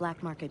to get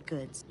black market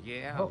goods.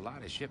 Yeah, a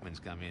lot of shipments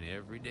come in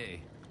every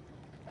day.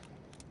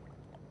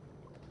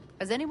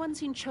 Has anyone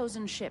seen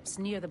chosen ships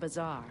near the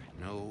bazaar?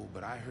 No,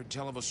 but I heard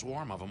tell of a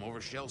swarm of them over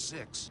Shell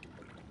 6.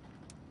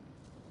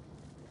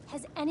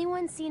 Has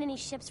anyone seen any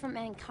ships from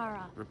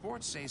Ankara?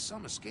 Reports say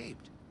some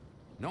escaped.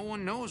 No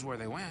one knows where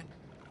they went.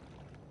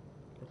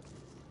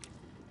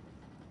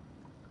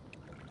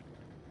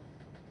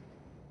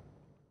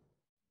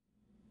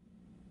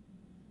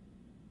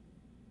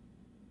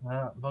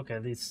 Okay,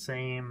 these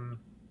same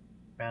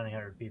bounty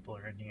hunter people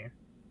are in here.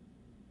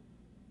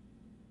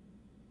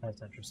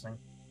 That's interesting.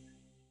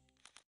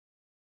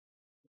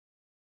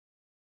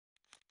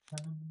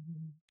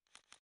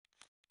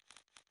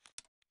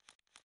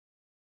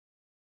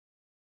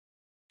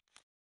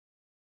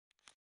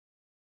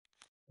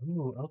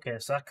 Ooh, okay,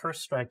 so that curse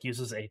strike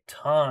uses a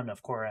ton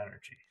of core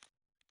energy.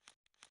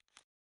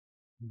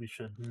 We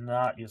should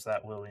not use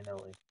that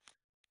willy-nilly.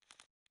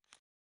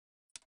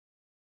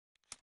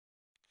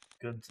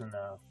 Good to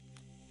know.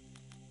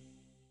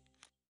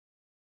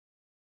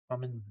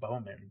 Summon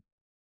Bowman.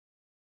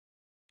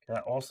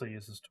 That also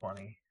uses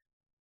 20.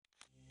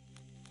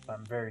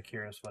 I'm very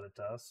curious what it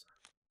does.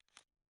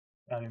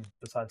 I mean,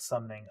 besides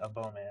summoning a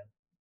Bowman.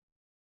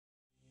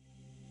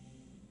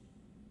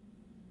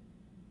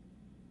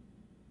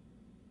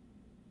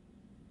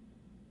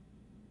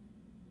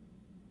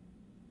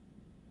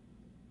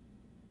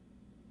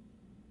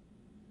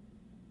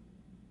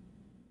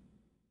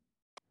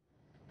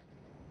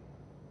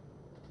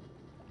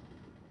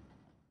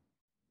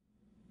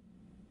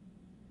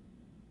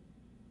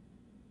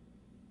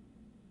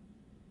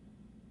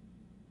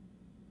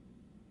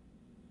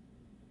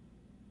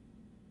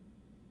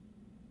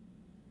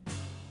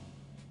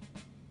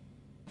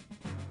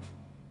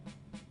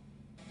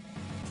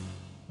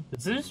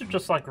 These are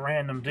just like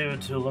random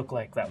dudes who look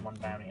like that one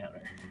bounty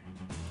hunter.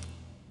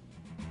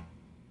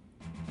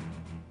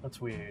 That's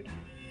weird.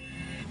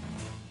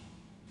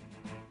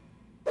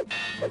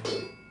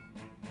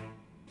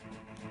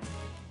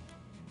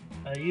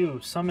 You,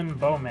 summon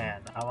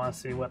Bowman. I want to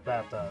see what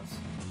that does.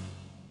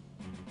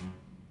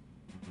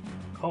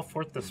 Call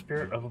forth the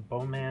spirit of a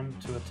bowman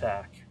to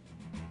attack.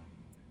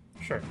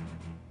 Sure.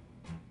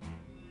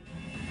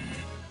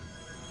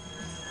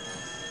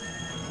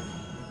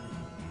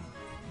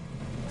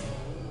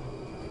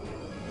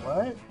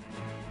 What?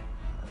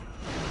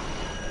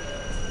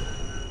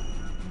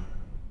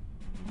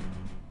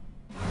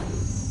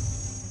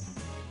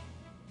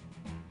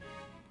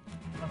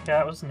 Okay,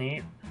 that was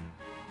neat.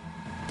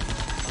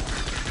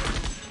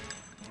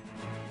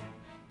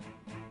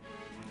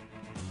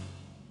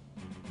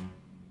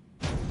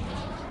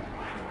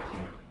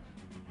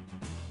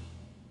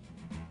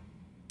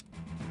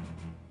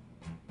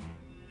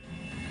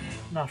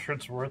 Not sure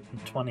it's worth the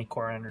 20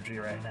 core energy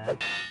right now.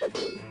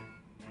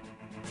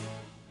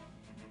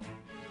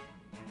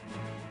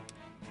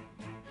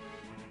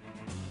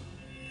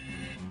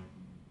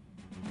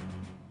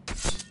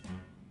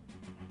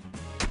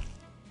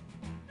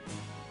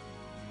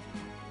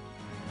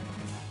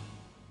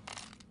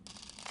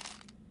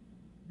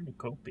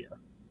 Cornucopia.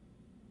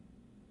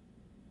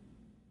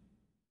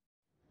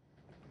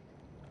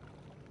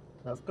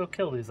 Let's go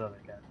kill these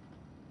other guys.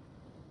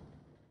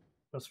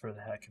 Just for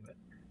the heck of it.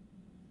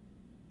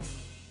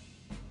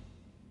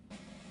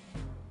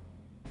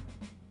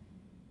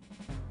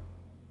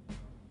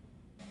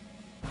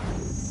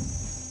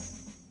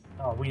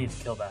 Oh, we need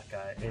to kill that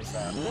guy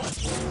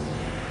ASAP.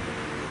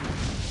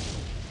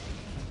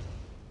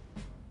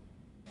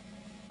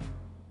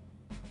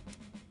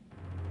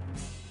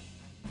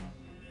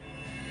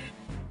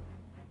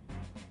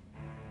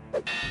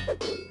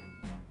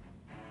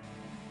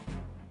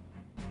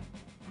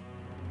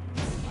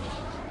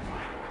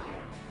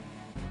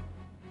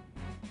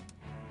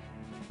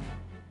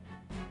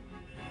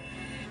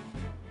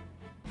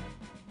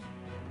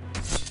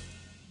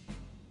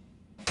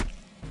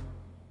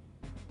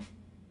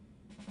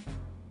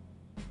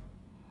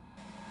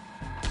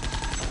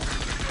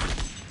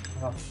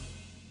 Oh.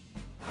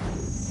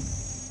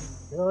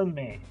 Killing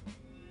me.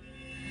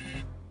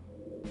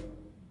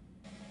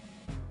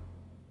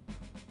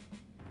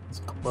 It's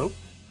cloaked?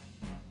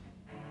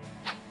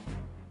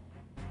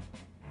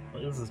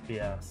 What is this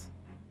BS?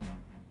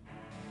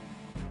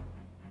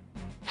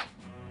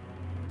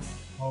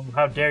 Oh,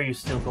 how dare you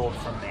steal gold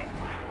from me?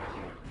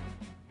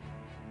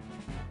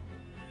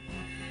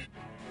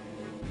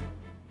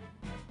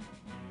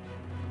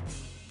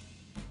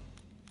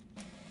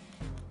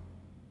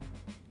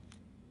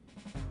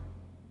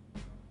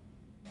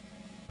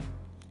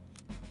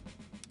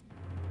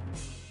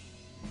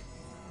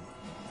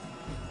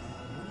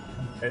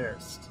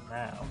 Embarrassed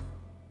now.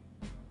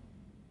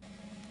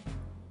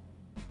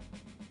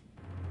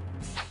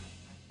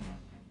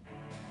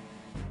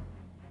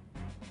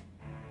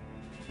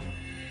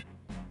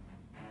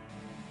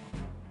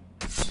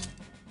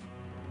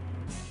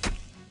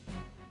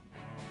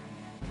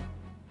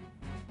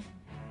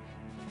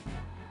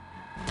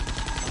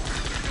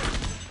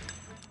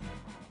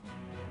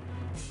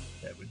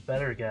 Yeah, we'd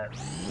better get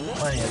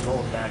plenty of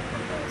gold back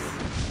from this.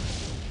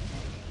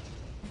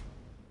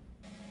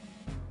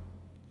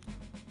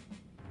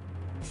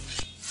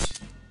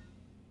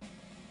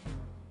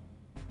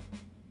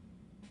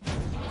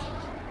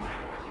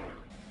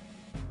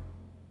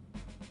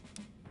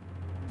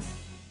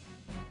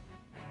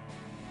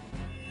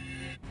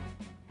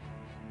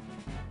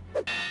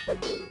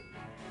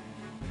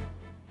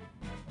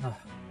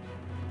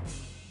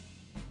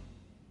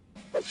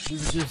 Did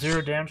he do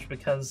 0 damage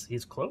because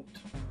he's cloaked?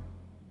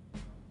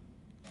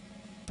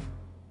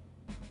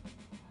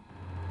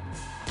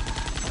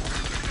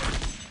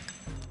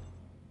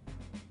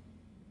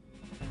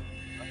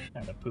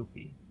 Kind of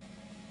poopy.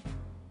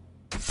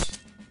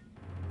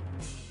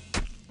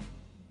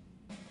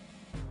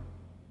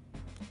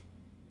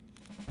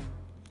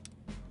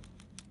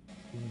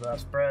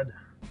 Last bread.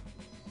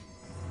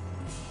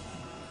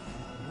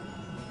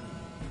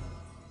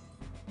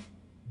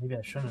 Maybe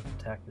I shouldn't have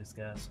attacked these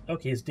guys.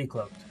 Okay, he's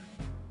decloaked.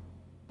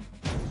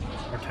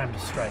 Our time to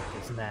strike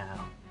is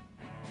now.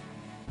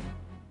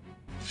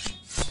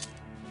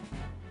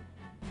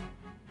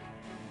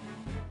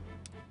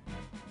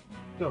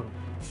 Go.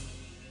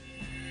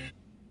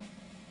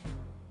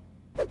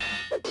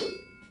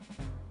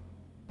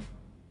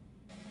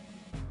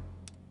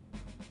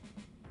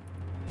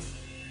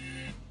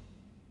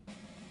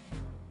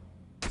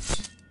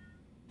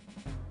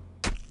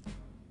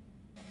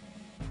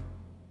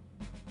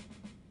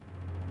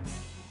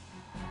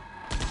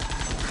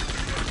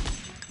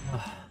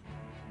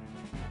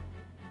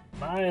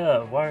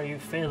 Maya, why are you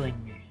failing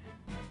me?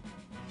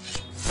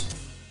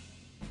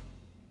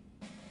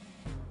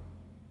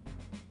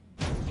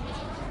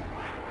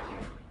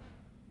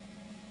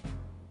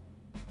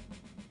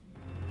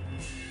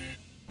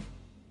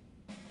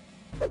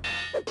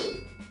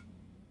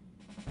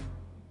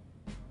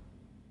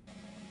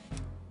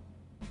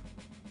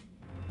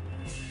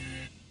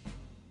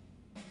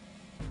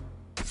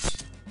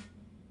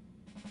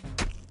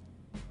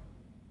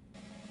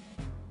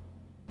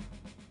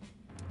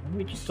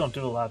 We just don't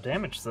do a lot of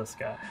damage to this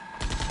guy.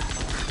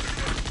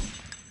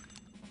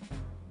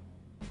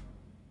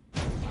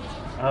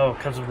 Oh,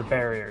 because of the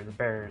barrier. The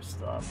barrier's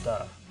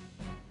duh.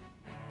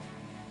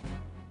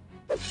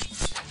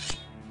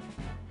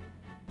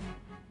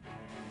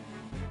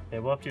 Okay,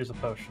 we'll have to use a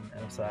potion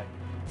in a sec.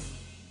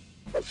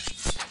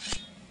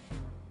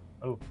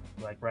 Oh,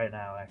 like right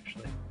now,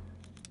 actually.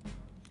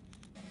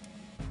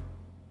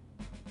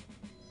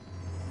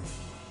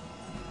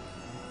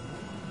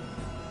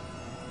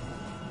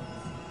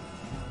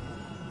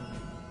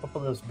 Hope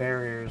all those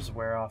barriers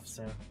wear off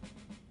soon.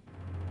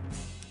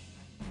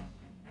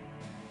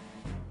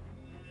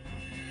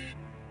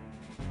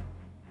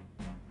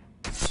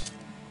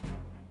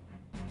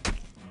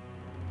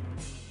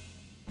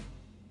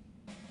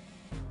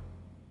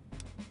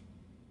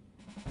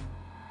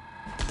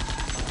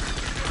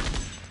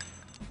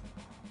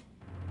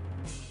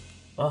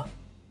 Oh.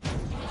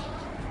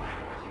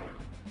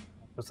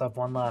 Just have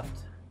one left.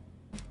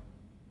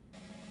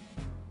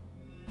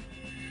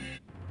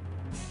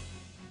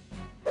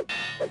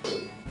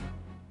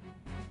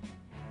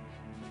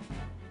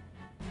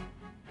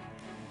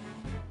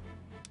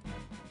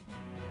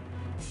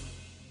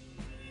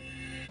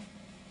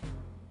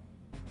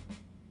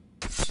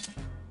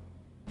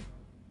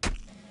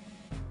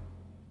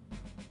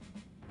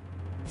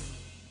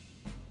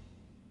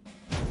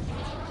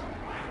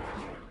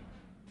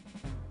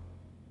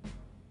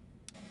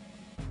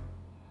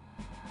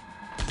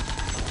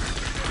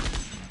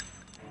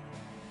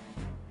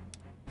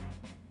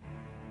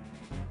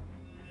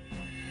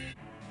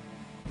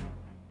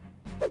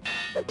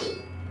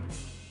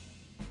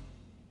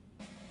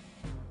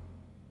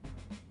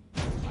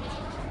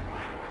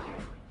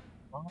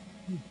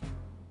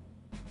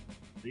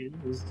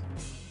 Please.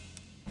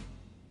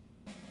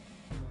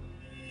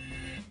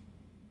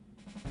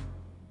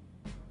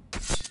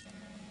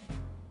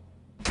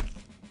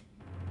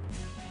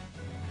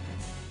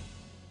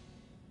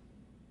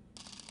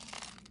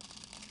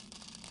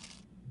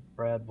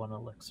 Brad one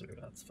elixir,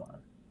 that's fine.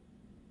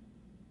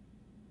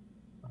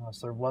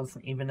 So there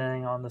wasn't even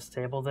anything on this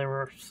table they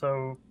were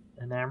so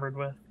enamored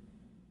with?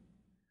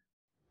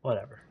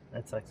 Whatever,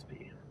 it's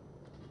XP.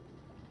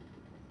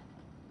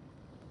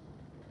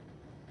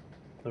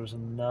 There's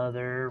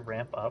another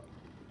ramp up.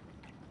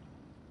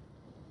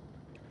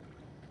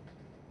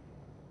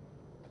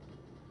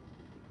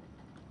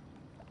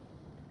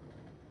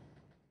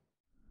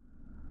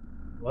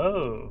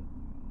 Whoa!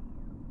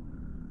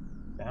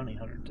 Bounty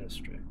Hunter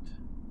District.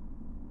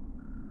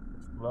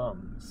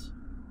 Slums.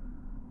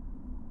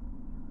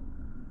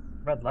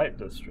 Red Light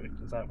District,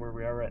 is that where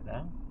we are right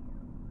now?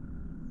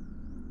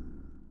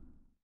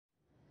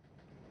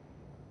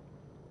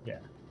 Yeah.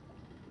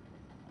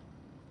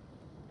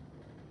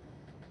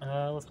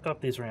 Let's go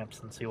up these ramps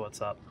and see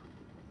what's up.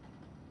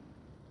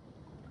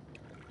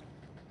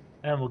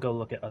 And we'll go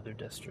look at other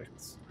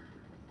districts.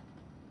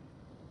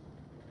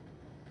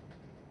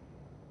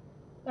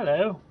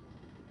 Hello.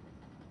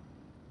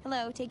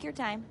 Hello, take your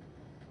time.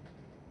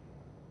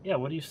 Yeah,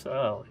 what do you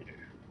sell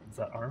here? Is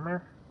that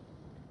armor?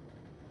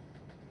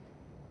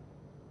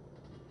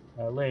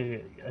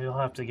 Lady, you'll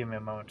have to give me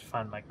a moment to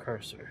find my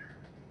cursor.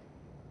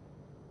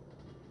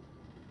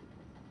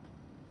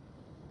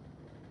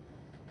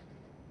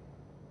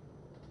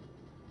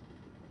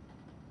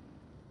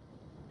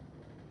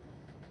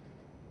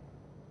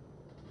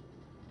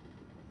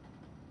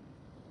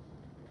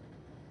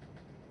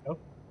 Oh.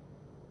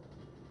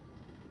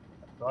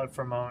 I thought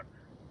for a moment.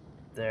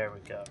 There we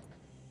go.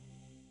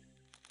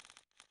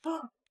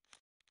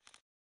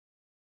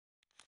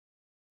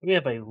 We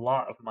have a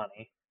lot of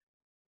money.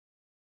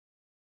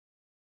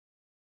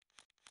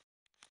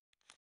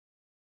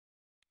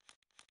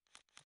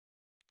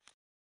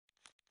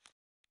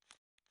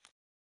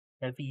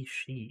 Heavy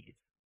sheath.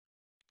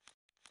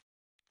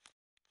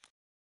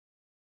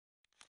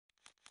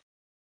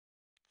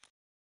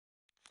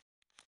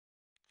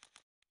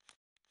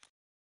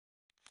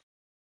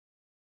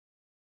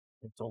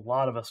 So a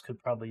lot of us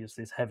could probably use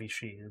these heavy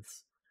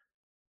sheaths.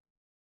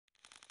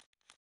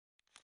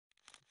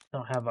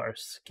 Don't have our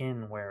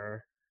skin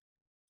wearer.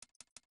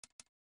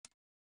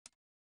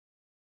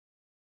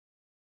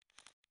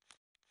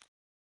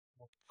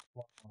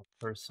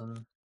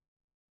 Person.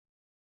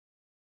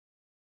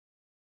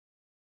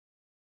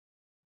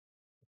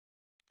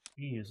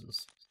 He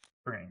uses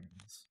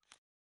springs.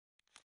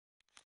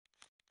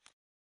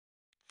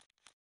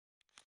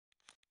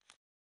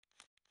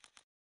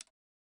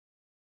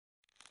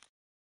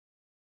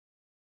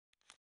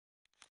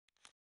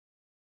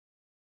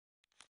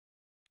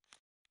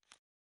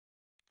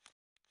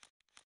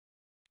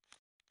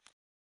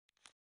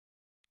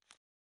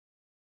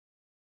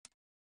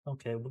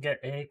 Okay, we'll get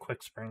a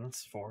quick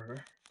springs for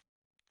her.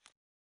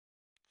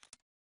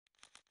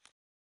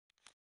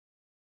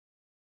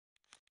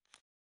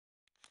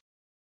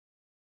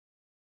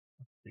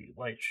 The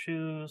light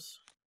shoes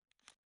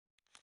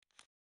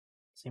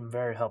seem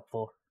very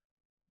helpful.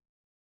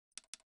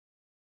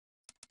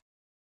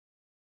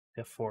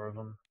 Get 4 of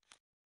them.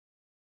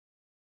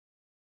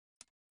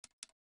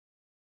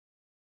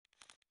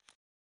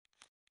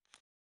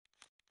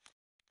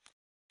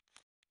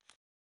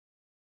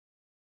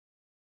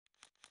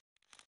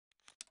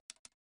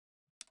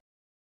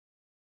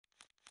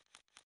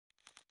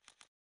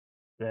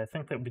 Yeah, I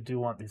think that we do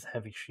want these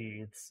heavy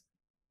sheaths,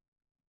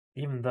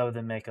 even though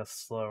they make us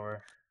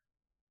slower.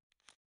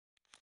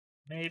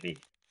 Maybe.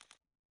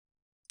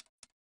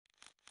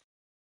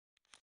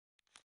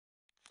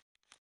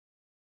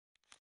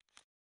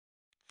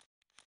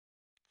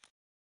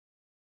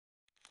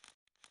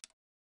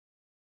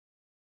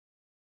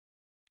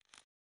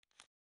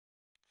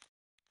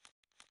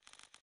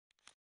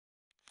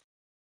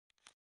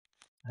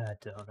 I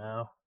don't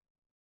know.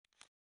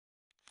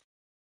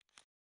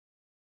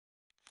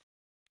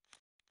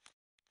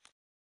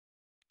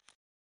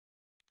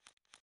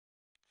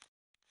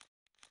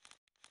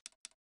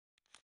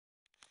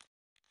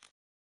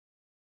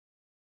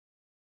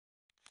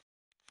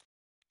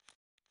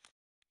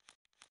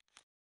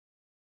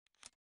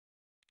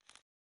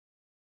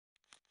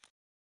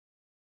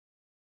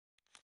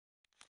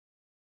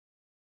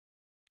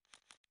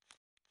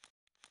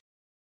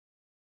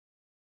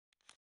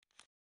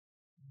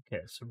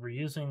 Okay, so we're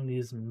using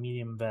these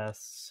medium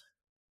vests.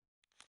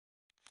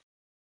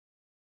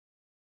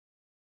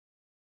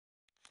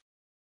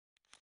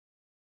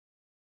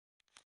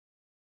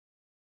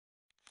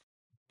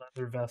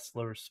 Leather vest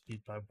lowers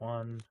speed by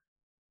 1.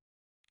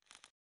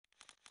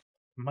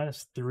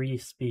 -3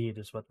 speed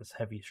is what this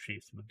heavy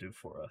sheath would do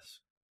for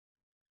us.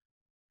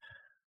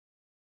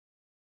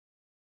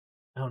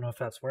 I don't know if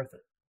that's worth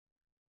it.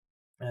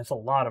 And it's a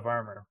lot of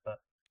armor, but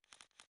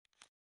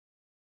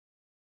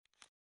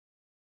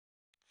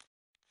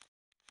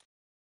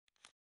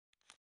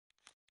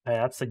hey,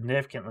 that's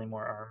significantly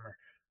more armor.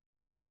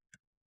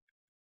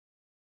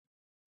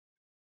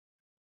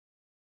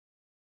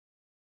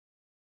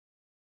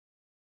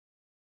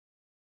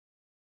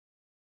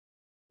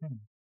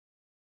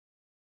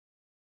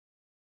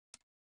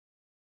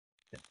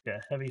 Yeah,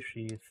 heavy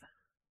sheath.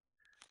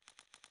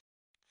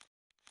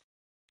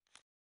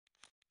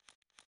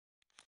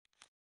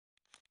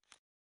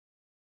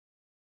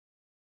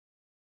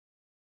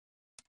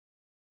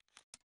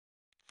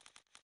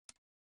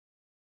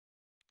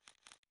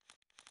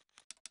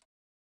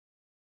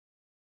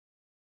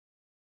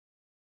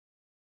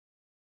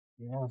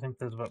 Yeah, I think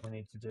that's what we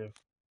need to do.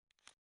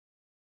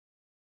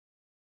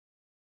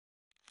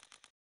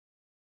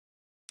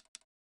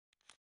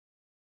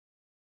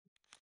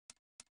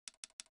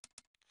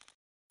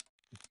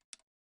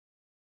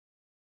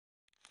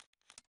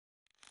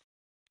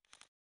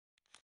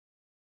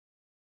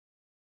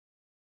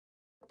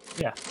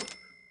 Yeah.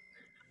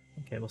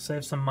 Okay, we'll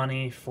save some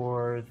money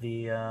for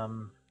the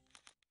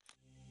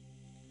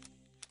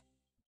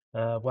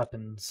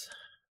weapons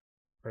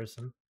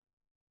person.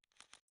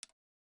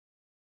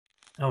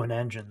 Oh, and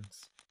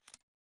engines.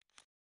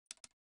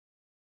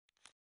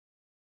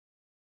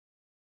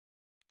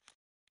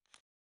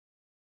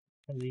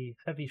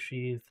 Heavy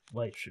sheath,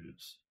 light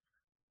shoes.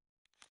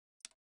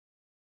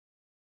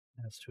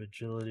 As to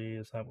agility,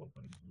 is that what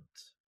we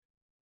want?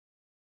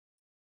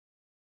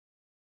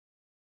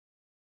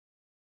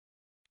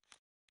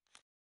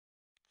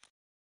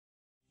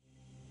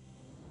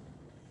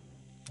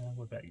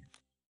 What about you?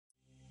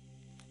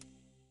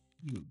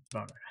 You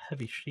are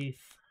heavy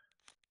sheath.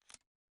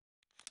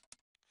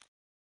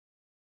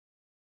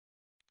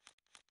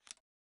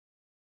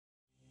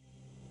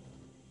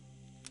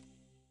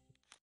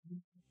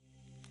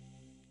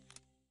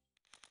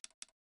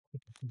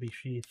 Heavy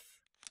sheath.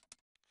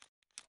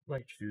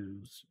 Light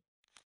shoes.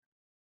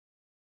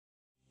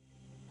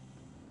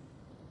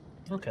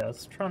 Okay,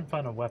 let's try and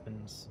find a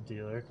weapons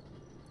dealer.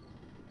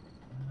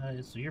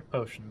 So your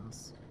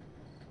potions.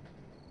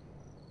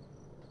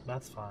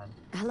 That's fine.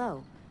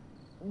 Hello.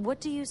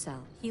 What do you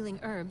sell? Healing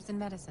herbs and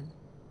medicine.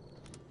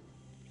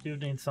 Do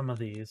need some of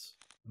these.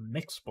 A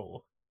mix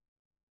bowl.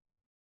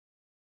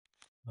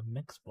 A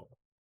mix bowl.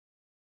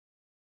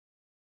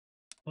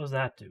 What does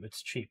that do?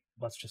 It's cheap.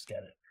 Let's just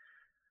get it.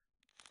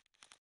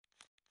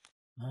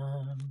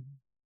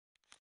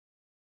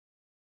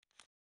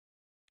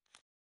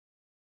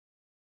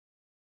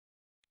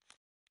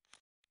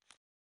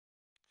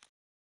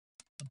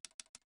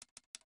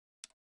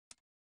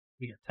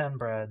 We get 10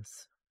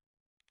 breads.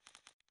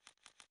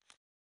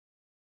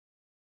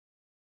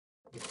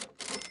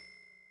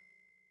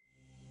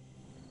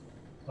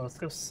 Well, let's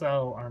go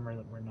sell armor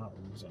that we're not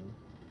losing.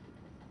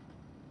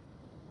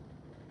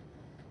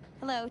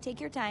 Hello, take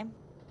your time.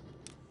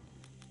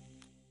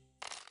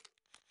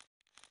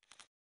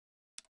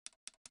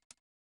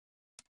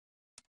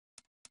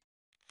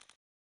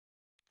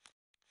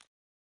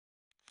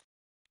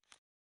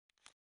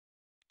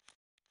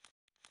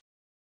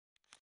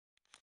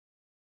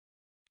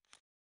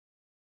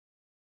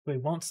 We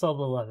won't sell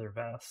the leather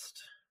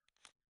vest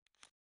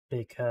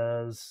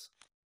because,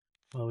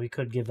 well, we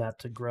could give that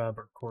to Grub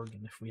or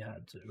Corgan if we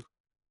had to.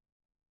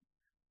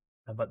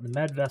 But the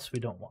med vest we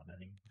don't want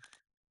anymore.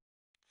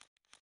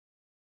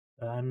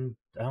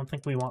 I don't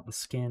think we want the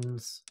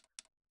skins.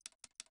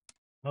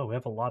 Oh, we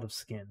have a lot of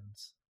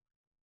skins.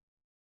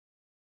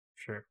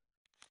 Sure.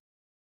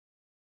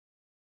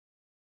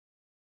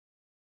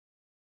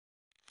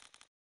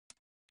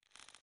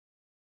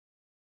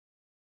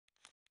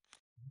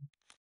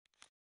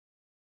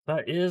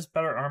 That is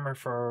better armor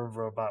for a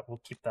robot.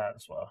 We'll keep that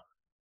as well.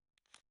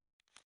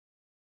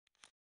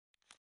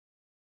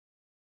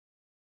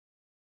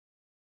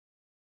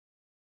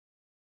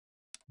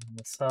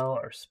 We'll sell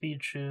our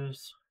speed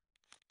shoes.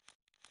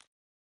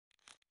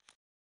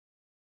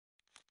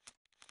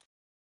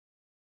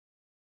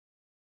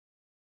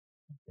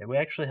 Yeah, we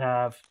actually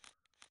have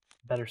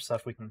better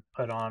stuff we can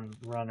put on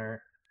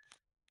Runner.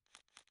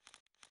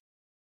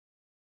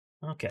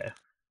 Okay,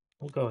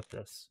 we'll go with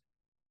this.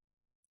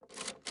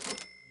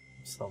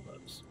 Sell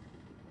those.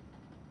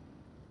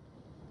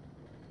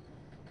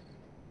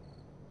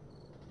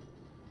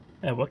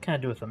 Yeah, what can I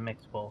do with a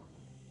mixed bowl?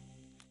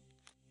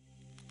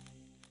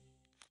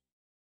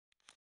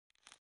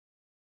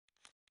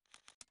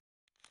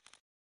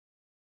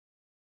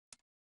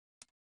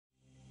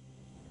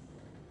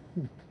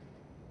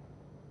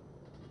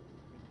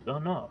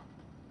 Don't know.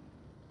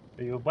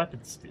 Are you a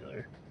weapons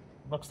dealer?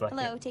 Looks like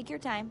Hello, it. take your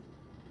time.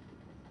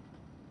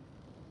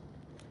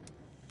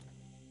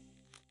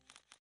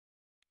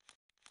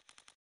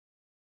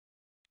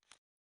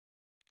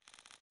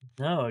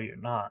 No, you're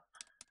not.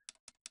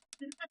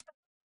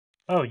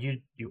 Oh,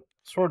 you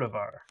sort of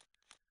are.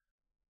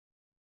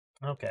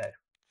 Okay.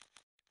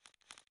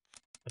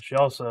 But she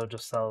also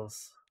just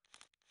sells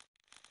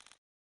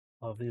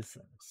all of these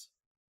things.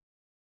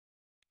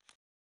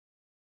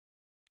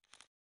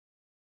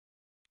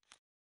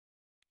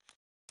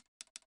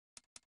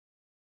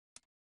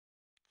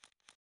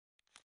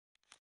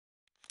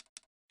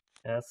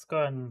 Yeah, let's go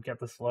ahead and get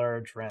this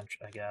large wrench,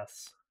 I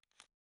guess.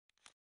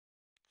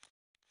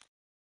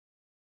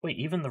 Wait,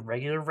 even the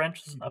regular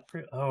wrench is an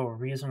upgrade? Oh,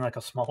 we're using like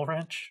a small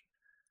wrench?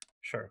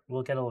 Sure,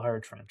 we'll get a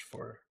large wrench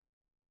for her.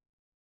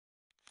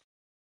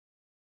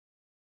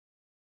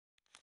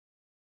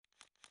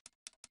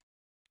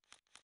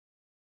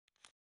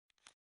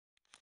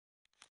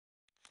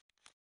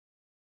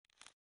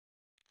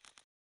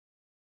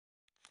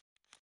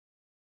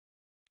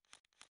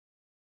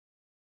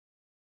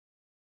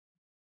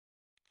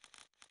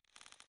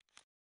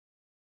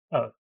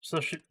 Oh, so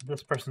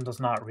this person does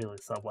not really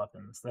sell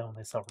weapons. They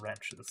only sell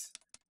wrenches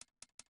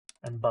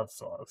and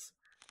buzzsaws.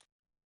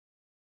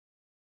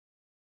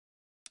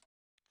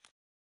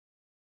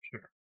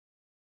 Sure.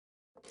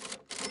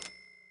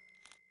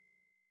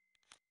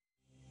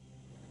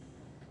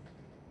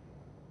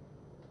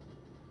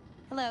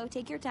 Hello,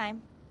 take your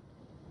time.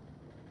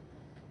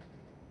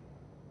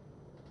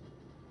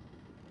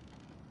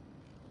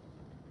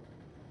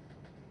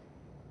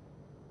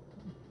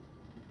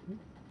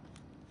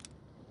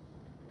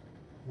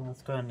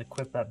 Let's go ahead and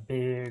equip that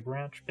big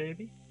wrench,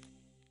 baby.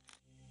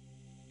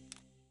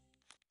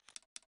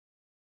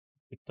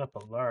 Picked up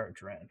a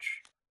large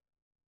wrench.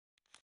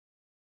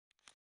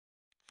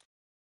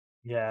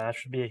 Yeah, that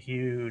should be a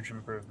huge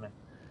improvement.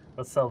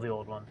 Let's sell the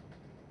old one.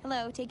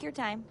 Hello, take your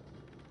time.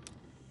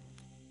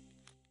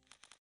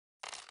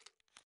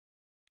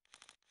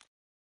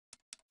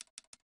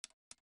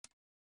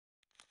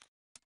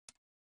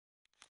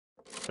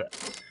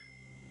 Set.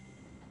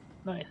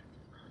 Nice.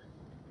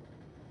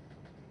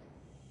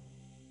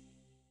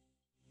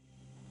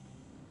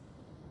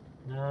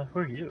 Who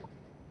are you?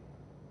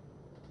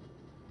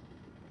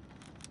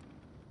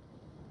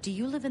 Do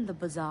you live in the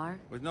bazaar?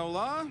 With no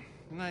law?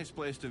 Nice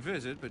place to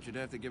visit, but you'd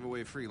have to give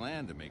away free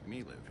land to make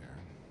me live here.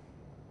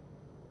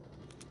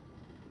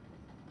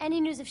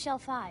 Any news of Shell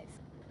 5?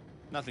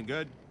 Nothing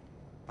good.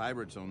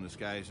 Pirates own the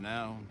skies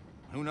now.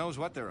 Who knows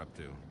what they're up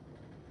to?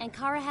 And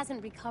Kara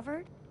hasn't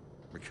recovered?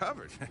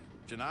 Recovered?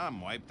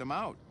 Janam wiped them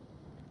out.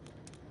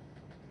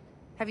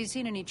 Have you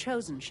seen any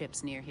chosen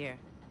ships near here?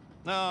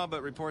 No,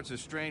 but reports of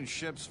strange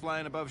ships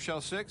flying above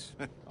Shell 6?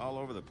 All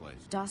over the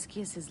place.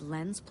 Doskius's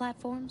lens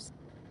platforms?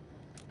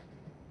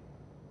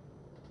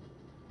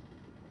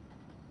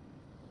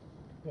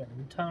 Yeah, are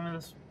you telling me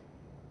this?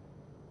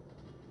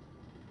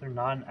 They're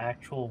not an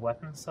actual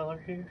weapons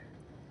seller here?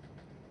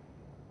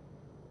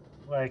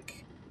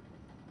 Like,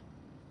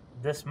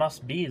 this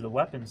must be the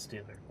weapons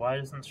dealer. Why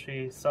isn't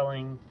she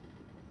selling...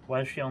 Why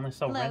does she only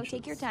sell Hello, wrenches?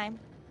 take your time.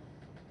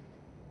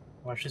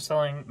 Why is she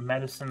selling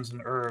medicines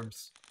and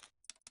herbs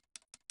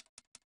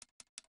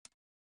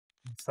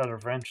instead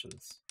of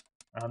wrenches?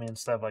 I mean,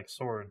 instead of, like,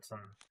 swords.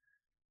 And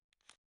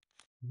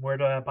where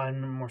do I buy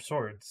more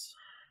swords?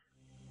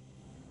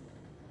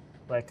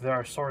 Like, there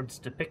are swords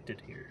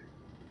depicted here,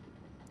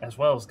 as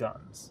well as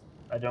guns.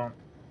 I don't...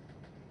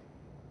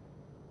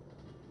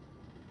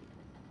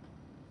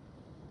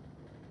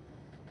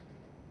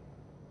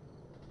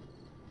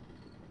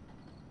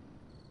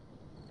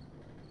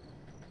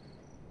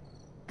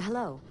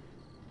 Hello.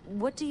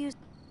 What do you...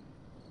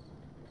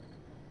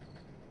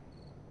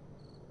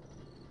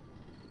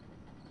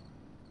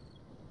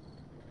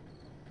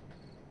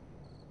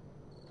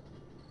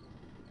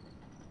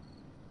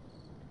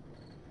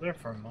 There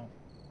for a moment.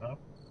 Oh.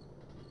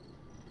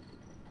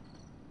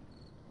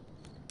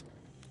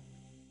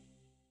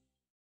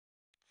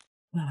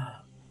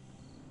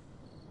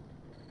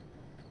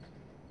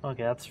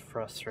 Okay, that's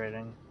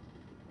frustrating.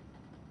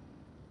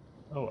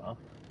 Oh well.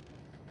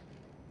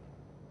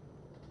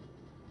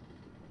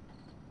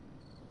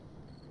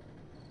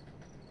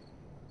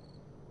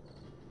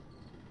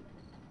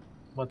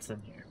 What's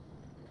in here?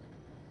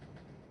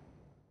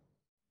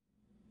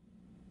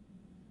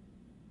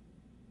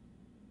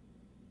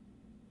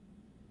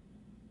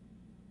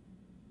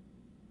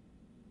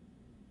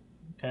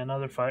 Okay,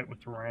 another fight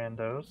with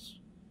randos.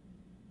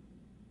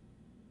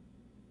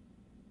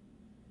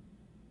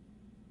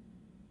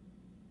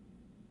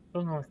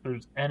 Doesn't look like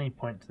there's any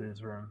point to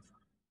these rooms.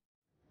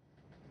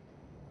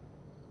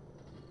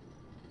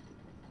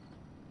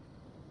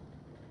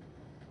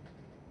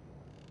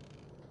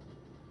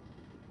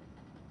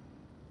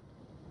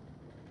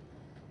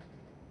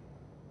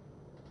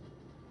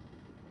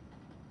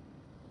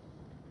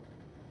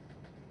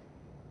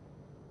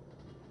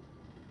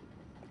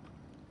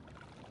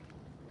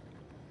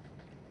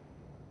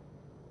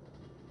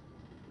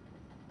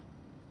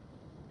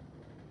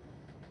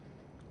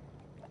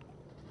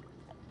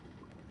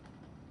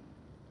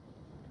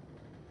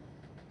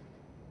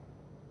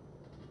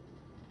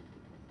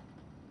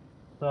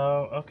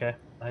 So, okay.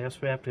 I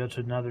guess we have to go to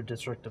another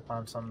district to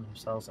find someone who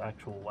sells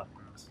actual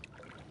weapons.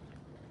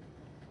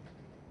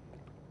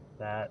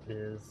 That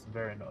is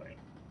very annoying.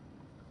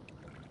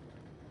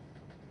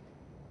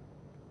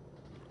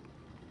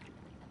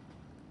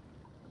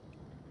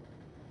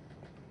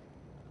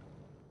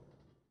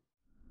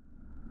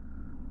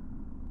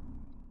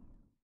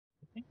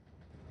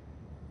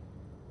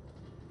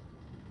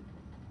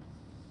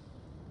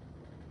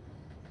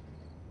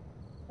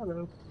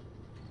 Hello.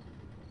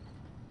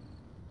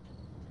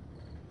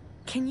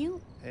 Can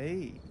you...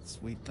 Hey,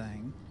 sweet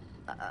thing.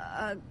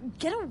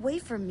 Get away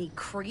from me,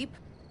 creep.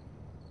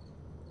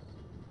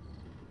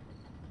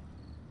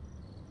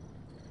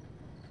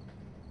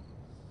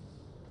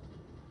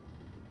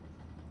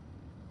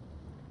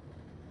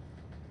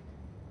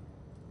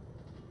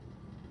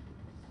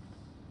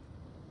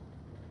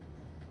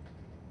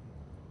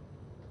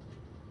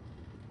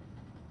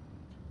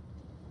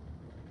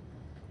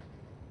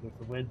 With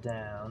the way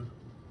down.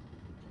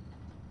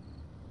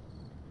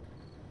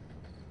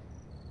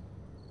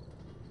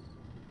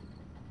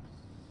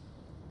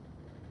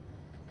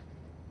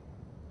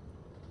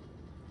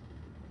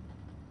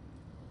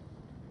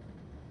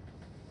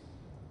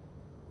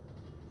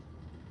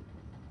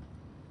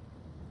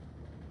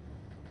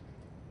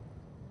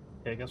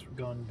 Okay, I guess we're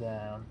going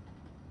down.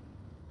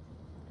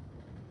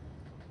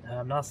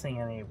 I'm not seeing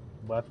any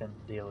weapon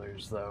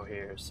dealers though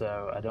here,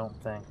 so I don't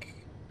think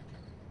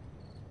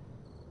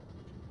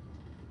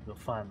you'll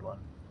find one.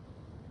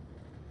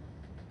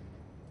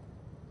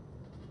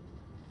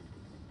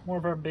 More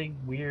of our big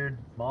weird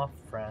moth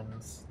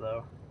friends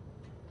though.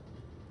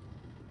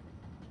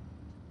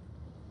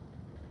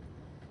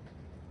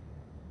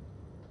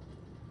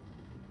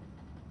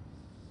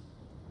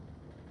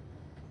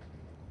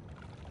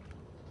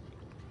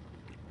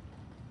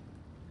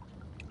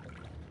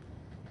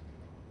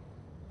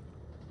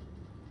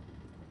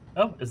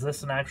 Oh, is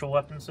this an actual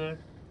weapon, sir?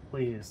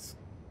 Please.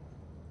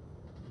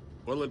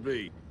 What'll it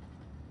be?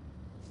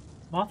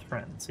 Moth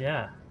friends,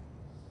 yeah.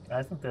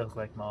 I think they look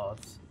like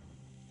moths.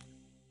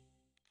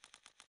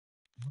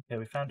 Okay,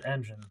 we found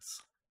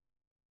engines.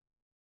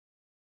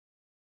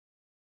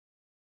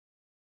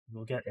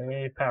 We'll get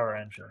a power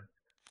engine.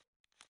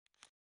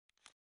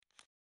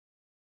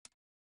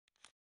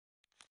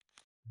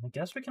 I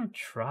guess we can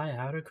try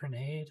out a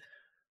grenade.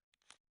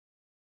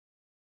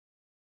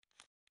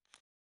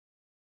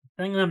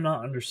 The thing I'm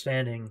not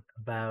understanding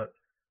about,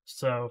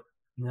 so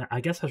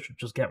I guess I should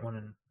just get one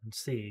and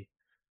see.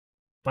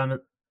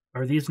 But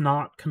are these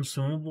not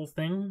consumable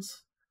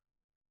things?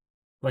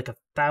 Like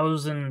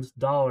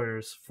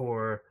 $1,000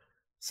 for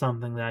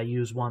something that I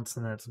use once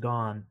and then it's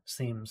gone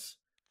seems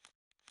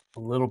a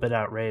little bit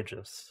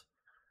outrageous.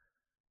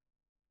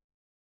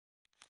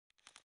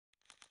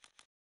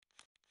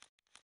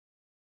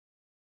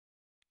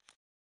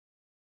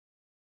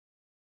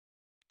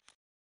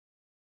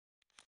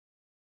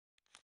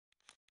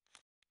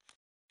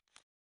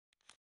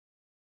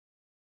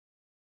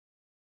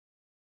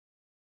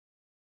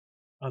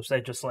 I would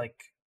say just like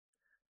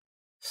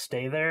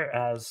stay there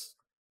as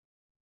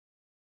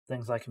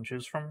things I can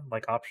choose from,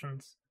 like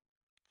options.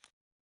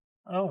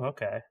 Oh,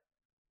 okay.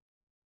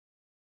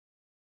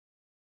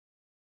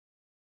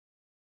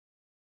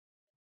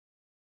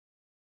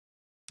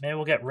 Maybe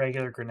we'll get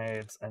regular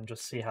grenades and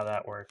just see how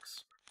that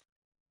works.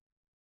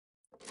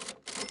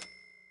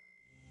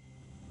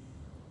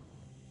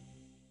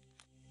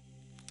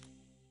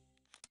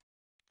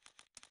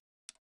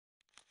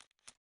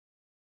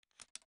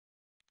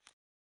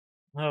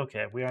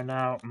 Okay, we are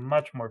now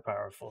much more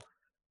powerful.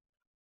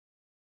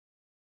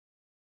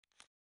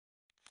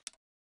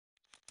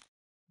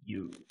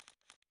 You.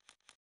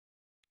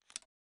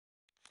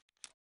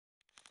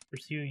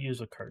 First, you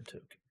use a card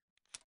token.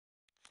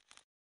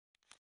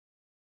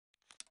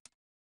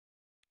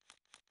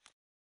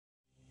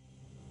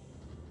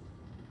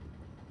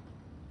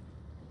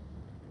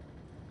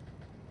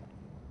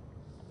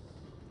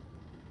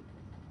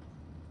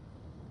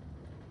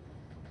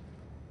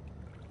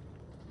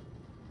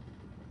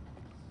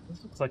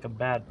 This looks like a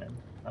badman.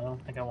 I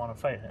don't think I want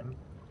to fight him.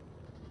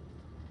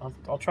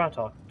 I'll try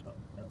talking to him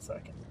in a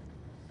second.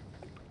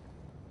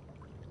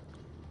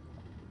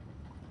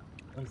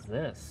 What is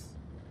this?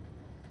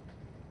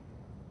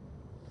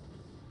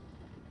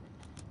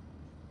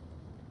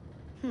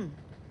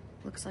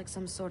 Looks like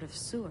some sort of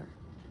sewer.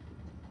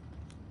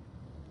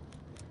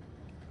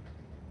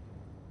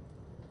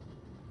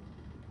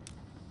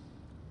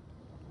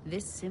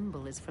 This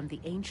symbol is from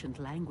the ancient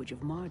language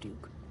of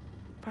Marduk.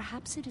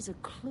 Perhaps it is a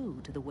clue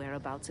to the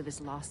whereabouts of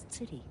his lost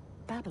city,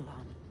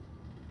 Babylon.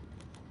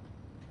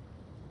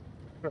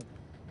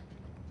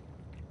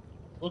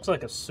 Looks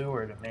like a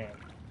sewer to me.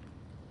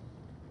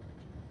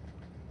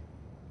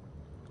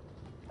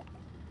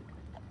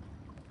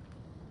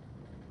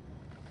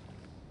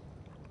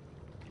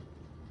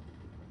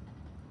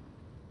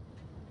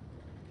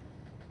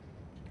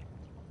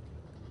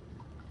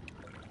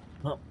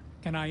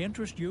 Can I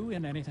interest you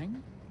in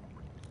anything?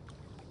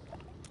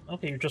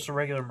 Okay, you're just a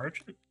regular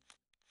merchant?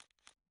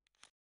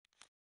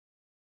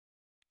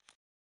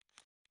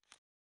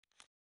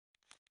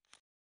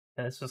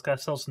 Okay, this guy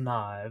sells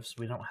knives.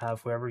 We don't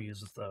have whoever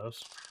uses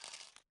those.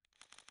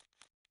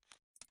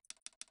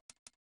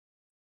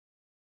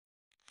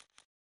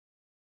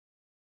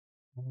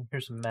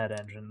 Here's a med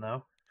engine,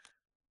 though.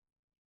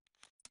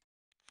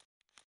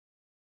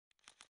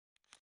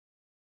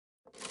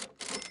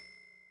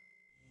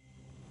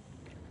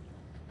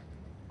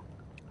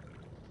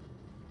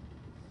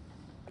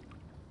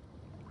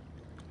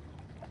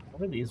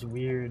 What are these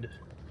weird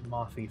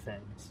mothy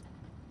things?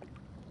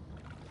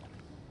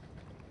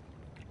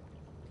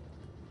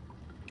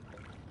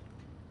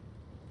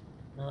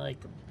 I like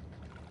them.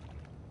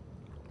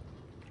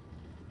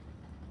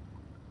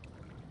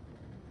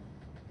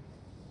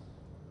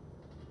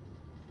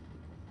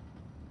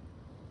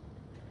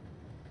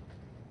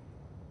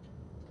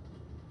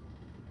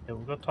 Okay, we'll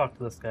go talk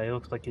to this guy. He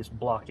looks like he's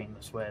blocking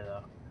this way,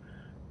 though.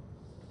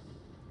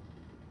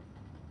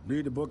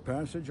 Need a book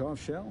passage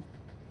off Shell?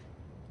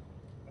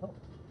 Oh,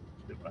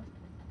 do I?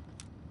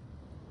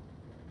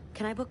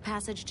 Can I book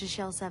passage to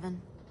Shell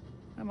 7?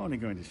 I'm only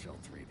going to Shell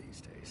 3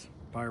 these days.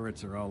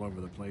 Pirates are all over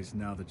the place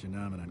now that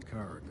Janam and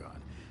Ankara are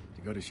gone.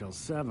 To go to Shell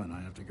 7,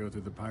 I have to go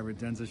through the pirate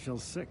dens of Shell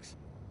 6.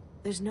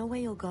 There's no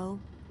way you'll go?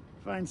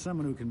 Find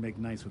someone who can make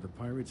nice with the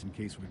pirates in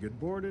case we get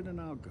boarded, and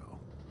I'll go.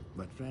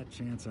 But fat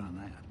chance on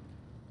that.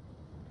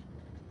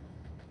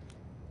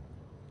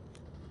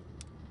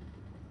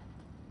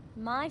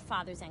 My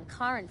father's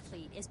Ankaran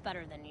fleet is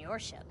better than your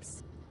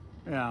ship's.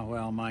 Yeah,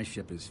 well, my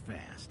ship is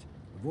fast.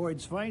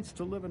 Avoids fights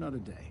to live another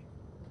day.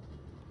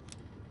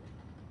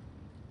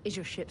 Is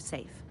your ship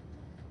safe?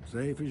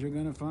 Safe as you're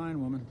gonna find,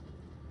 woman.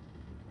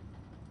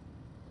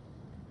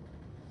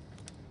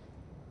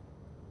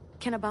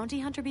 Can a bounty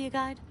hunter be a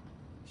guide?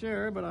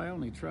 Sure, but I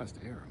only trust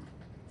Aram.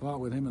 Fought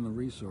with him in the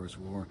resource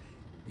war.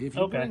 If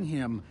you Okay. bring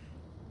him,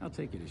 I'll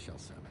take you to Shell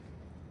 7.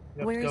 You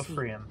have Where to go is he?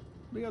 free him.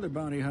 The other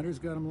bounty hunters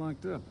got him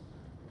locked up.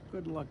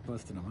 Good luck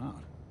busting him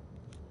out.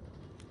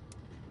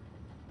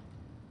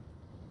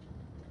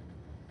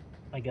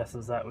 I guess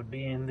as that would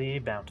be in the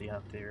bounty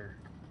hunter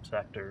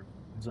sector,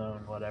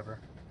 zone, whatever.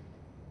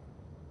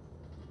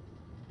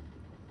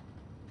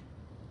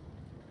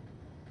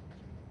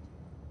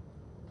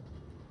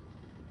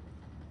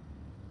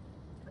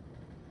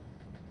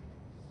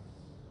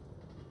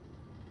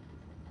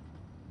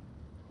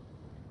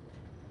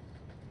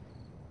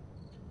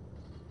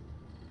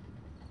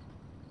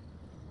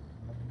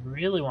 I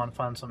really want to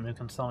find someone who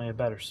can sell me a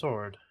better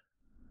sword.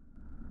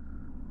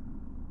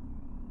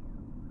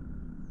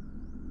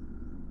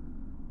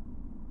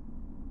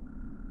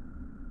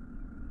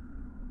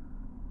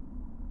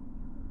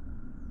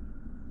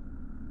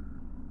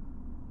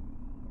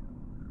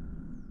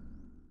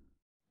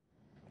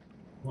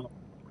 Well,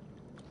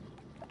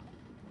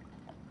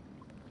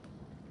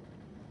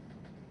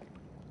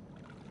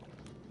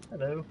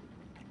 hello.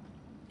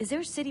 Is there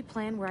a city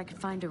plan where I could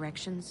find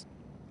directions?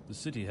 The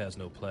city has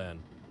no plan.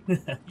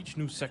 Each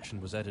new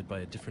section was added by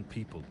a different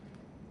people,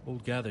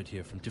 all gathered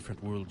here from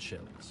different world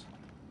shells.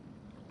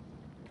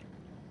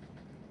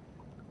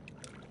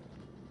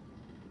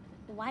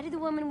 Why do the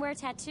women wear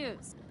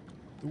tattoos?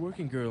 The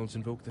working girls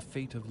invoke the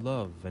fate of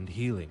love and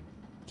healing.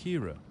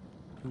 Kira,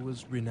 who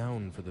was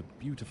renowned for the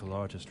beautiful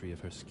artistry of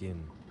her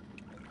skin.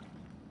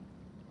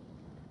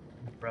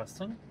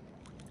 Interesting.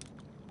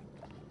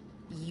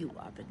 You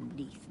are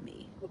beneath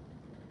me.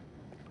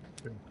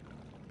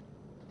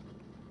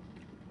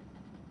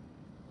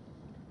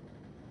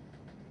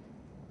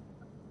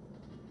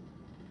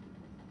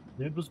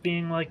 Dude was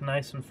being, like,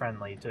 nice and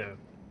friendly, too.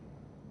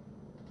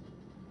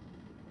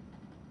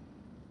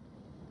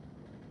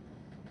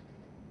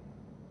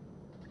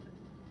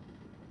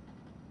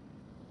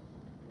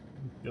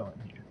 Going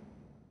here.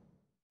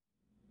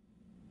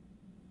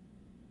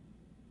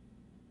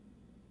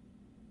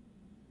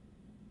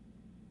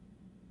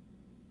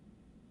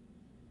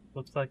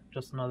 Looks like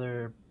just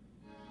another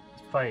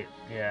fight,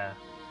 yeah.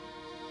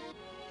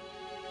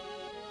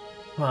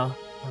 Well,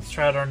 let's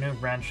try out our new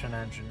branching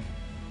engine.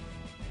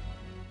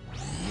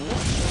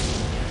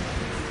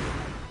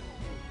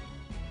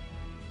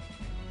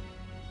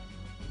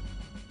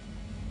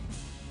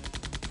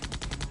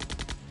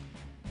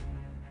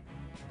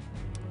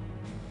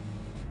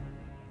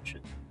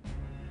 Shit.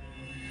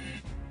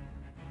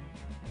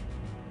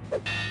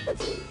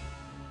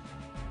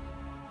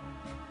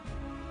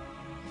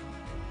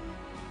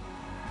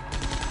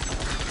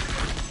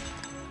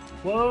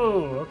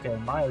 Whoa, okay,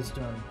 Maya's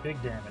doing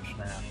big damage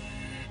now.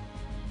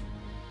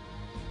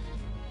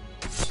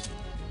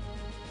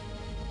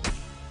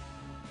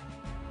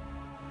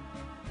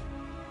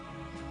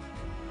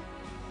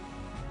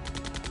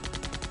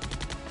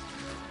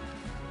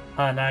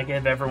 And I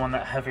gave everyone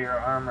that heavier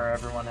armor.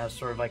 Everyone has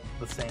sort of like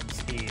the same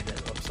speed,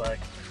 it looks like.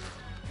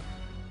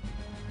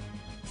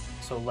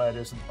 So lead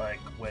isn't like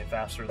way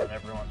faster than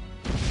everyone.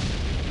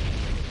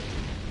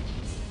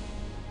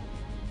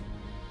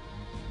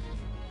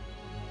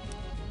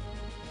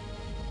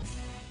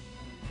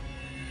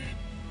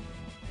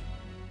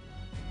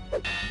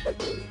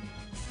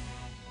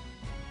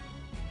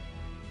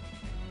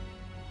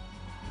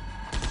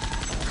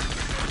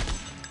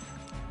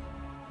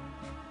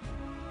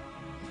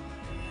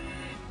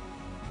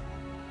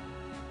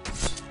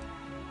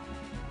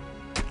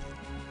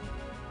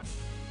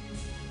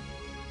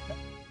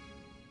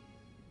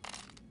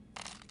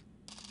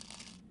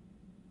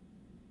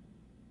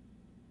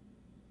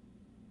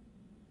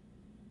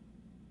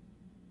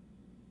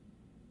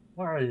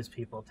 Why are these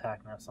people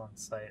attacking us on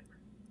sight?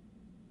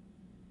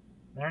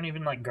 They aren't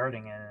even like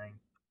guarding anything.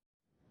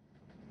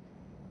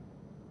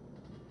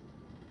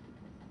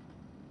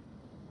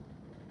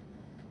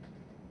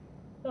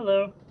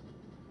 Hello.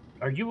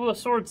 Are you a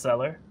sword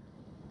seller?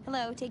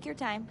 Hello, take your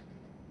time.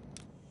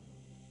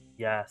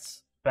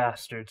 Yes.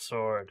 Bastard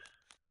sword.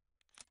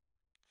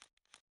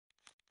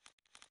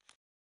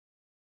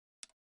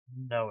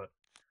 Know it.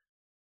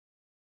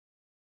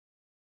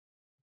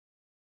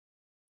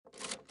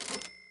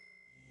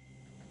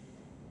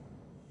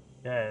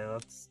 Okay,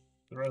 let's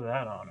throw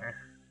that on her.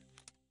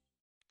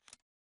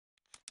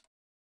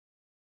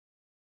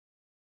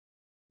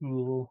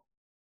 Cool.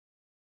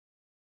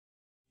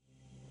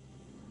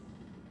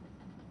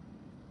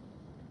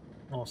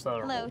 Almost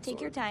another Hello, old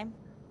take your sword. time.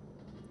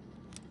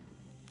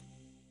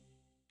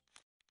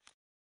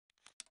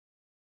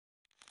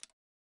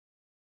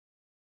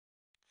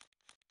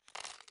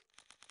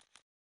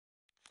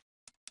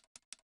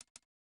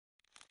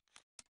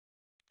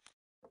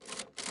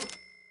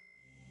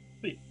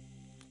 Sweet.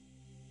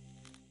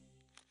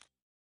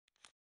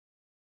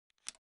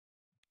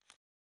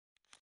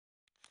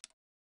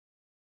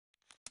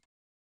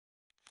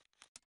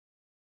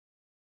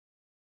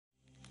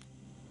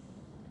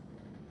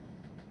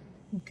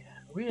 Okay,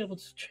 are we able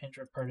to change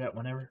our part out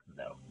whenever?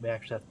 No, we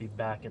actually have to be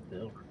back at the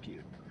Ill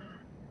Repute.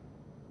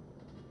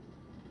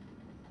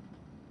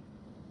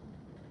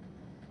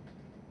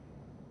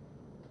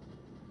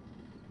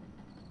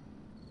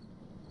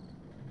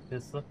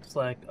 This looks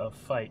like a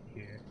fight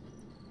here.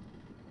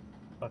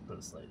 Fuck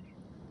this lady.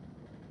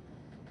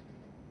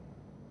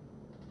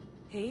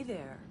 Hey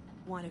there.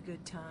 Want a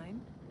good time?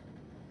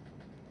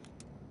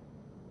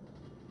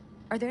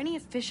 Are there any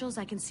officials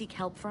I can seek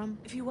help from?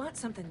 If you want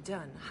something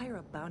done, hire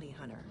a bounty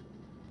hunter.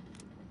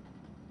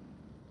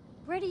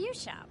 Where do you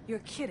shop? You're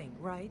kidding,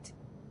 right?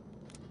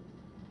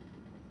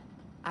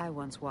 I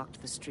once walked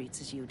the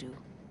streets as you do,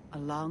 a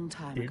long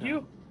time ago. Did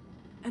you?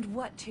 And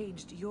what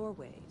changed your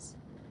ways?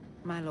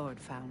 My lord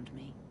found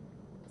me,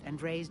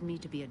 and raised me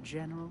to be a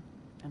general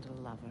and a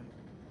lover.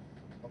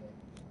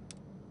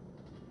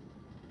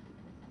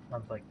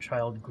 Sounds like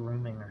child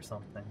grooming or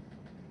something.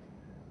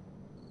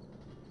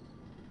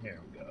 Here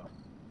we go.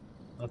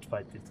 Let's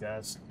fight these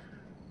guys.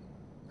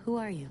 Who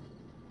are you?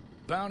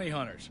 Bounty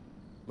hunters.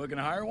 Looking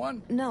to hire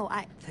one? No,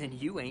 Then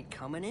you ain't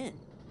coming in.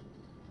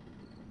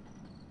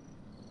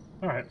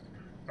 Alright,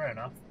 fair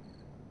enough.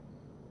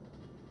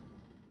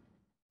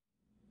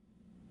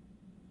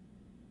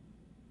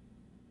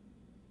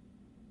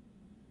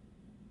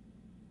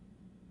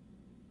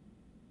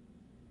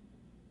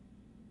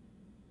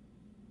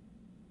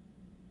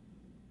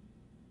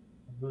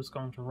 Who's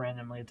going to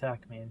randomly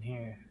attack me in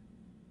here?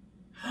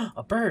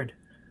 A bird!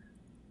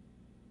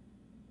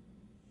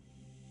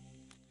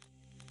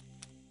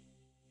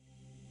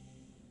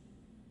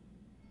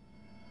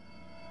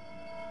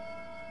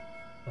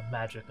 The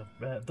magic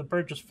of the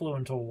bird just flew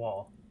into a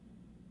wall.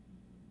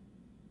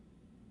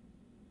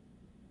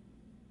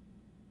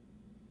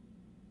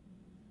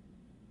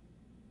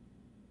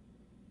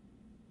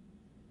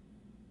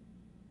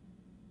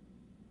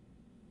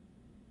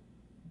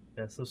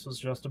 Yes, this was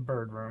just a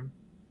bird room.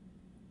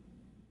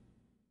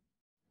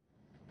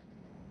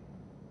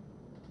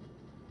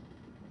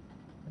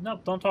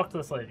 Nope, don't talk to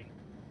this lady.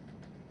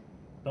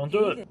 Don't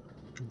do it.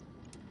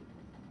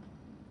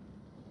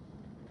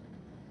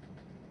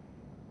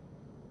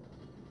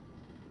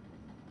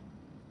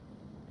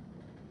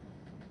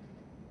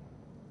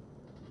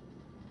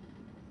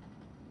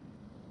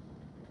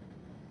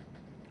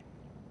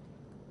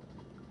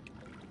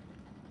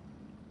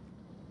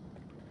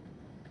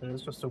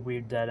 There's just a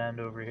weird dead end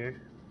over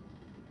here.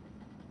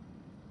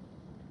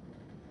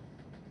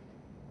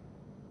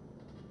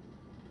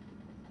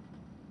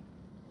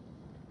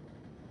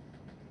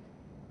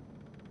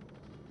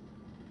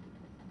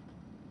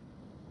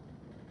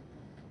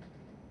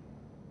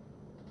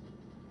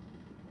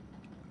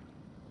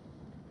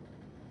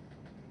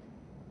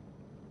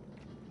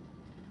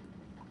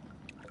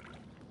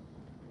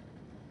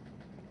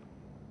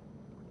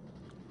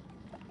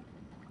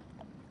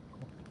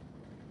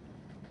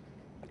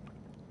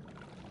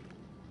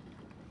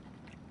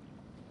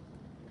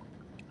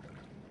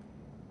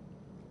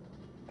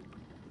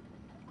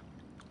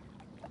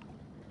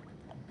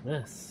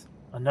 This.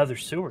 Another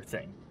sewer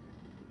thing.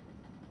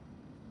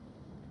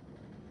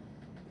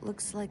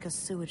 Looks like a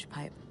sewage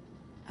pipe.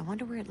 I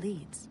wonder where it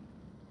leads.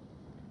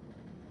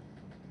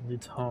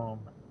 Leads home.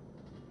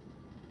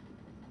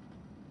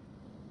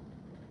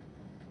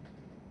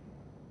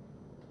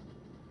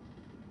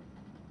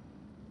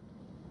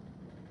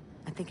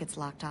 I think it's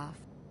locked off.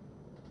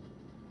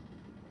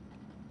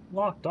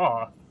 Locked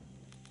off?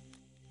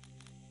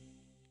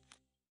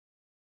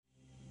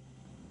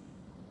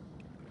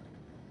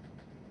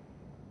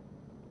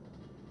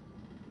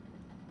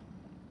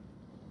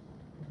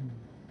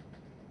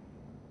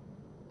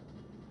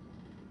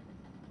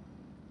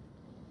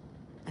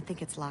 I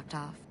think it's locked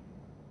off.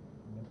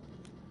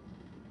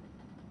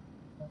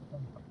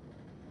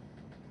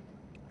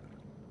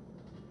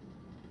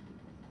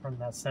 From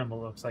that symbol,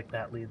 looks like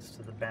that leads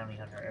to the bounty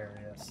hunter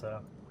area,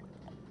 so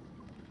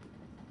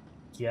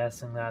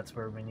guessing that's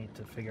where we need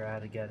to figure out how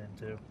to get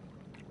into.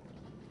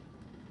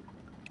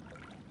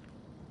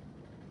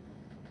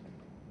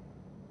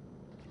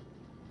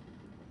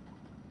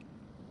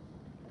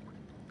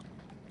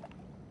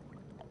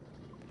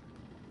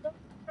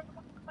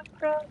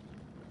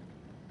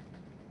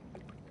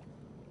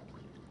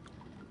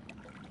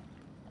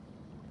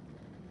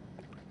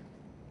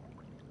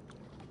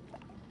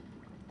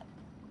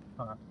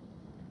 Huh.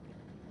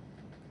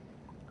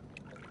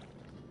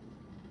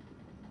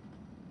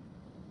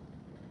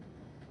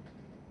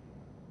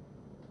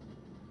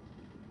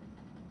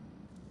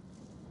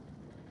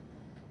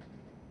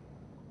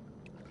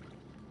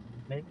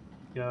 Maybe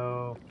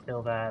go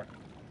kill that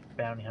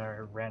bounty hunter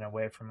who ran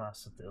away from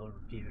us at the Ill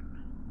Repute.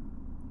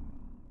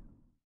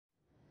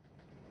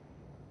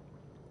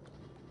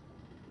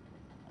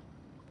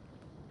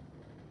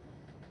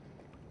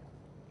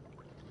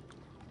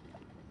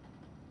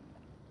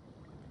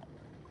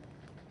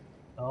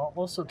 I'll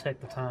also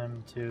take the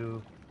time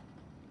to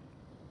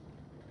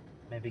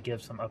maybe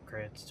give some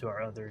upgrades to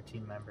our other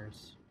team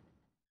members.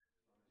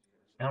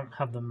 I don't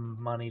have the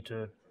money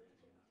to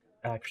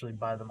actually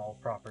buy them all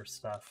proper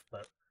stuff,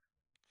 but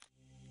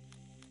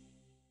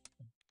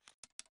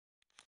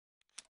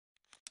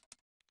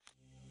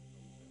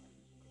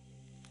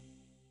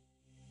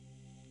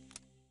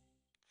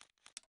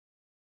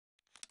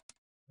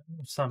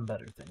some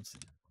better things to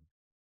do.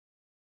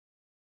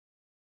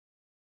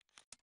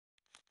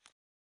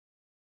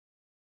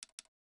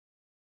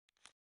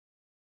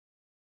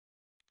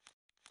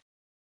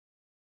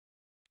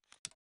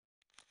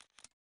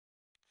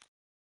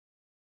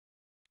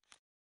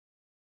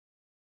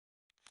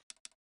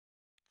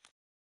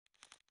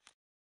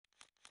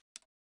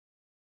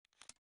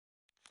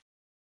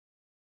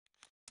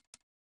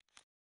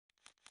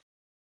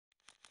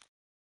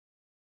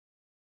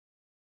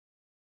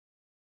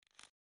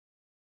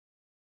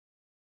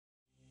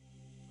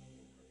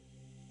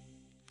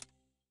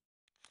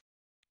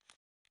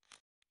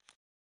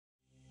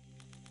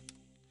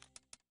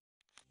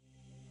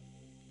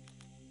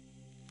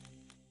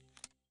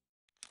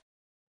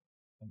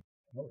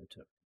 Another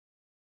tip.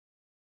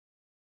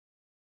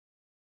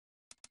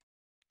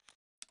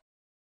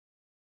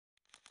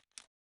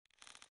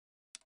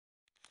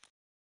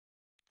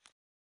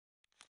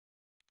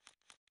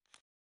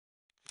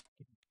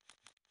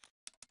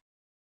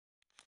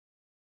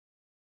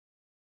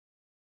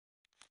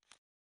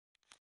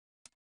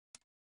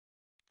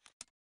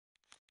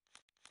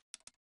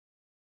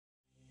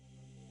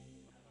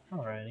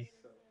 Alrighty.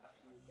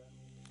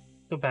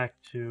 Go back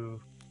to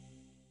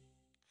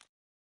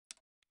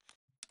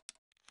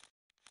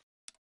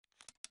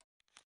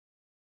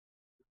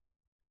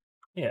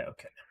yeah,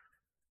 okay.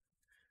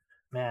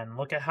 Man,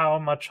 look at how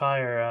much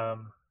higher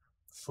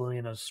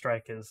Selena's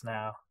strike is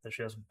now that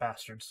she has a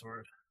bastard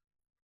sword.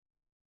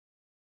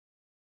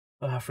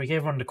 If we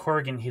gave one to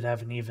Corrigan, he'd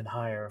have an even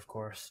higher, of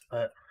course,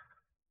 but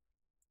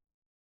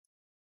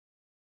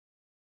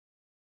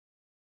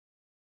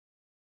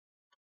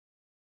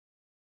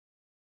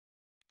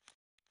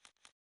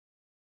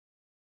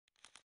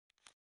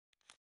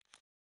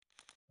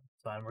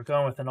fine. We're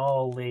going with an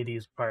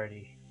all-ladies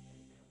party.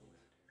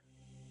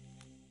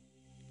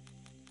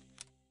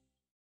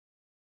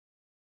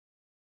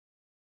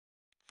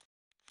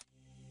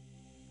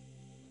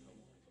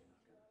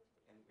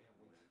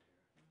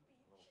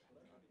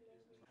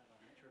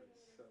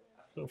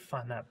 Go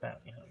find that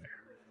bounty hunter.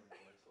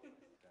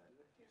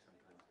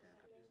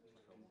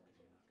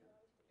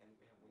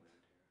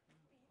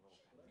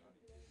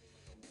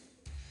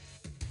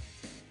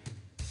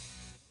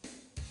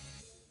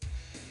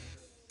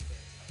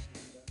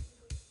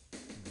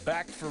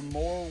 Back for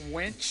more,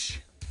 wench?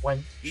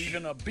 Wench.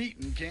 Even a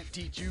beating can't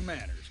teach you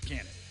manners, can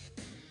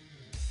it?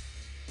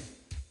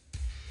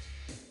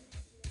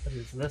 What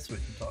is this we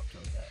can talk to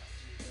him about?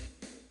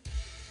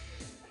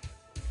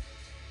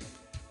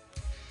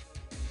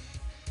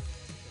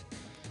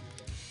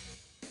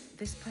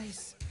 This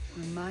place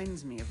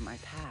reminds me of my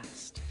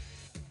past.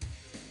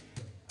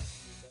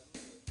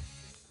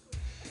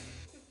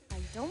 I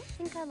don't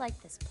think I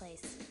like this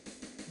place.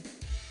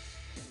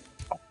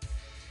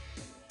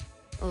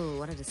 Oh,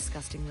 what a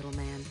disgusting little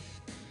man.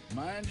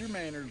 Mind your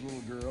manners,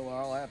 little girl, or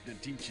I'll have to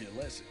teach you a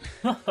lesson.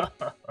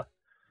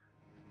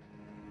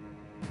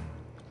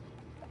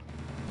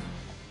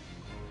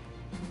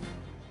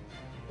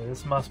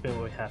 this must be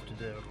what we have to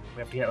do. We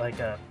have to get like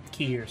a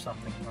key or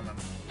something from him.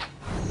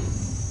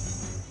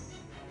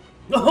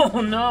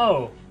 Oh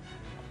no!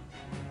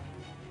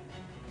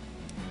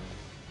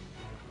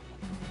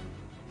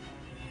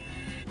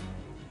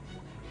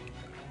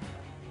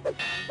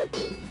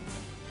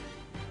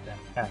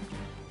 Yeah,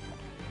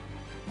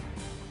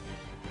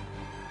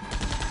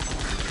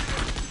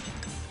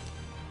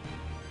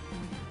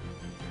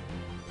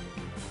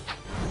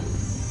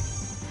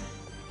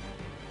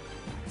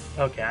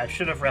 okay, I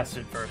should have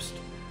rested first.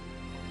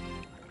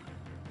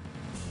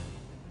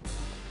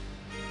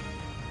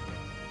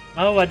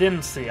 Oh, I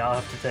didn't see. I'll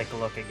have to take a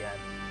look again.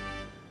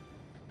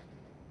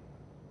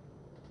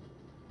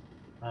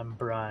 I'm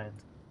blind.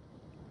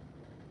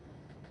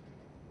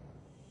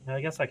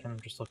 I guess I can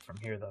just look from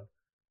here, though.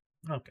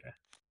 Okay.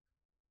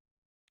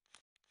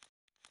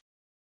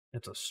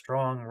 It's a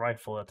strong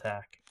rifle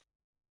attack.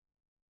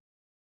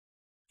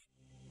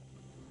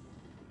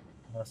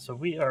 So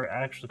we are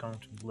actually going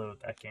to load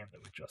that game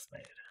that we just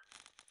made.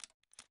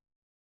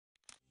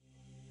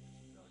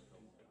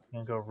 I'm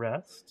gonna go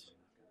rest.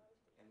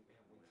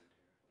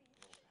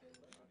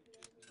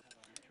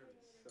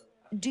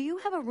 Do you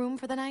have a room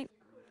for the night?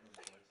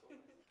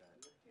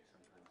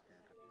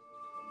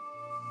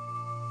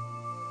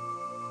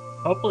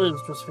 Hopefully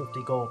it's just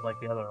 50 gold like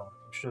the other one.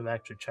 I should have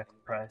actually checked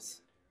the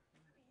price.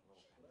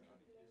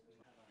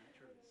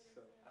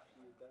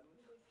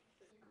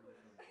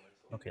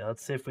 Okay,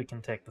 let's see if we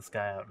can take this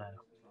guy out now.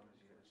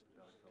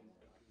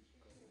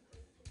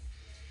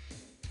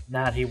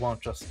 Not he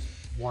won't just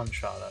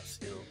one-shot us,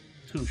 he'll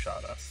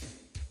two-shot us.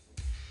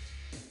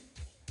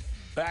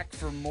 Back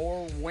for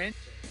more win.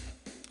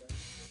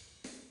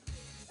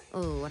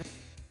 Oh, what?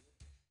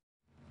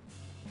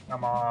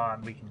 Come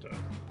on, we can do it.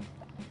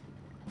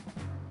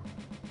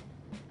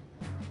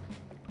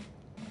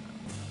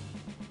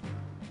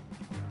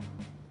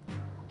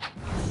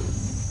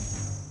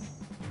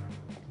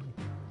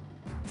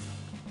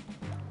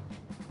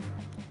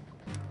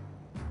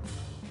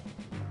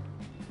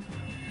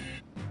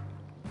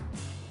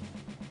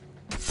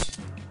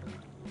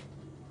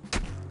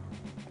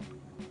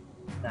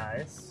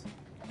 Nice.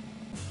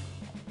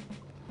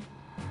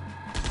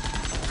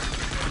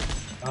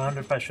 I wonder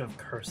if I should have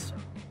cursed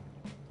him.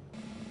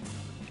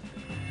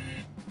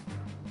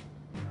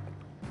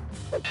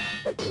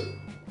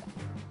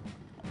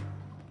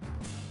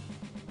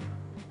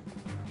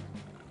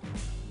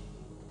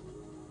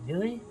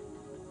 Really?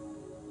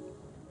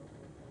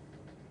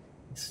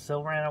 He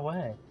still ran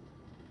away.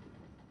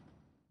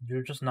 Did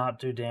you just not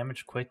do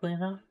damage quickly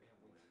enough?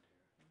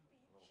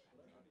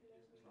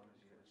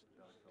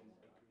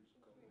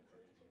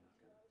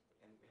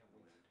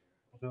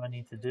 What do I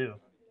need to do?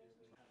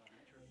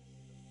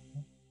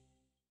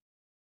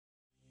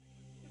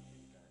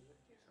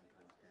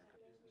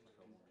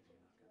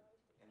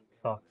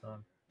 Talk to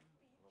him.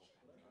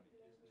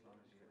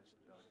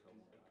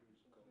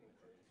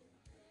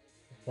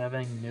 Do you have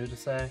anything new to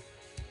say?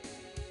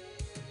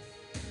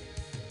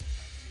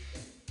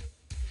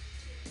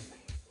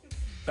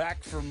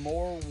 Back for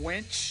more,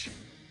 wench?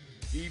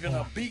 Even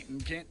a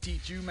beating can't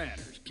teach you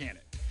manners, can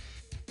it?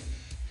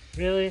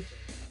 Really?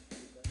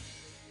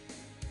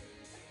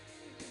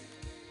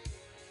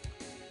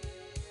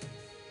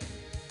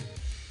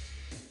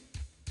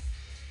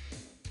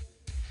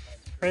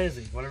 That's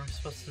crazy. What are we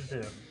supposed to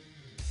do?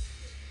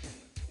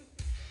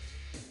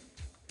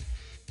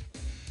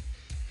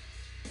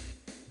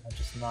 I'm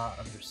just not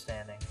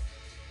understanding.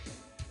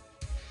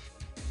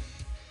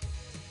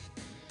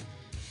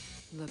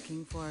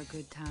 Looking for a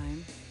good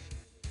time?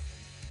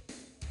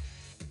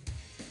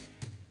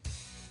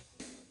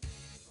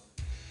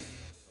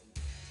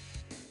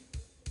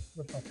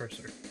 Where's my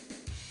cursor?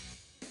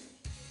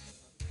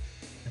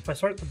 If I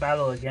start the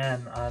battle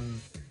again,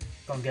 I'm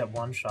gonna get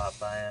one shot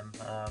by him,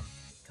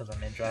 because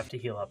I'm injured. I have to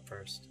heal up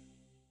first.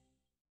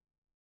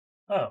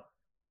 Oh.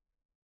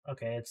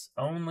 Okay, it's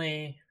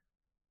only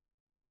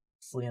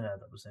Selena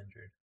that was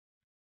injured.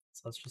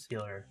 So let's just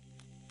heal her.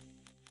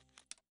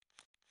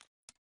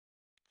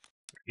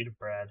 Eat a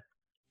bread.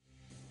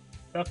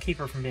 That'll keep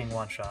her from being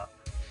one shot.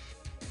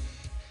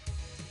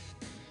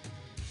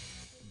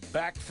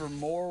 Back for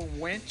more,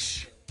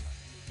 wench?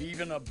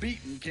 Even a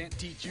beating can't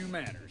teach you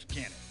manners,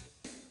 can it?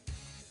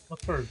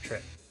 What sort of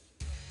trick?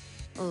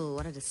 Oh,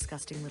 what a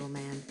disgusting little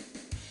man.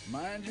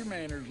 Mind your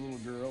manners, little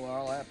girl, or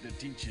I'll have to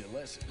teach you a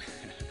lesson.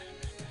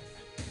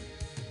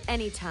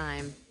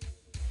 Anytime.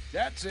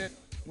 That's it.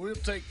 We'll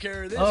take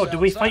care of this. Oh, do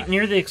we outside. fight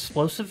near the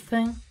explosive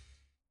thing?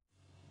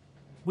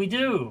 We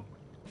do!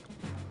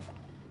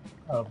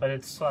 Oh, but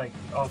it's like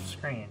off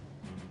screen.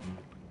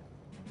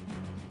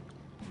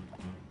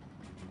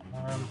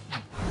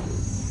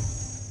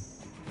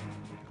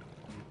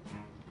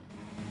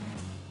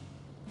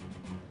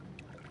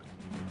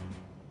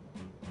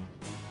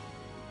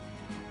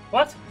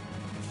 What?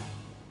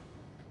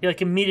 He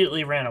like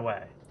immediately ran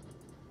away.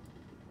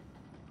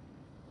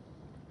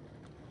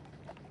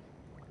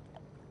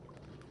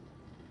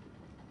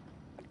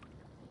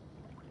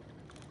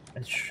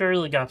 It's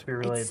surely got to be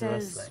related it to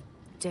this says thing.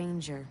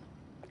 danger.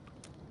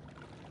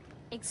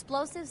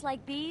 Explosives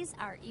like these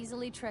are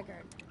easily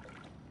triggered.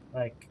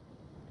 Like...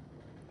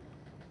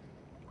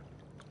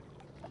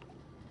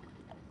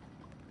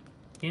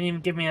 He didn't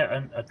even give me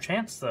a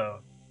chance,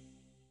 though.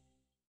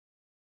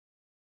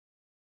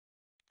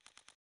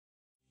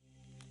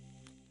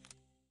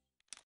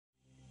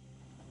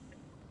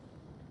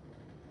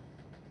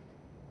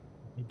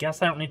 I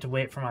guess I don't need to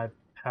wait for my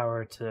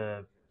power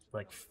to,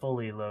 like,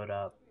 fully load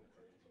up.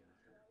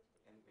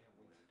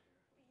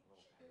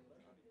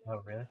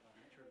 Oh, really?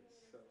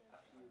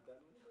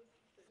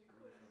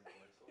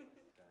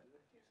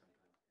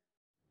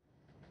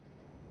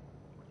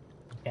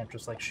 I can't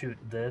just, like, shoot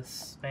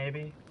this,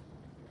 maybe?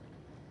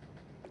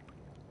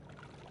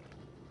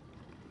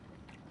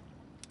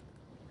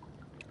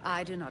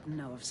 I do not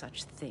know of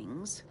such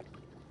things.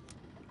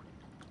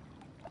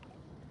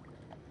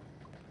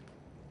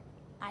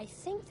 I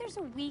think there's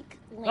a weak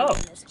link Oh.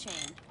 in this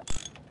chain.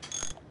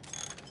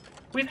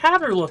 We've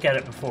had her look at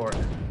it before.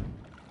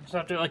 Just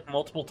have to do it, like,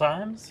 multiple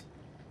times?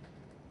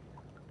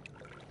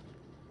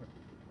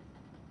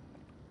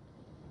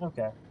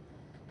 Okay.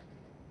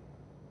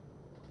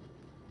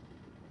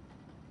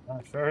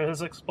 That sure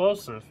is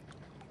explosive.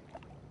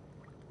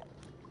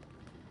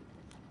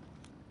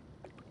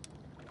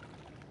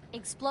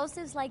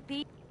 Explosives like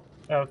these.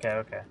 Okay,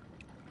 okay.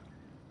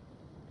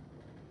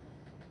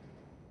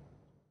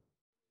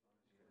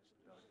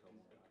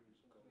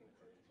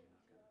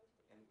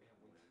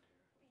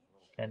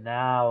 And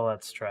now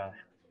let's try.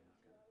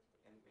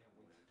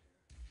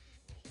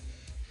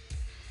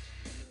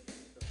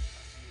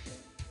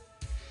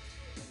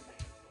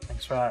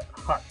 Thanks for that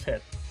hot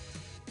tip.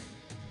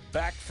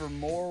 Back for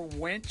more,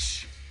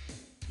 wench?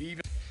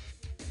 Even...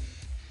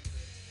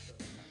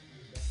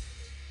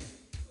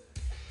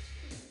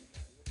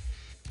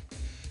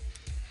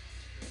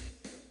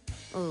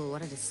 Oh,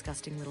 what a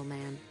disgusting little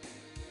man.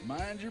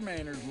 Mind your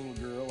manners,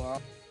 little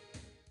girl.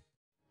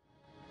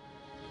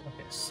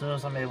 Okay, as soon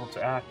as I'm able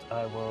to act,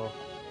 I will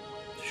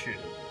shoot.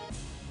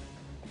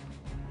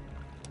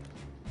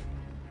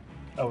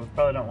 Oh, we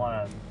probably don't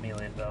want to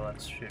melee it though,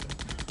 let's shoot.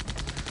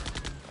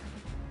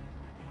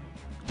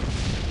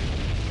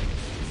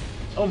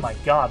 Oh my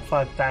god,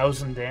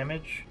 5,000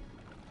 damage?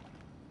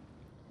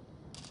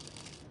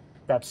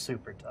 That's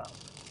super tough.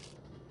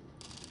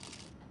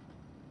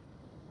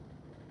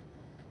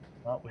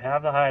 Well, we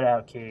have the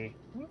hideout key.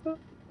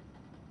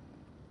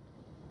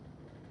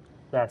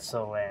 That's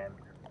so lame.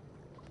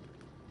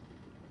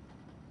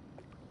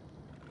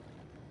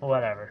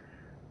 Whatever.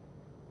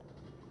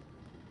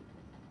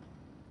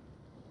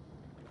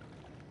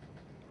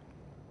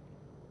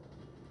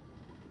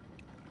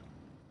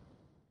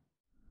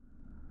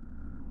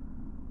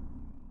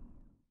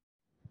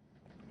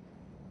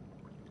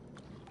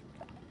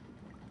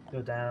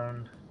 Go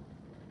down.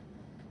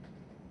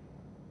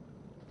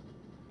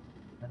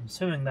 I'm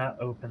assuming that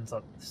opens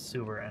up the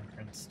sewer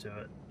entrance to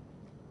it.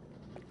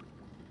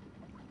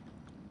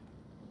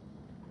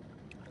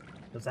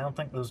 Because I don't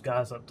think those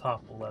guys up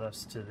top will let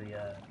us to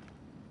the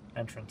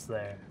entrance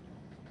there.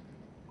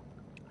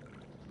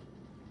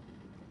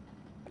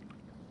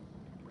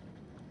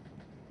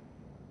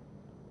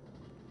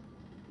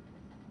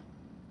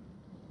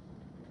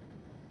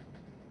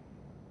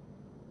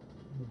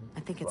 I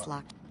think it's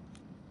locked.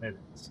 It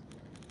is.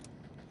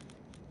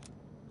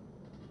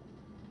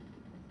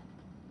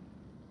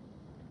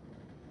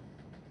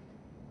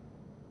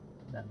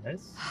 Then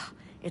this.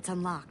 It's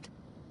unlocked.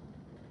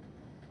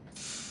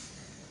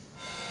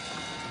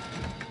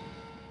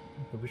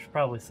 Okay, we should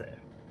probably save.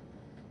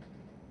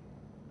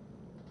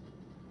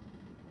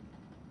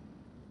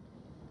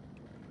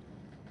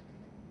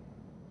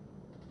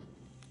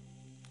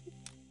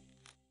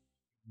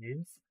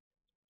 Yes.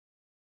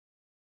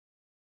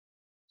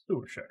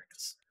 Sewer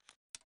sharks.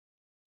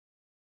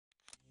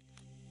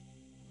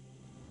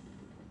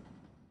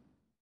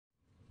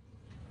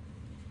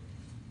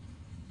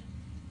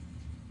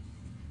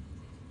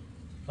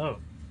 Oh.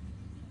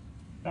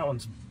 That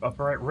one's a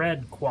bright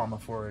red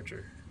Quama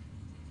Forager.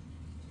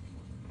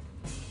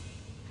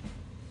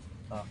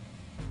 Oh.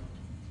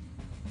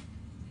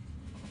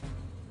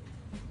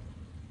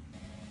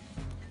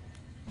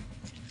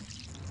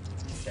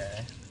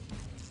 Okay.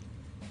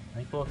 I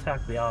think we'll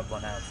attack the odd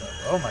one out, though.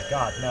 Oh my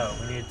god, no.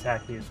 We need to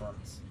attack these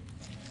ones.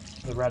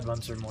 The red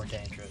ones are more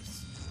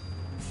dangerous.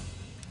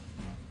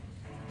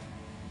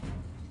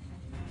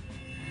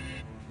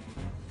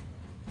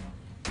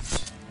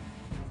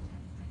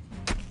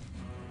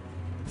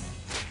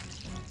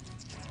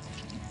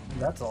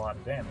 That's a lot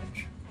of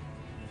damage.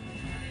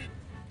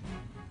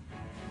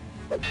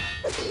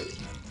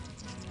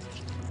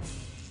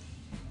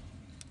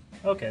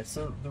 Okay,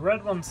 so the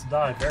red ones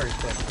die very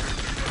quickly.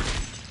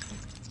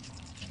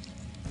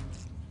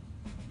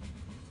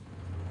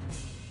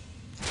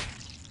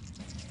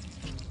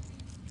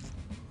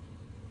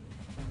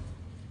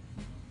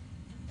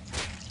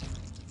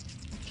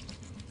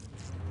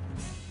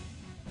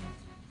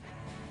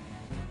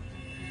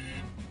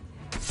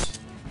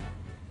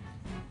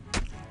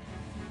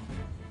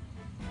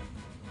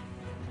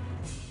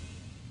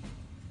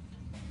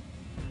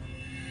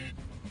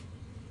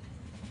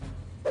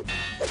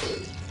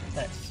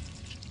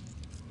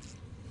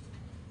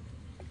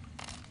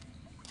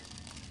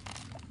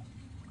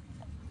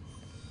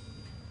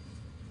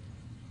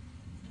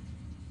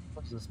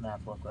 does this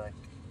map look like?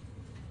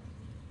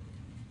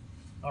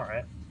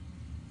 Alright.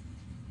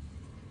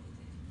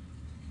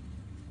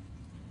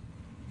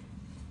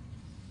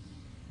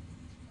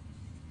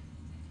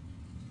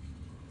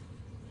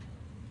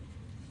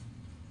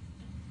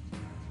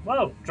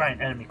 Whoa!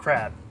 Giant enemy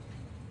crab.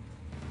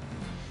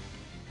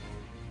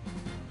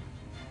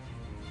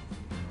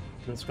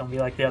 Is this gonna be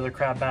like the other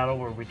crab battle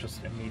where we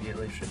just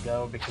immediately should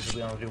go because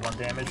we only do 1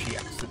 damage?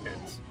 Yes, it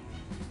is.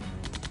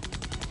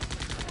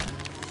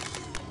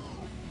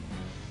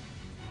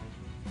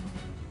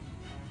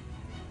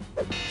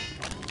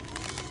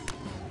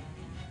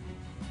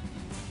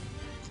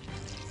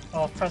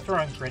 Oh, try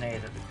throwing a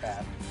grenade at the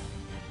crab.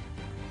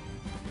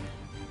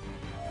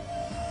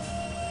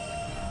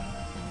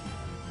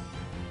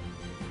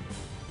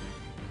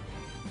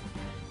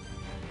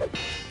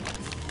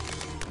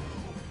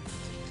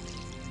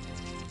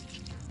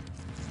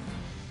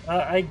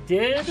 I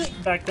did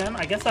back then.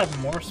 I guess I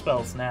have more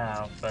spells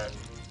now, but...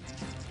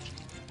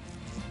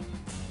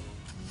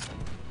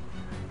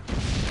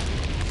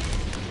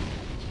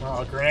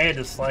 Well, a grenade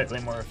is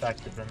slightly more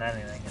effective than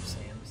anything, it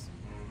seems.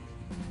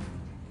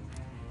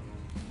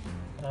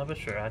 But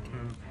sure, I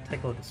can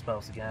take a look at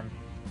spells again.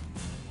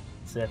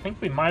 See, I think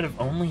we might have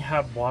only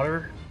had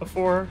water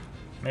before.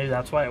 Maybe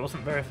that's why it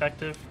wasn't very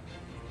effective.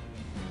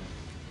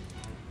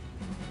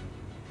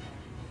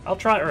 I'll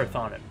try Earth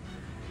on it.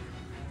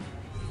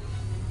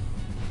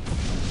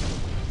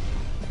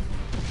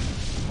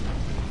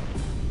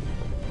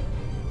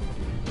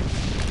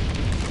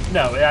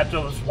 No, that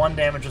does 1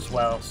 damage as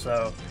well,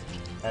 so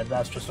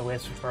that's just a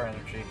waste of our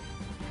energy.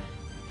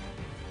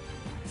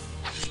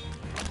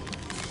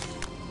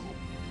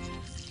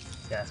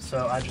 Yeah,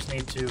 so I just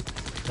need to,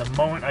 the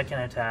moment I can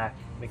attack,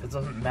 because it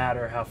doesn't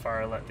matter how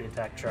far I let the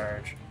attack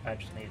charge, I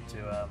just need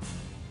to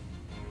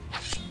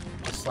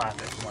just slap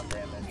it for 1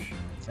 damage,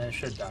 and it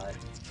should die.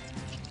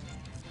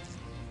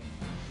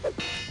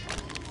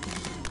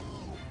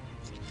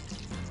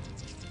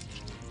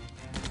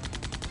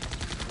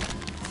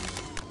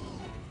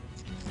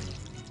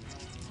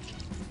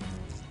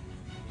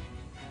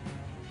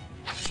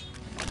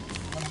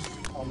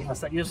 Oh yes,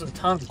 that uses a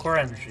ton of core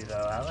energy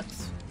though,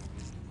 Alex.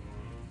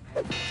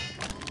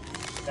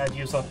 I'd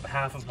use up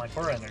half of my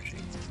core energy.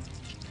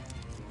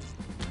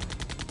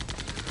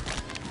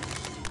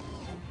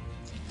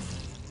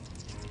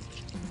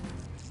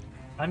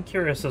 I'm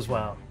curious as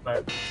well,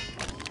 but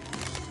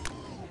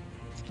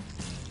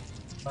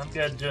I'm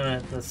good doing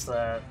it this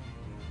slow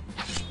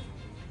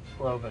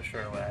but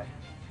sure way.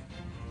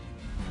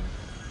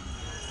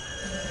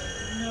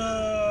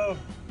 No!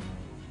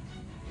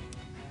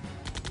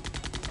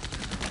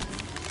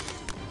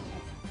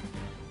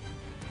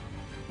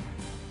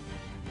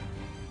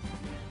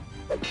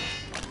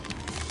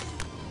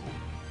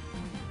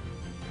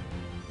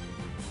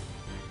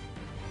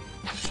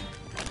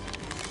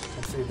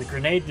 Let's see, the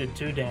grenade did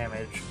 2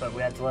 damage, but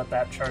we had to let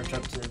that charge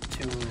up to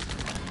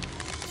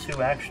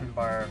two action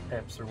bar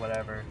pips or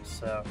whatever,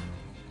 so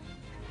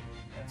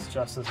it's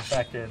just as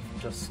effective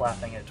just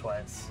slapping it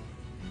twice.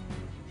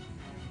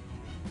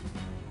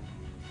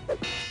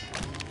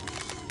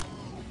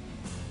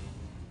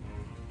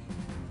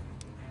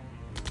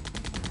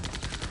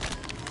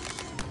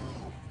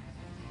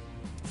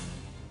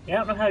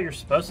 Yeah, I don't know how you're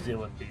supposed to deal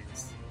with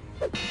these.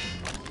 But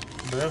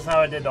this is how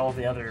I did all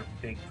the other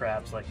big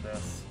crabs like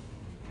this.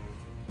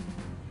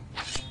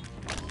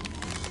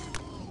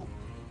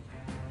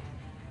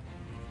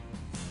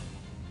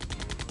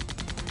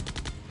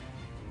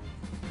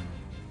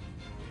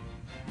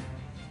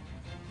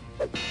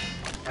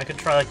 I could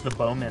try like the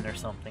bowman or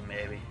something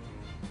maybe.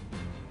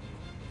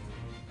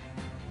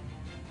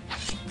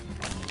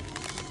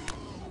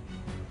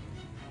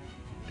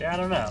 Yeah, I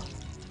don't know.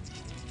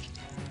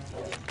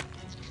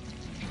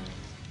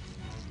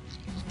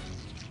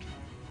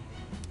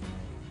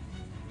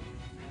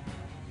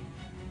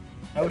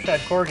 I wish I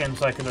had Corgan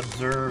so I could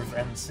observe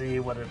and see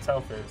what its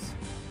health is.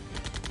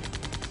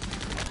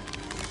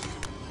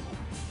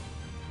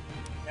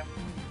 Yep.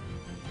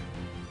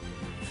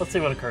 Let's see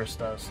what a curse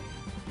does.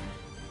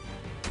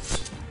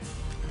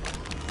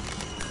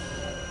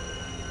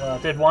 Well,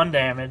 it did 1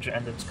 damage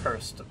and it's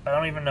cursed. I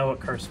don't even know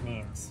what curse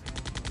means.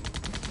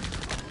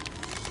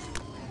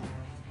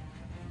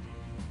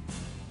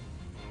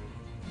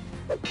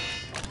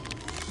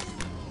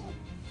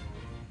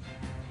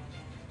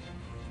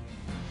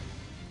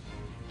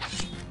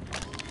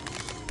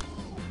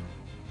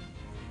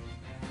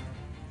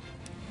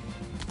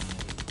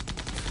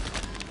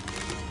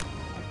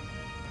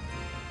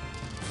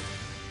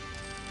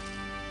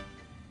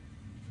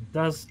 It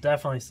does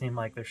definitely seem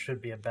like there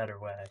should be a better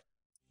way.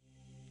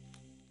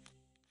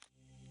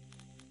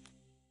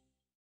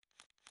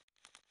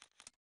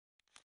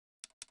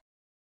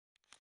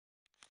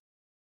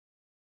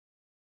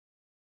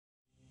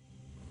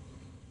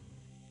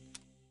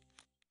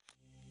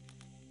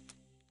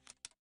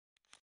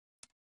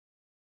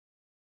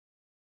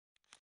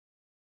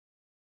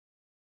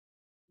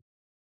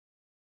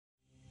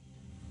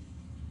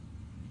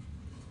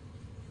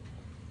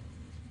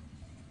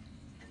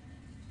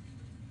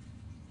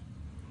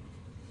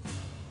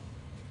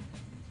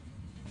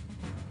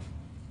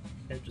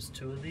 just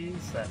 2 of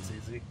these? That's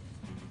easy.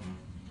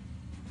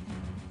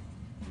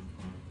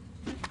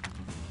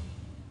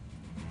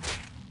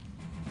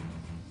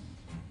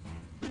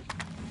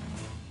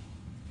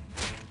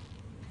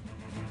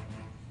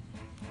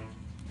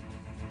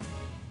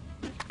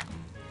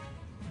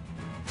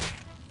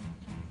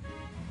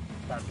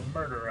 Time to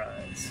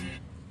murderize.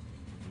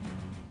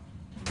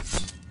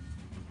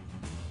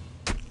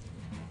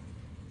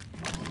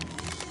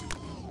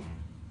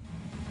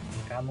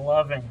 I'm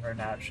loving her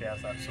now she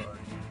has that sword.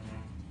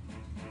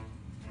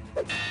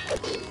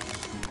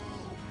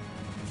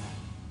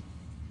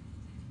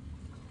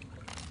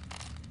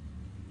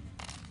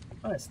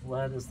 Nice,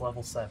 lead is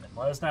level 7.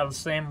 Lead is now the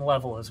same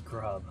level as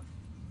grub.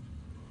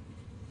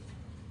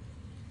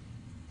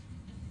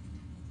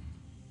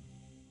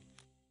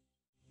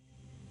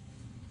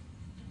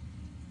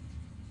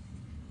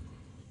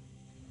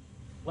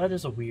 Lead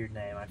is a weird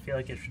name. I feel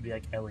like it should be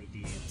like LED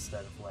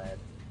instead of lead.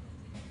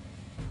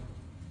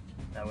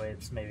 That way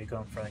it's maybe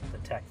going for like the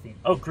tech theme.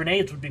 Oh,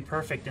 grenades would be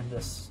perfect in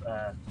this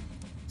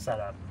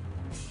setup,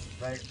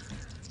 right?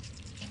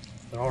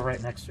 They're all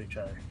right next to each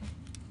other.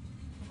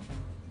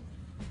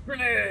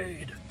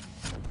 Grenade!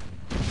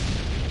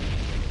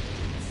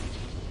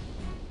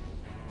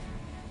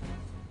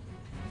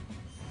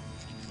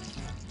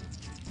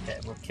 Okay,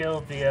 we'll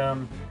kill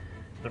the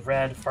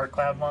red fart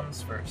cloud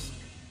ones first.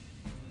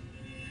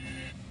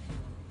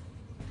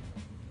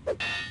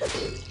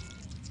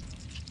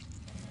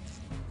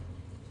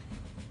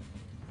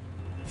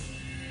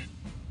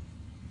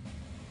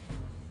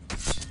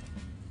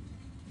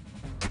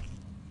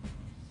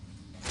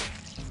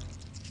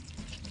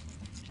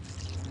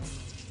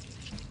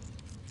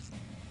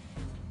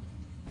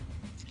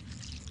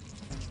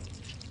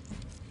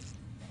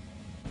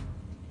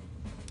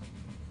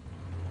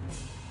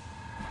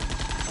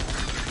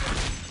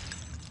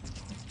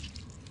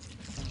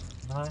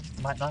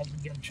 Might not even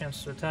get a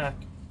chance to attack.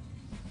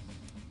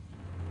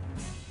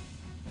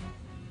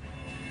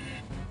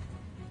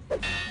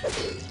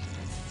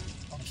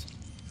 Awesome.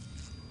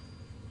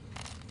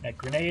 Yeah,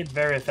 grenade,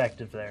 very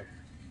effective there.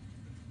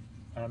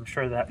 I'm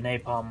sure that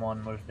napalm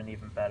one would have been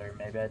even better.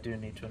 Maybe I do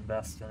need to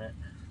invest in it.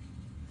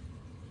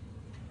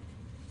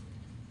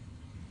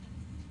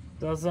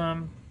 Does,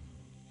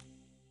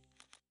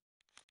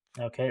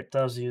 okay, it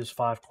does use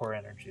 5 core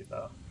energy,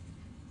 though.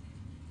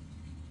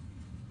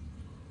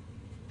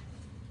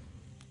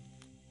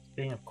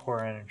 Speaking of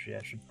core energy,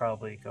 I should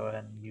probably go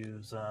ahead and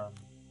use,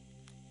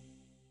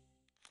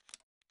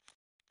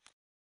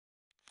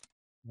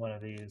 one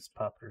of these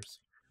puppers.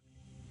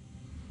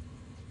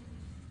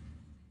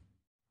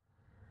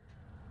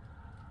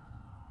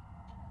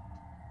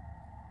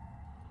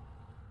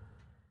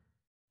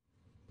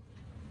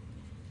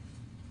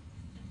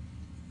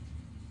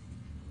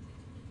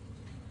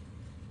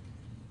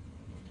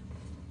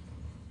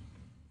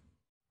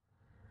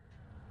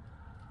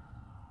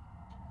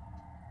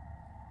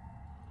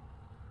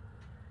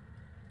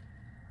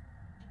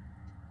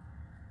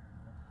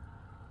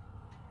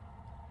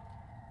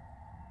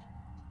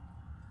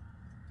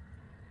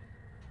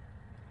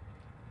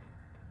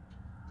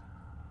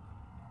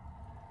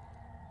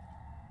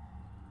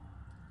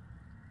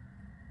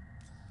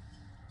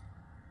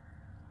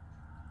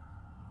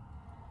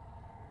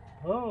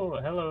 Oh,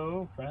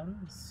 hello,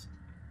 friends.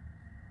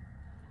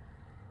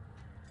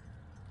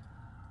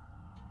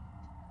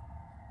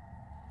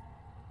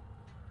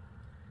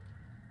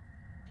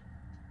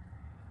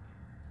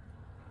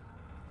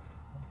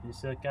 You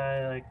see that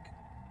guy, like,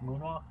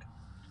 moonwalk?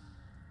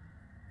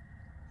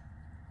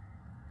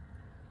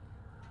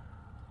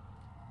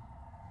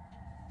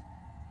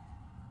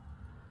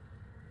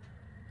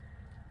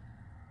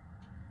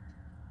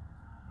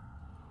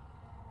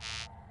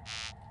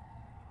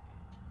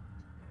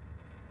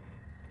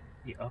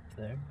 He up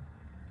there?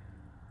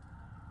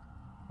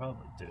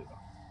 Probably do.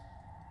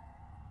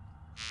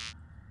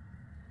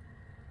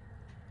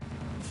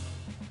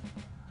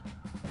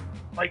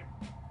 Like,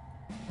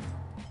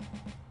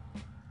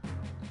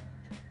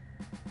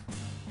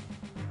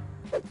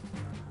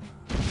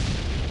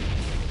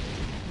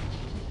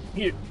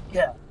 here,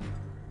 yeah.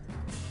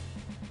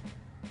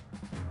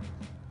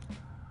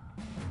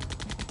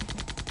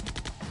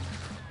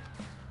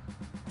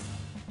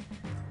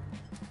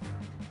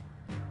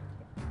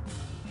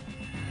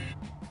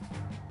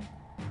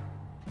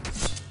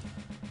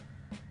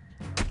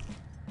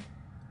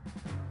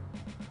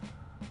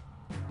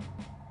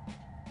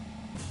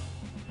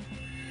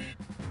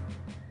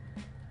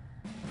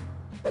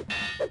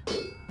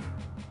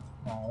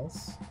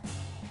 Nice.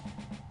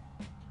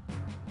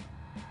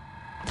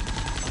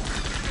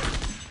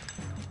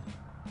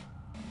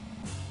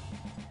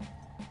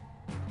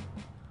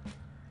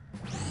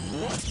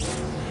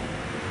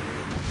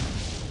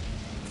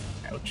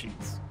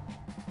 Ouchies.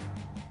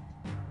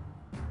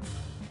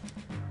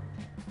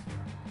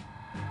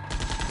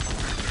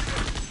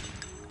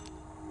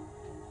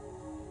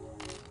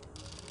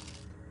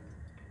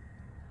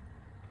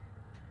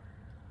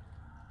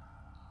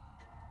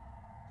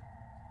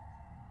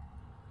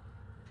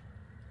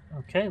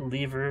 Okay,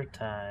 lever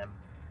time.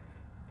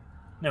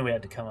 No, we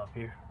had to come up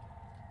here.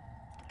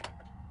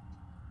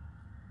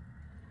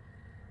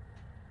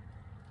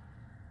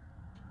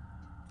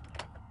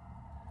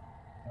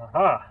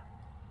 Aha!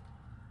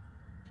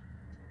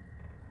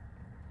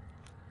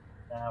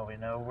 Now we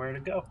know where to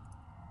go.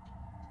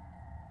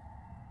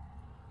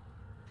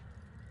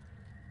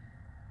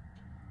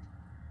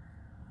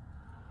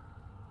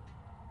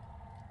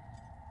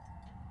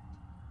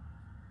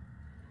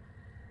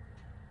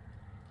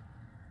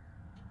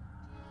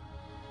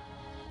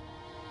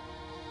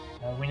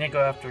 We need to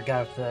go after a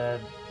guy with the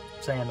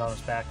sand on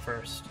his back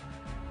first.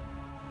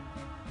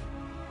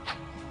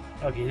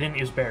 Okay, he didn't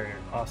use barrier.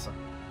 Awesome.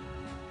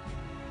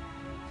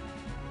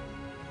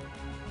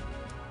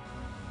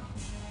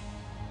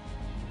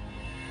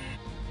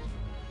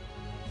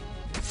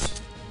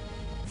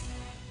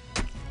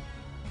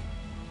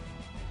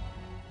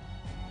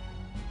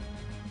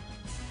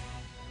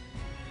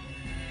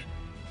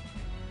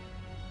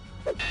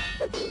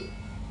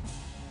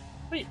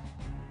 Wait.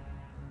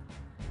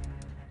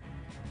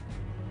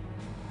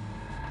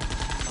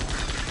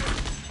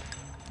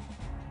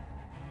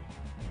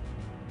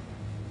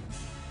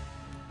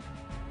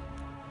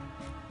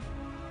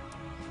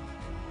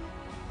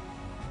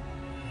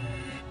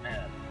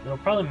 It'll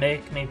probably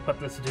make me put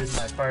this dude in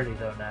my party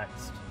though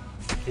next.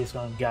 He's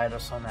gonna guide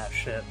us on that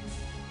ship.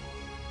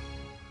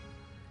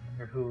 I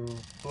wonder who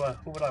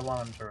would I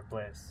want him to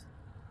replace?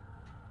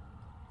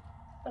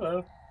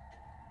 Hello.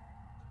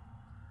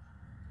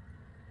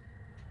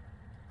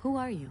 Who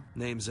are you?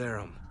 Name's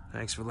Aram.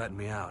 Thanks for letting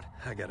me out.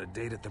 I got a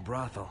date at the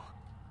brothel.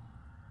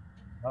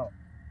 Oh.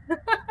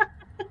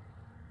 Did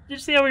you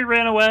see how he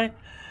ran away?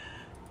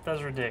 That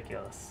was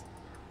ridiculous.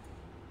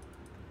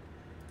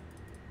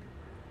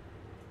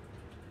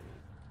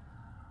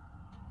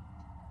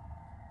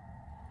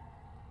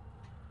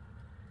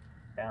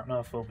 I don't know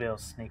if we'll be able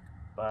to sneak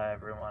by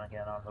everyone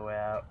again on the way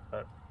out,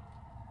 but...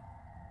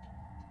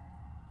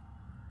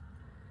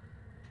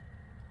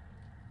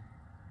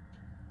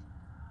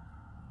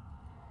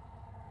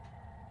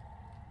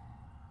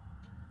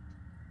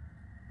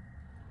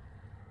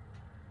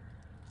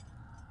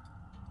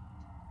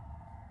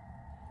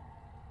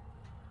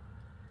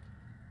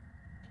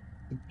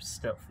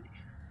 stealthy.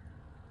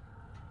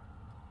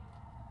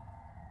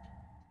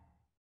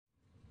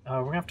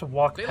 We're gonna have to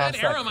walk past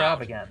that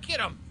crab again. Get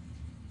him!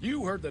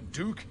 You heard the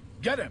Duke.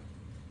 Get him!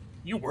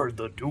 You heard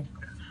the Duke.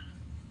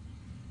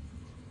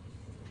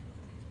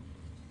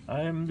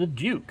 I'm the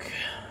Duke.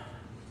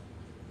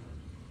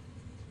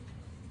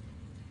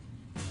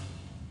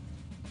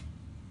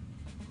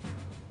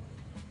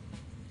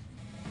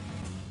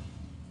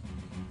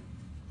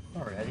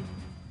 Alrighty.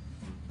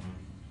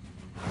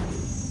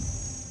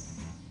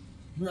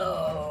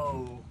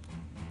 No!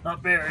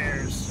 Not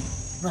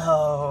barriers!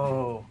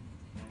 No!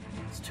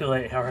 It's too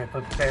late. How I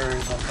put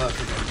barriers on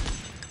both of them.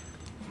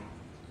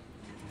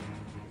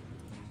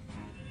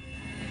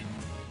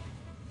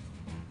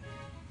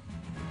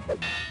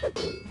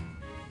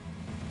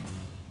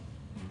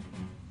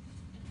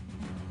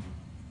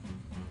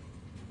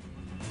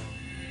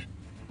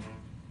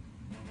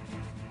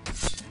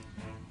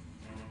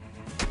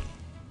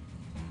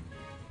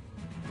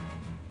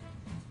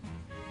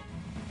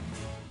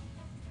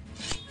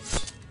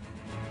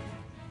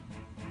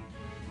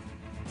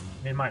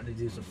 We might need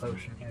to use a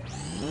potion here.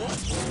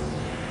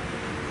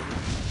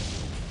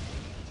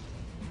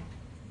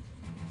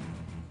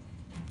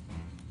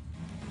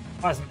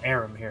 Why isn't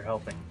Aram here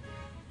helping?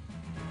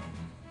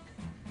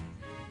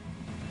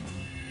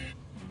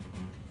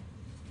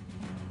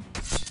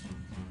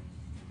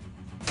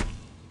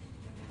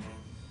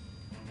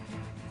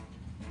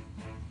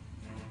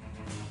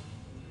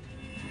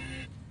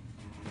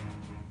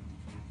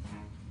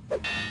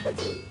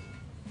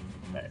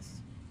 Nice.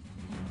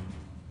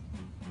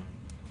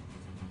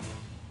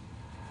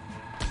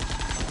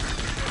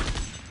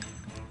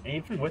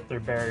 Even with their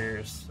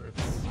barriers,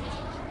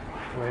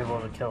 we're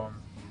able to kill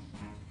them.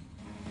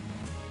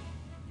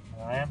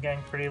 I am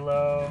getting pretty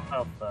low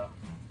health though.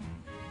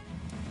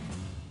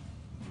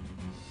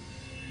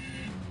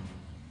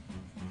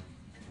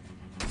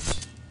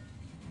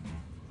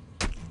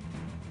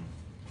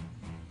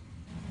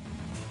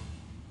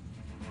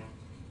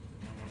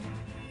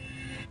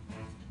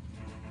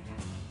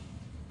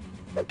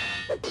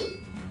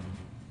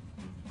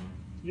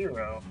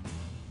 Zero.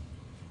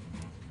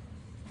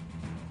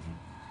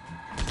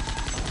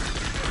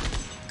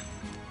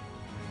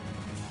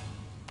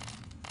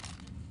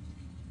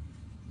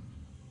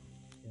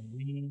 Can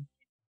we...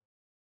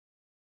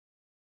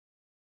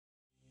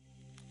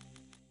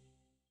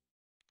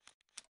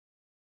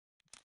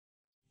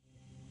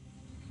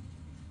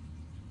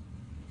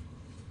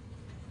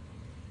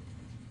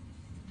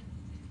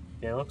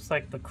 Yeah, it looks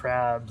like the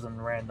crabs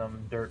and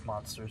random dirt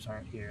monsters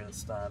aren't here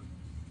this time.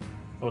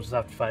 We'll just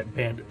have to fight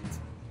bandits.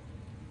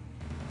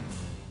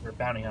 Or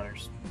bounty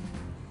hunters.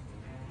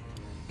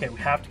 Okay, we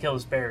have to kill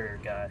this barrier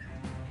guy.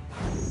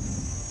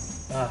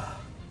 The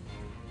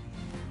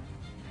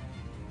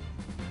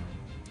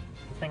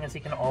thing is, he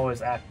can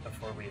always act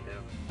before we do.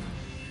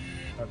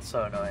 That's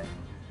so annoying.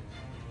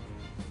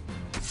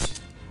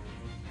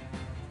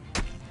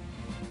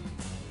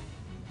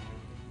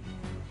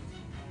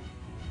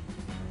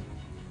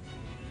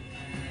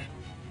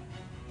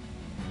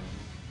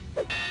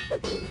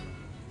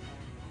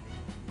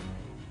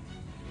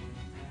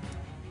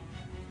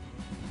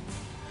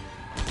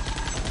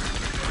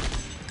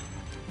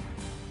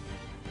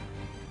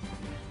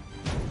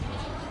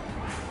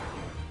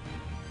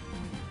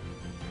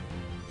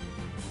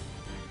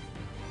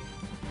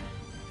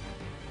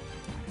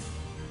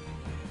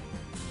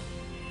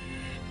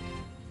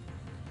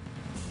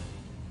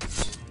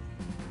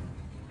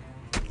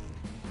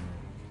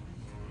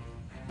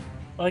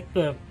 like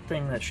the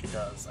thing that she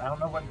does. I don't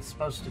know what it's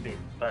supposed to be,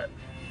 but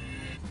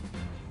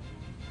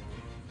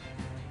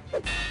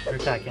her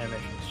attack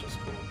animation is just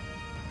cool.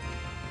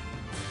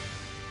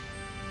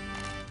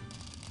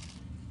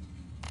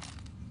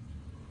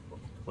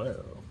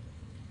 Whoa.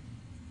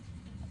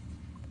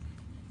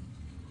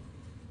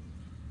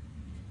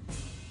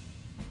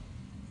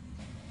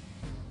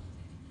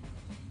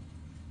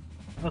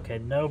 Okay,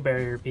 no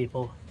barrier,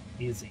 people.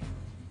 Easy.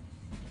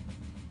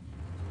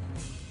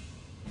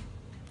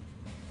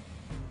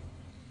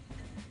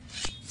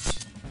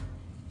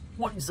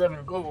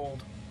 $27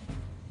 gold.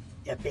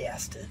 You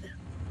bastard.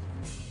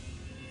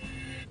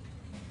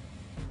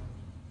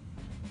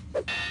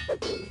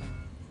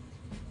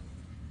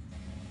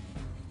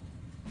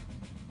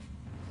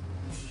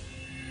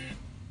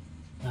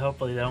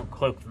 Hopefully they don't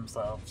cloak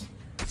themselves.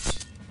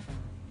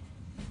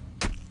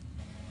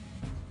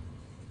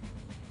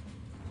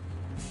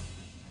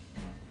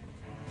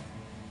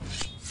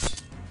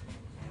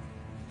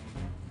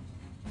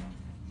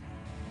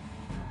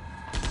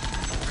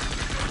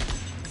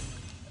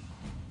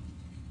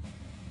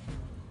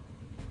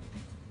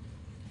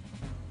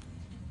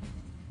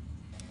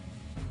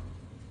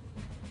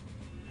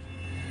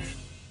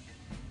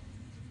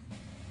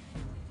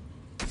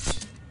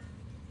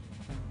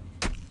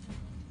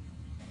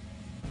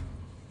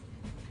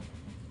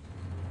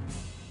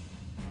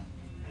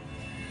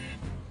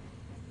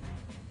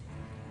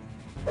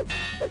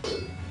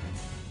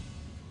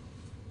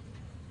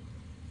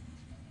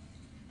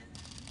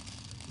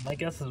 My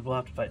guess is we'll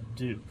have to fight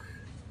Duke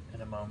in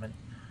a moment.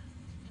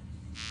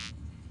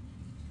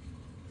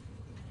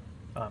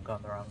 Oh, I'm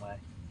going the wrong way.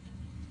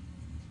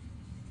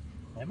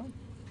 Am I?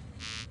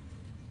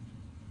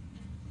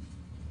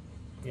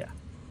 Yeah.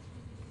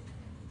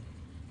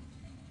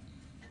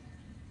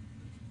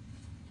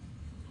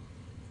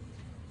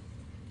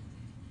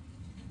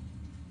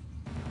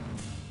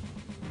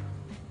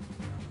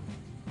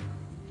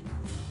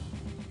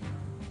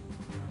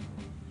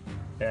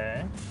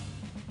 Okay.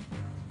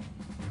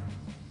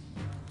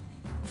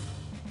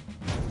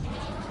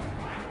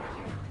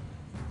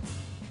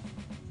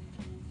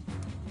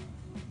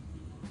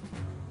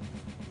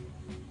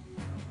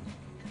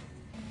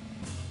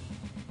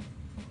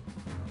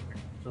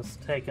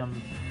 Just take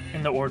them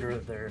in the order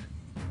that they're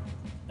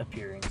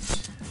appearing.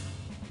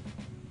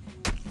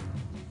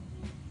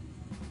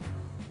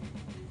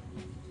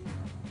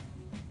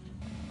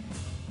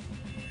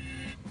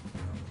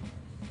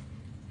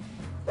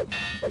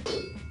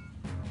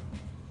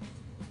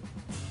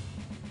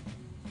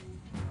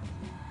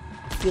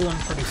 Feeling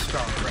pretty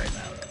strong right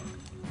now, though.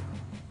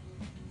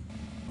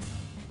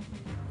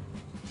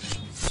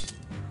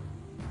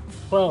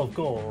 12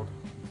 gold.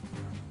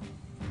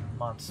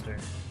 Monster.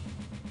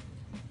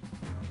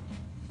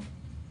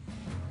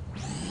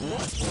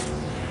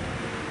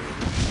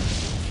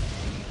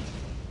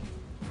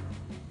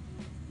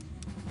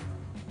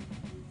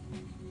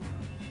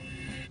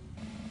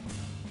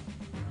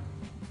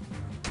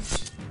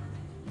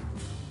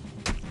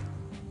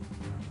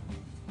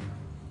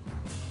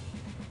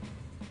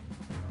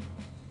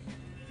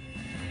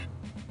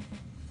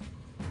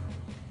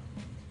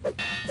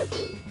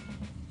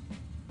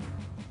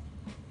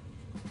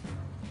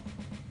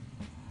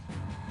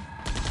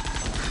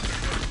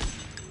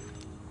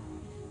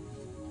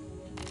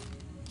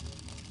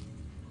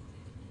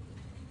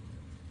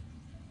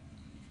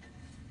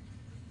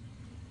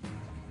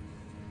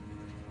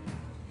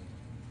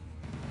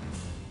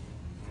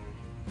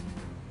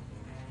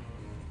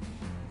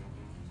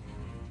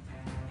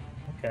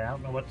 Okay, I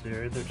don't know what to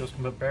do. They're just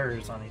gonna put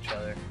barriers on each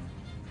other.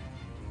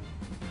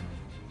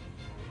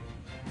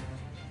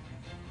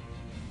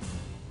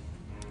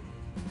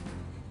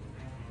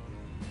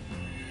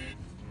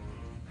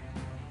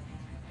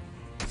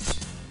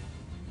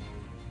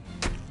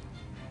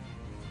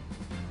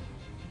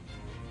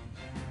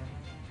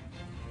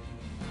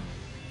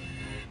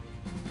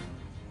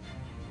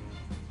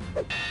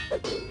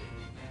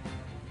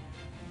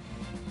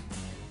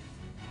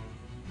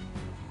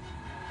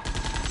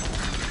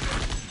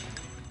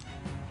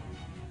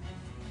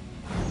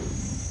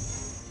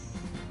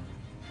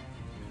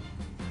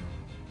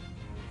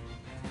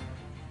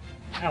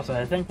 Also,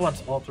 I think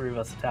once all three of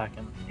us attack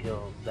him,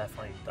 he'll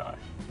definitely die.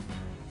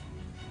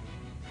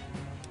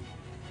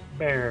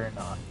 Bear or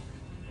not.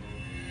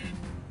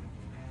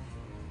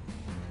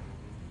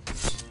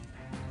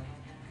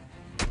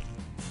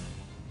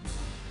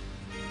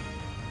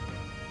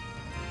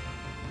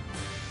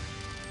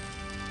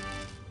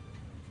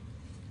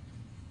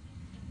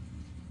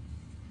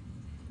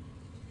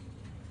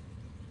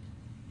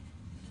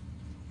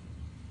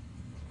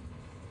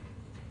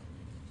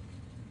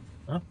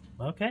 Oh,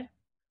 okay.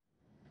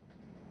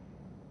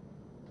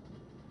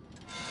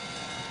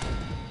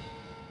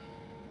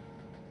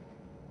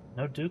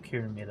 No Duke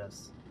here to meet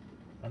us.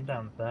 I'm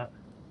down with that.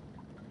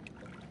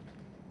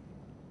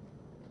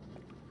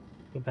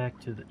 Go back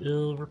to the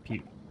ill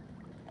repute.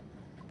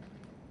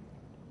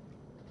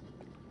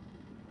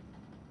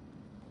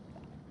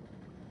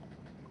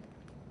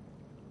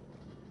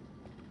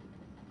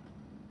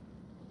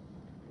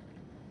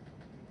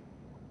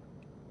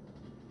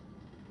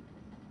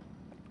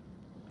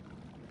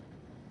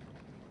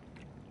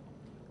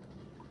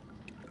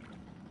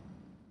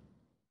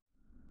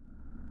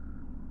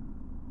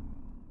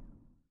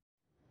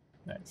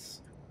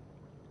 Nice.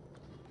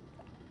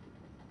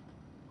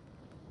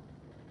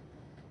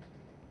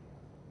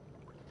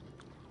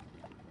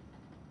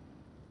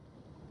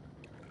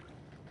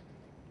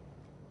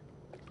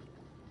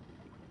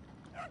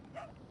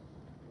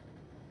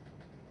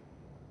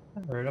 I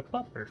heard a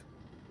pupper.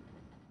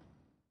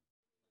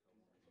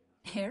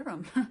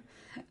 Harem?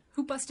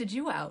 Who busted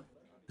you out?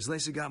 Has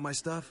Lacey got my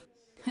stuff?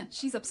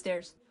 She's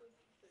upstairs.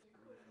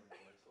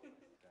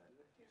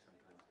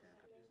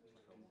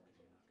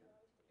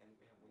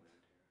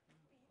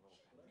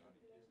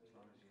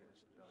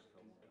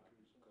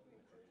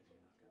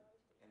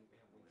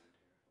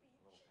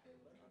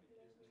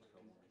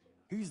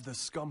 He's the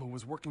scum who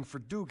was working for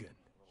Dugan.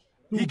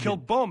 He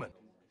killed Bowman.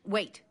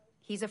 Wait,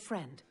 he's a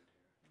friend.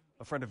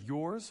 A friend of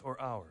yours or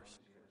ours?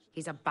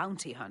 He's a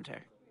bounty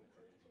hunter.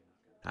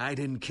 I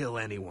didn't kill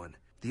anyone.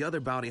 The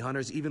other bounty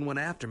hunters even went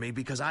after me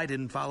because I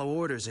didn't follow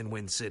orders in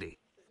Wind City.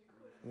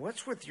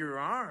 What's with your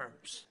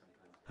arms?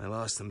 I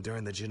lost them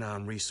during the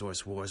Jinan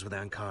resource wars with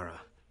Ankara,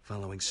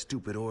 following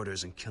stupid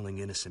orders and killing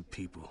innocent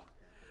people.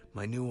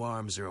 My new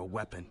arms are a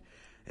weapon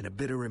and a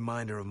bitter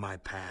reminder of my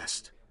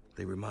past.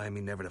 They remind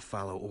me never to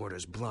follow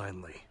orders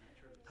blindly.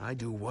 I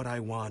do what I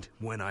want,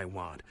 when I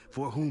want,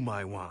 for whom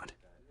I want.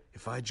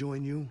 If I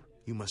join you,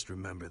 you must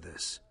remember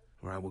this,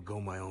 or I will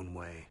go my own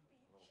way.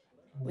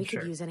 We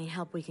could use any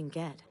help we can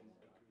get.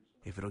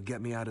 If it'll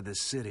get me out of this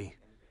city,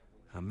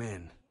 I'm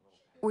in.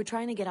 We're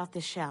trying to get off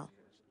this shell.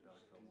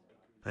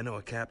 I know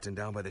a captain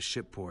down by the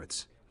ship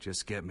ports.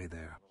 Just get me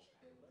there.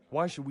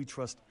 Why should we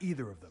trust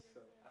either of them?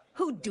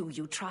 Who do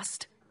you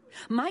trust?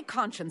 My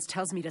conscience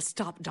tells me to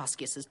stop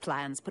Doskius's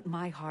plans, but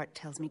my heart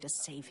tells me to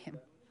save him.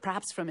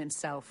 Perhaps from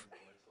himself.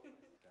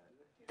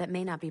 That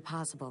may not be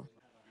possible.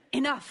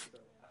 Enough!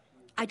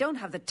 I don't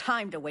have the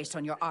time to waste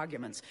on your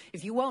arguments.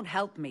 If you won't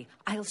help me,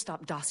 I'll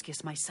stop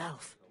Doskius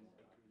myself.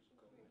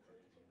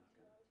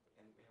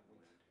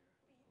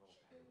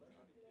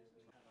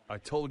 I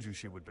told you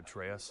she would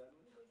betray us.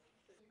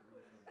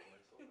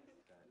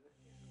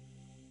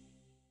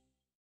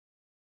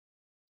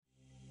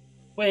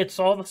 Wait,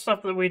 so all the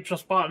stuff that we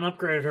just bought and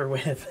upgraded her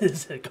with,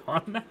 is it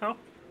gone now?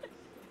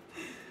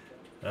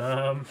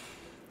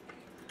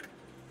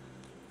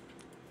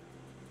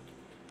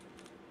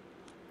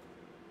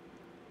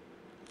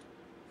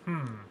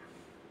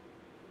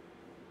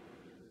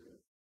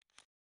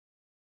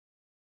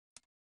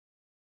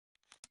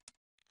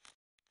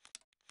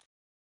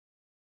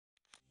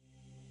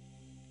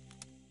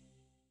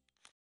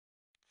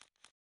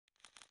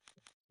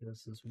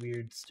 This is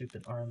weird,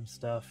 stupid arm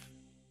stuff.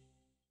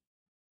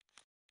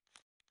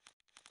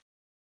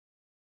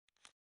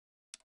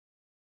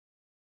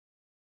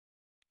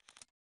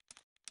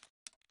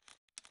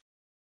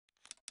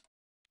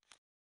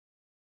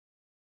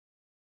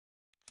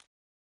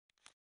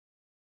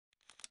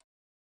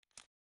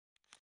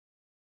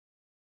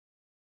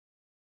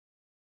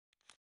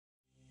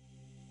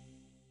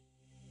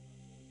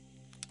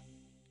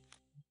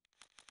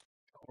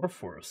 Core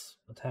Force.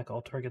 Attack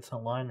all targets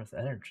in line with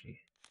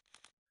energy.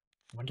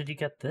 When did you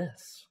get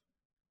this?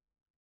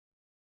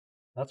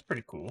 That's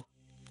pretty cool.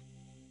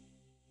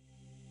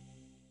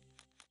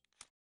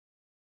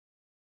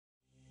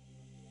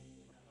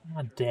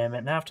 God damn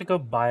it, now I have to go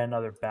buy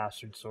another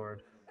bastard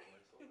sword.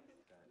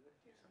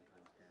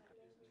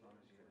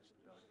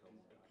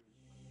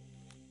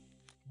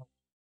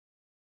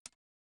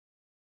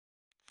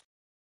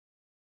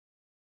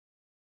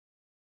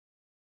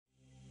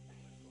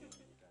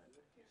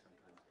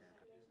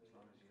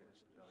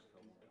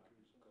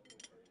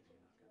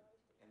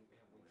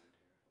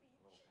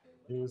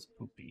 Is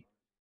poopy.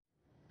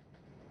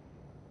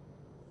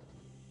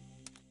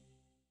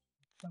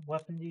 What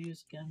weapon do you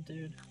use again,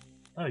 dude?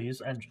 Oh, use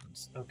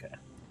engines. Okay.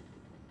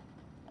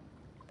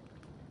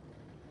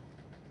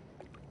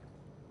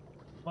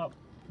 Well,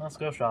 let's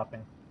go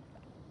shopping.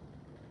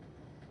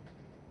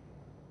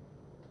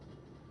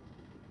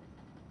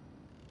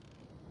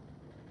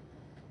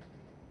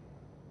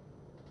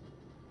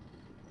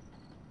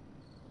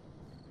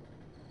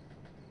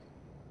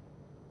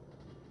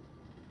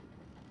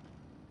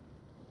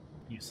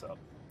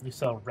 You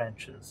sell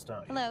wrenches,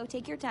 don't you? Hello,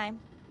 take your time.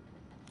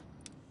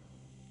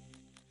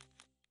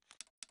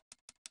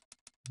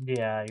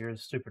 Yeah, you're a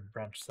stupid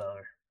wrench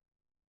seller.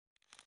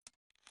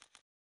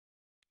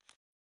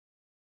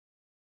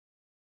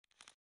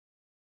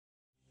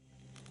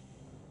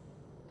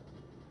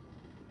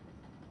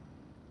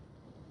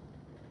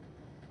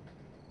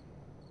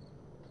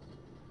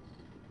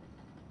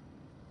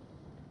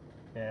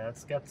 Yeah,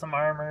 let's get some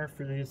armor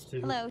for these two.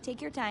 Hello,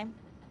 take your time.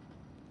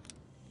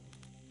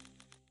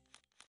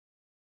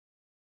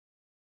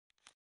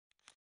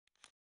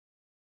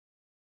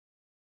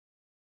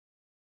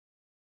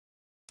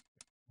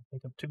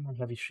 Pick up 2 more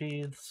heavy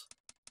sheaths.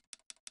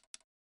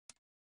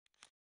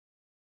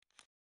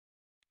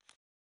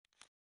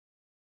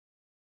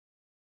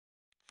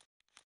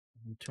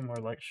 And 2 more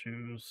light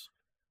shoes.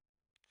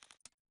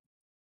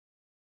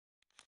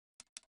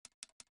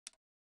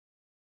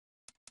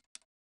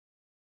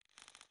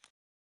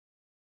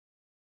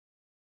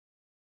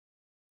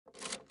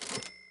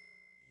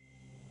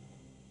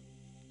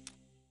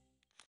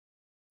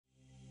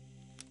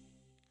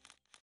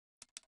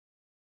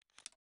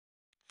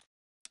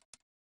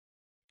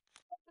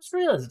 just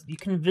realized you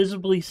can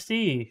visibly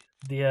see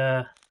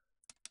the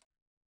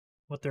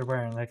what they're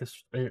wearing. Like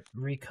it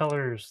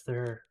recolors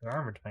their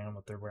armor depending on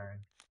what they're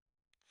wearing.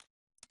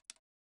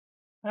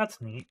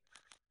 That's neat.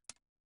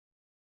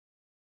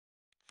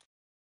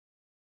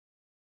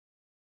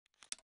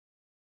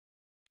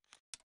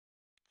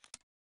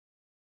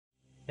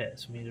 Okay,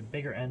 so we need a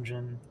bigger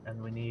engine,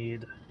 and we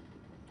need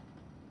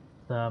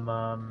some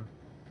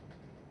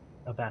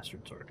a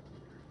bastard sword.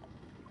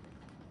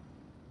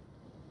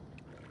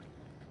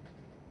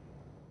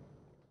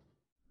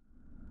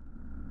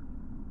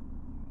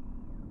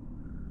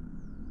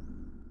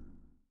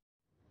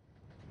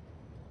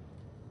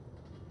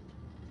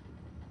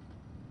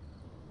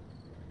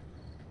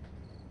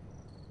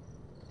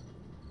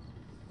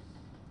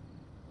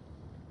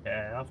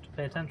 Yeah, I'll have to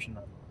pay attention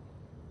then.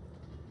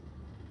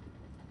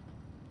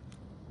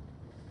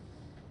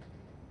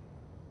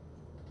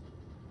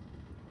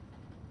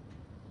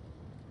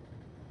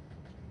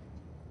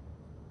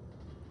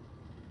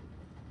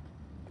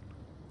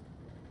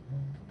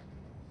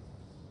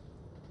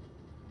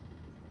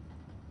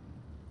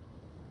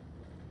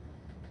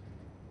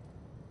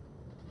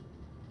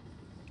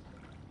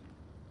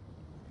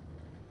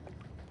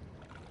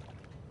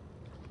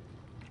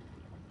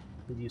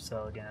 Did you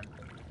sell again?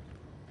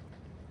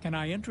 Can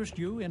I interest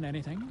you in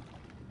anything?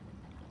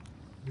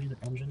 Are you the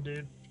engine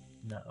dude?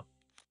 No.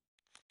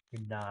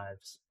 Your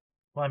knives.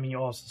 Well, I mean, you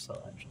also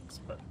sell engines,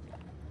 but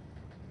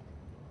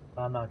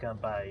I'm not gonna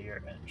buy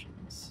your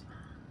engines.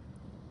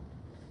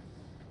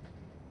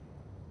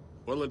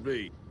 What'll it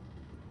be?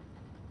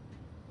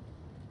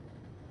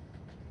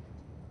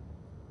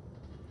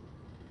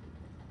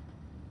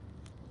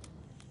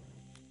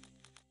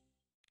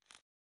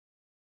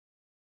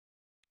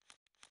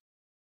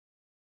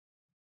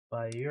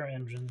 Buy your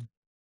engine.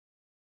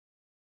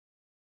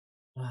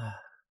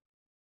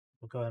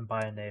 We'll go ahead and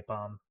buy a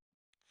napalm.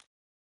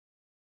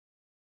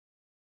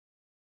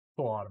 It's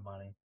a lot of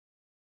money.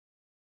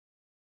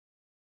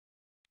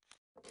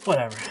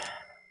 Whatever.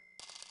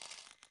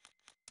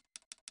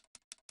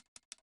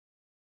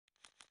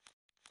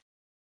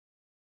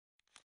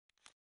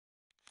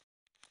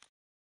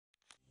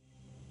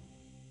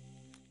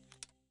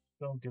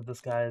 Don't give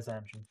this guy his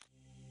engine.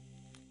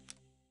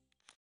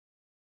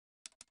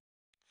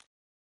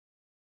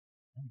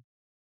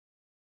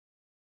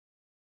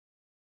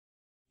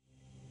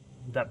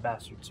 That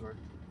bastard sword.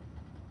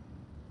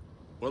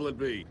 What'll it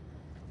be?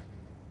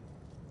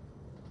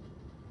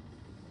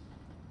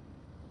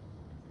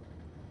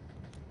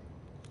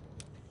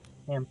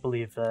 Can't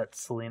believe that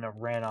Selena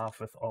ran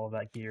off with all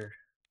that gear.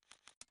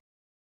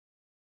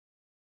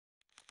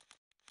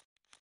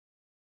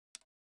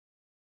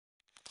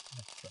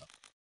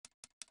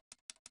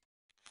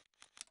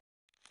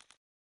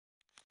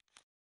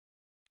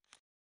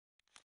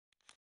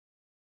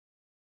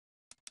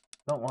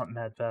 Don't want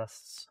med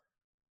vests.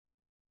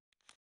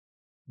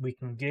 We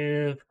can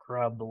give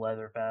Grub the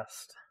leather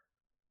vest,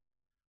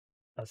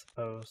 I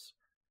suppose.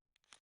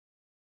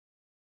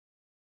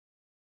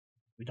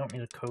 We don't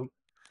need a coat.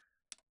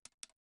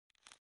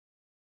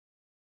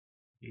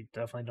 We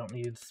definitely don't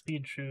need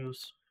speed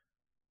shoes.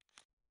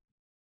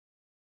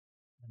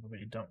 And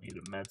we don't need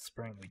a med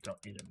spring. We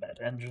don't need a med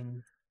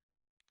engine.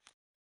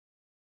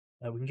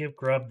 We can give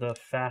Grub the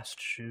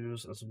fast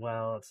shoes as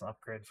well. It's an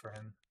upgrade for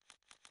him.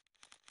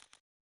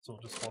 So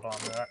we'll just hold on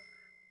to that.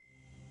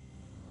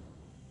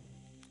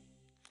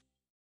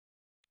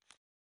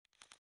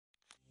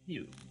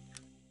 You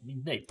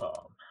need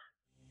napalm.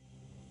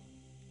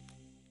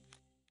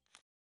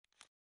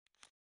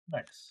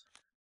 Nice.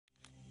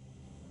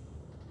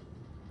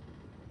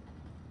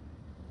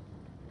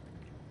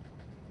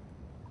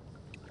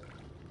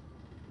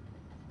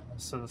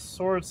 So the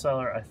sword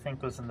seller, I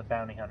think, was in the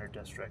bounty hunter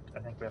district. I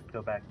think we have to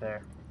go back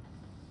there.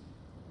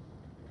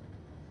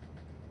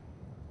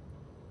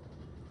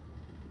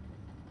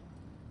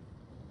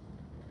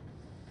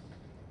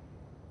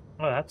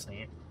 Oh, that's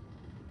neat.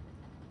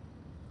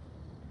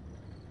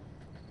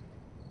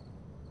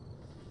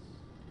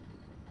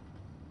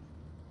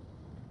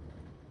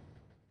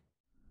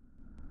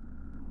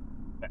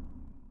 Okay.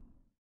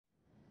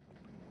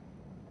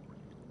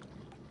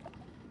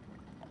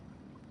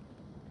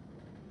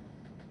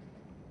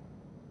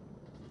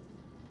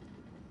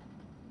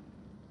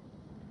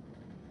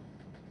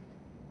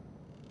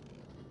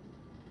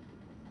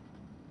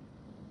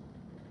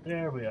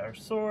 There we are,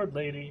 sword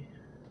lady.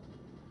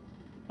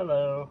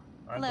 Hello.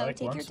 I'd Hello, like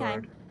take one your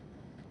sword. time.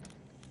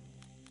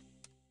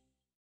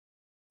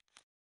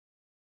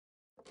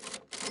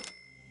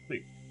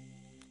 Sweet.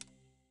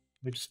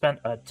 We just spent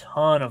a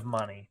ton of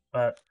money,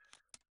 but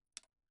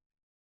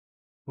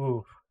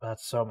ooh,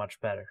 that's so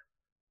much better.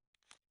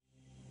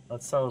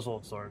 Let's sell his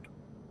old sword.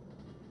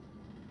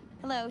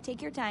 Hello,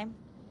 take your time.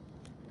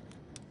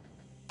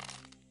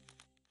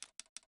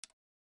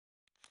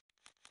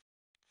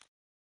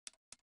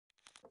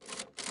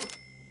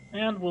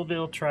 And we'll be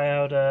able to try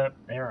out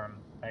Aram,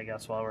 I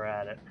guess, while we're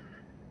at it.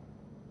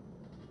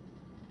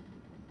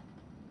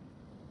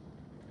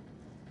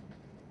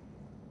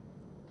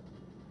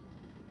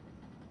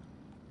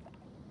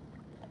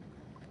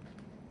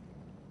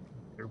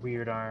 Your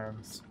weird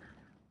arms.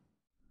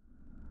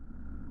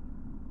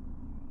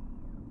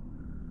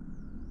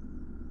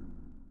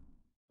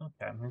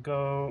 Okay, I'm gonna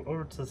go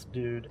over to this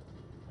dude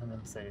and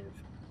then save.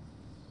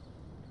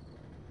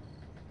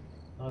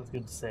 Always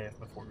good to save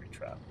before we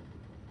travel.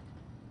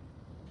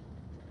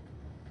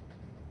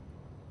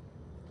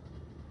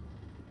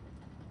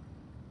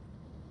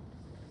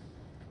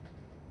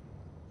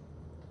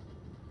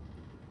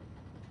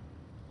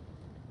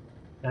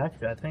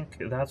 Actually, I think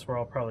that's where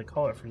I'll probably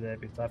call it for today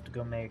because I have to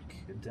go make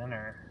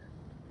dinner.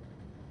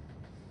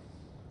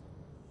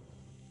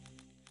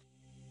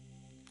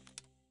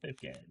 Save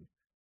game.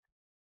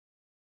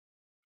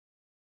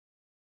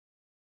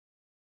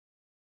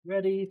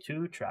 Ready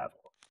to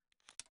travel.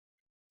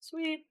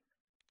 Sweet.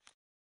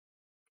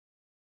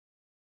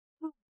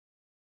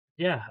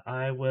 Yeah,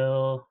 I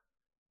will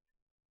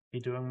be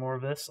doing more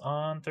of this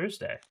on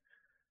Thursday.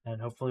 And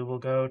hopefully we'll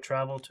go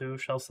travel to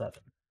Shell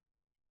 7.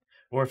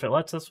 Or if it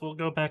lets us, we'll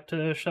go back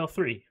to Shell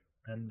 3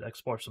 and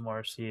explore some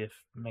more,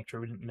 make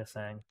sure we didn't miss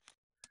anything.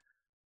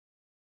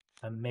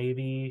 And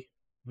maybe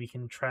we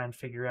can try and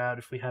figure out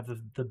if we have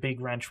the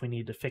big wrench we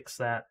need to fix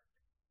that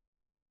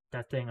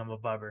thing I'm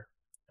above her.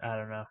 I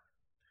don't know.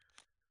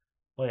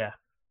 Well, yeah.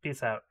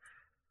 Peace out.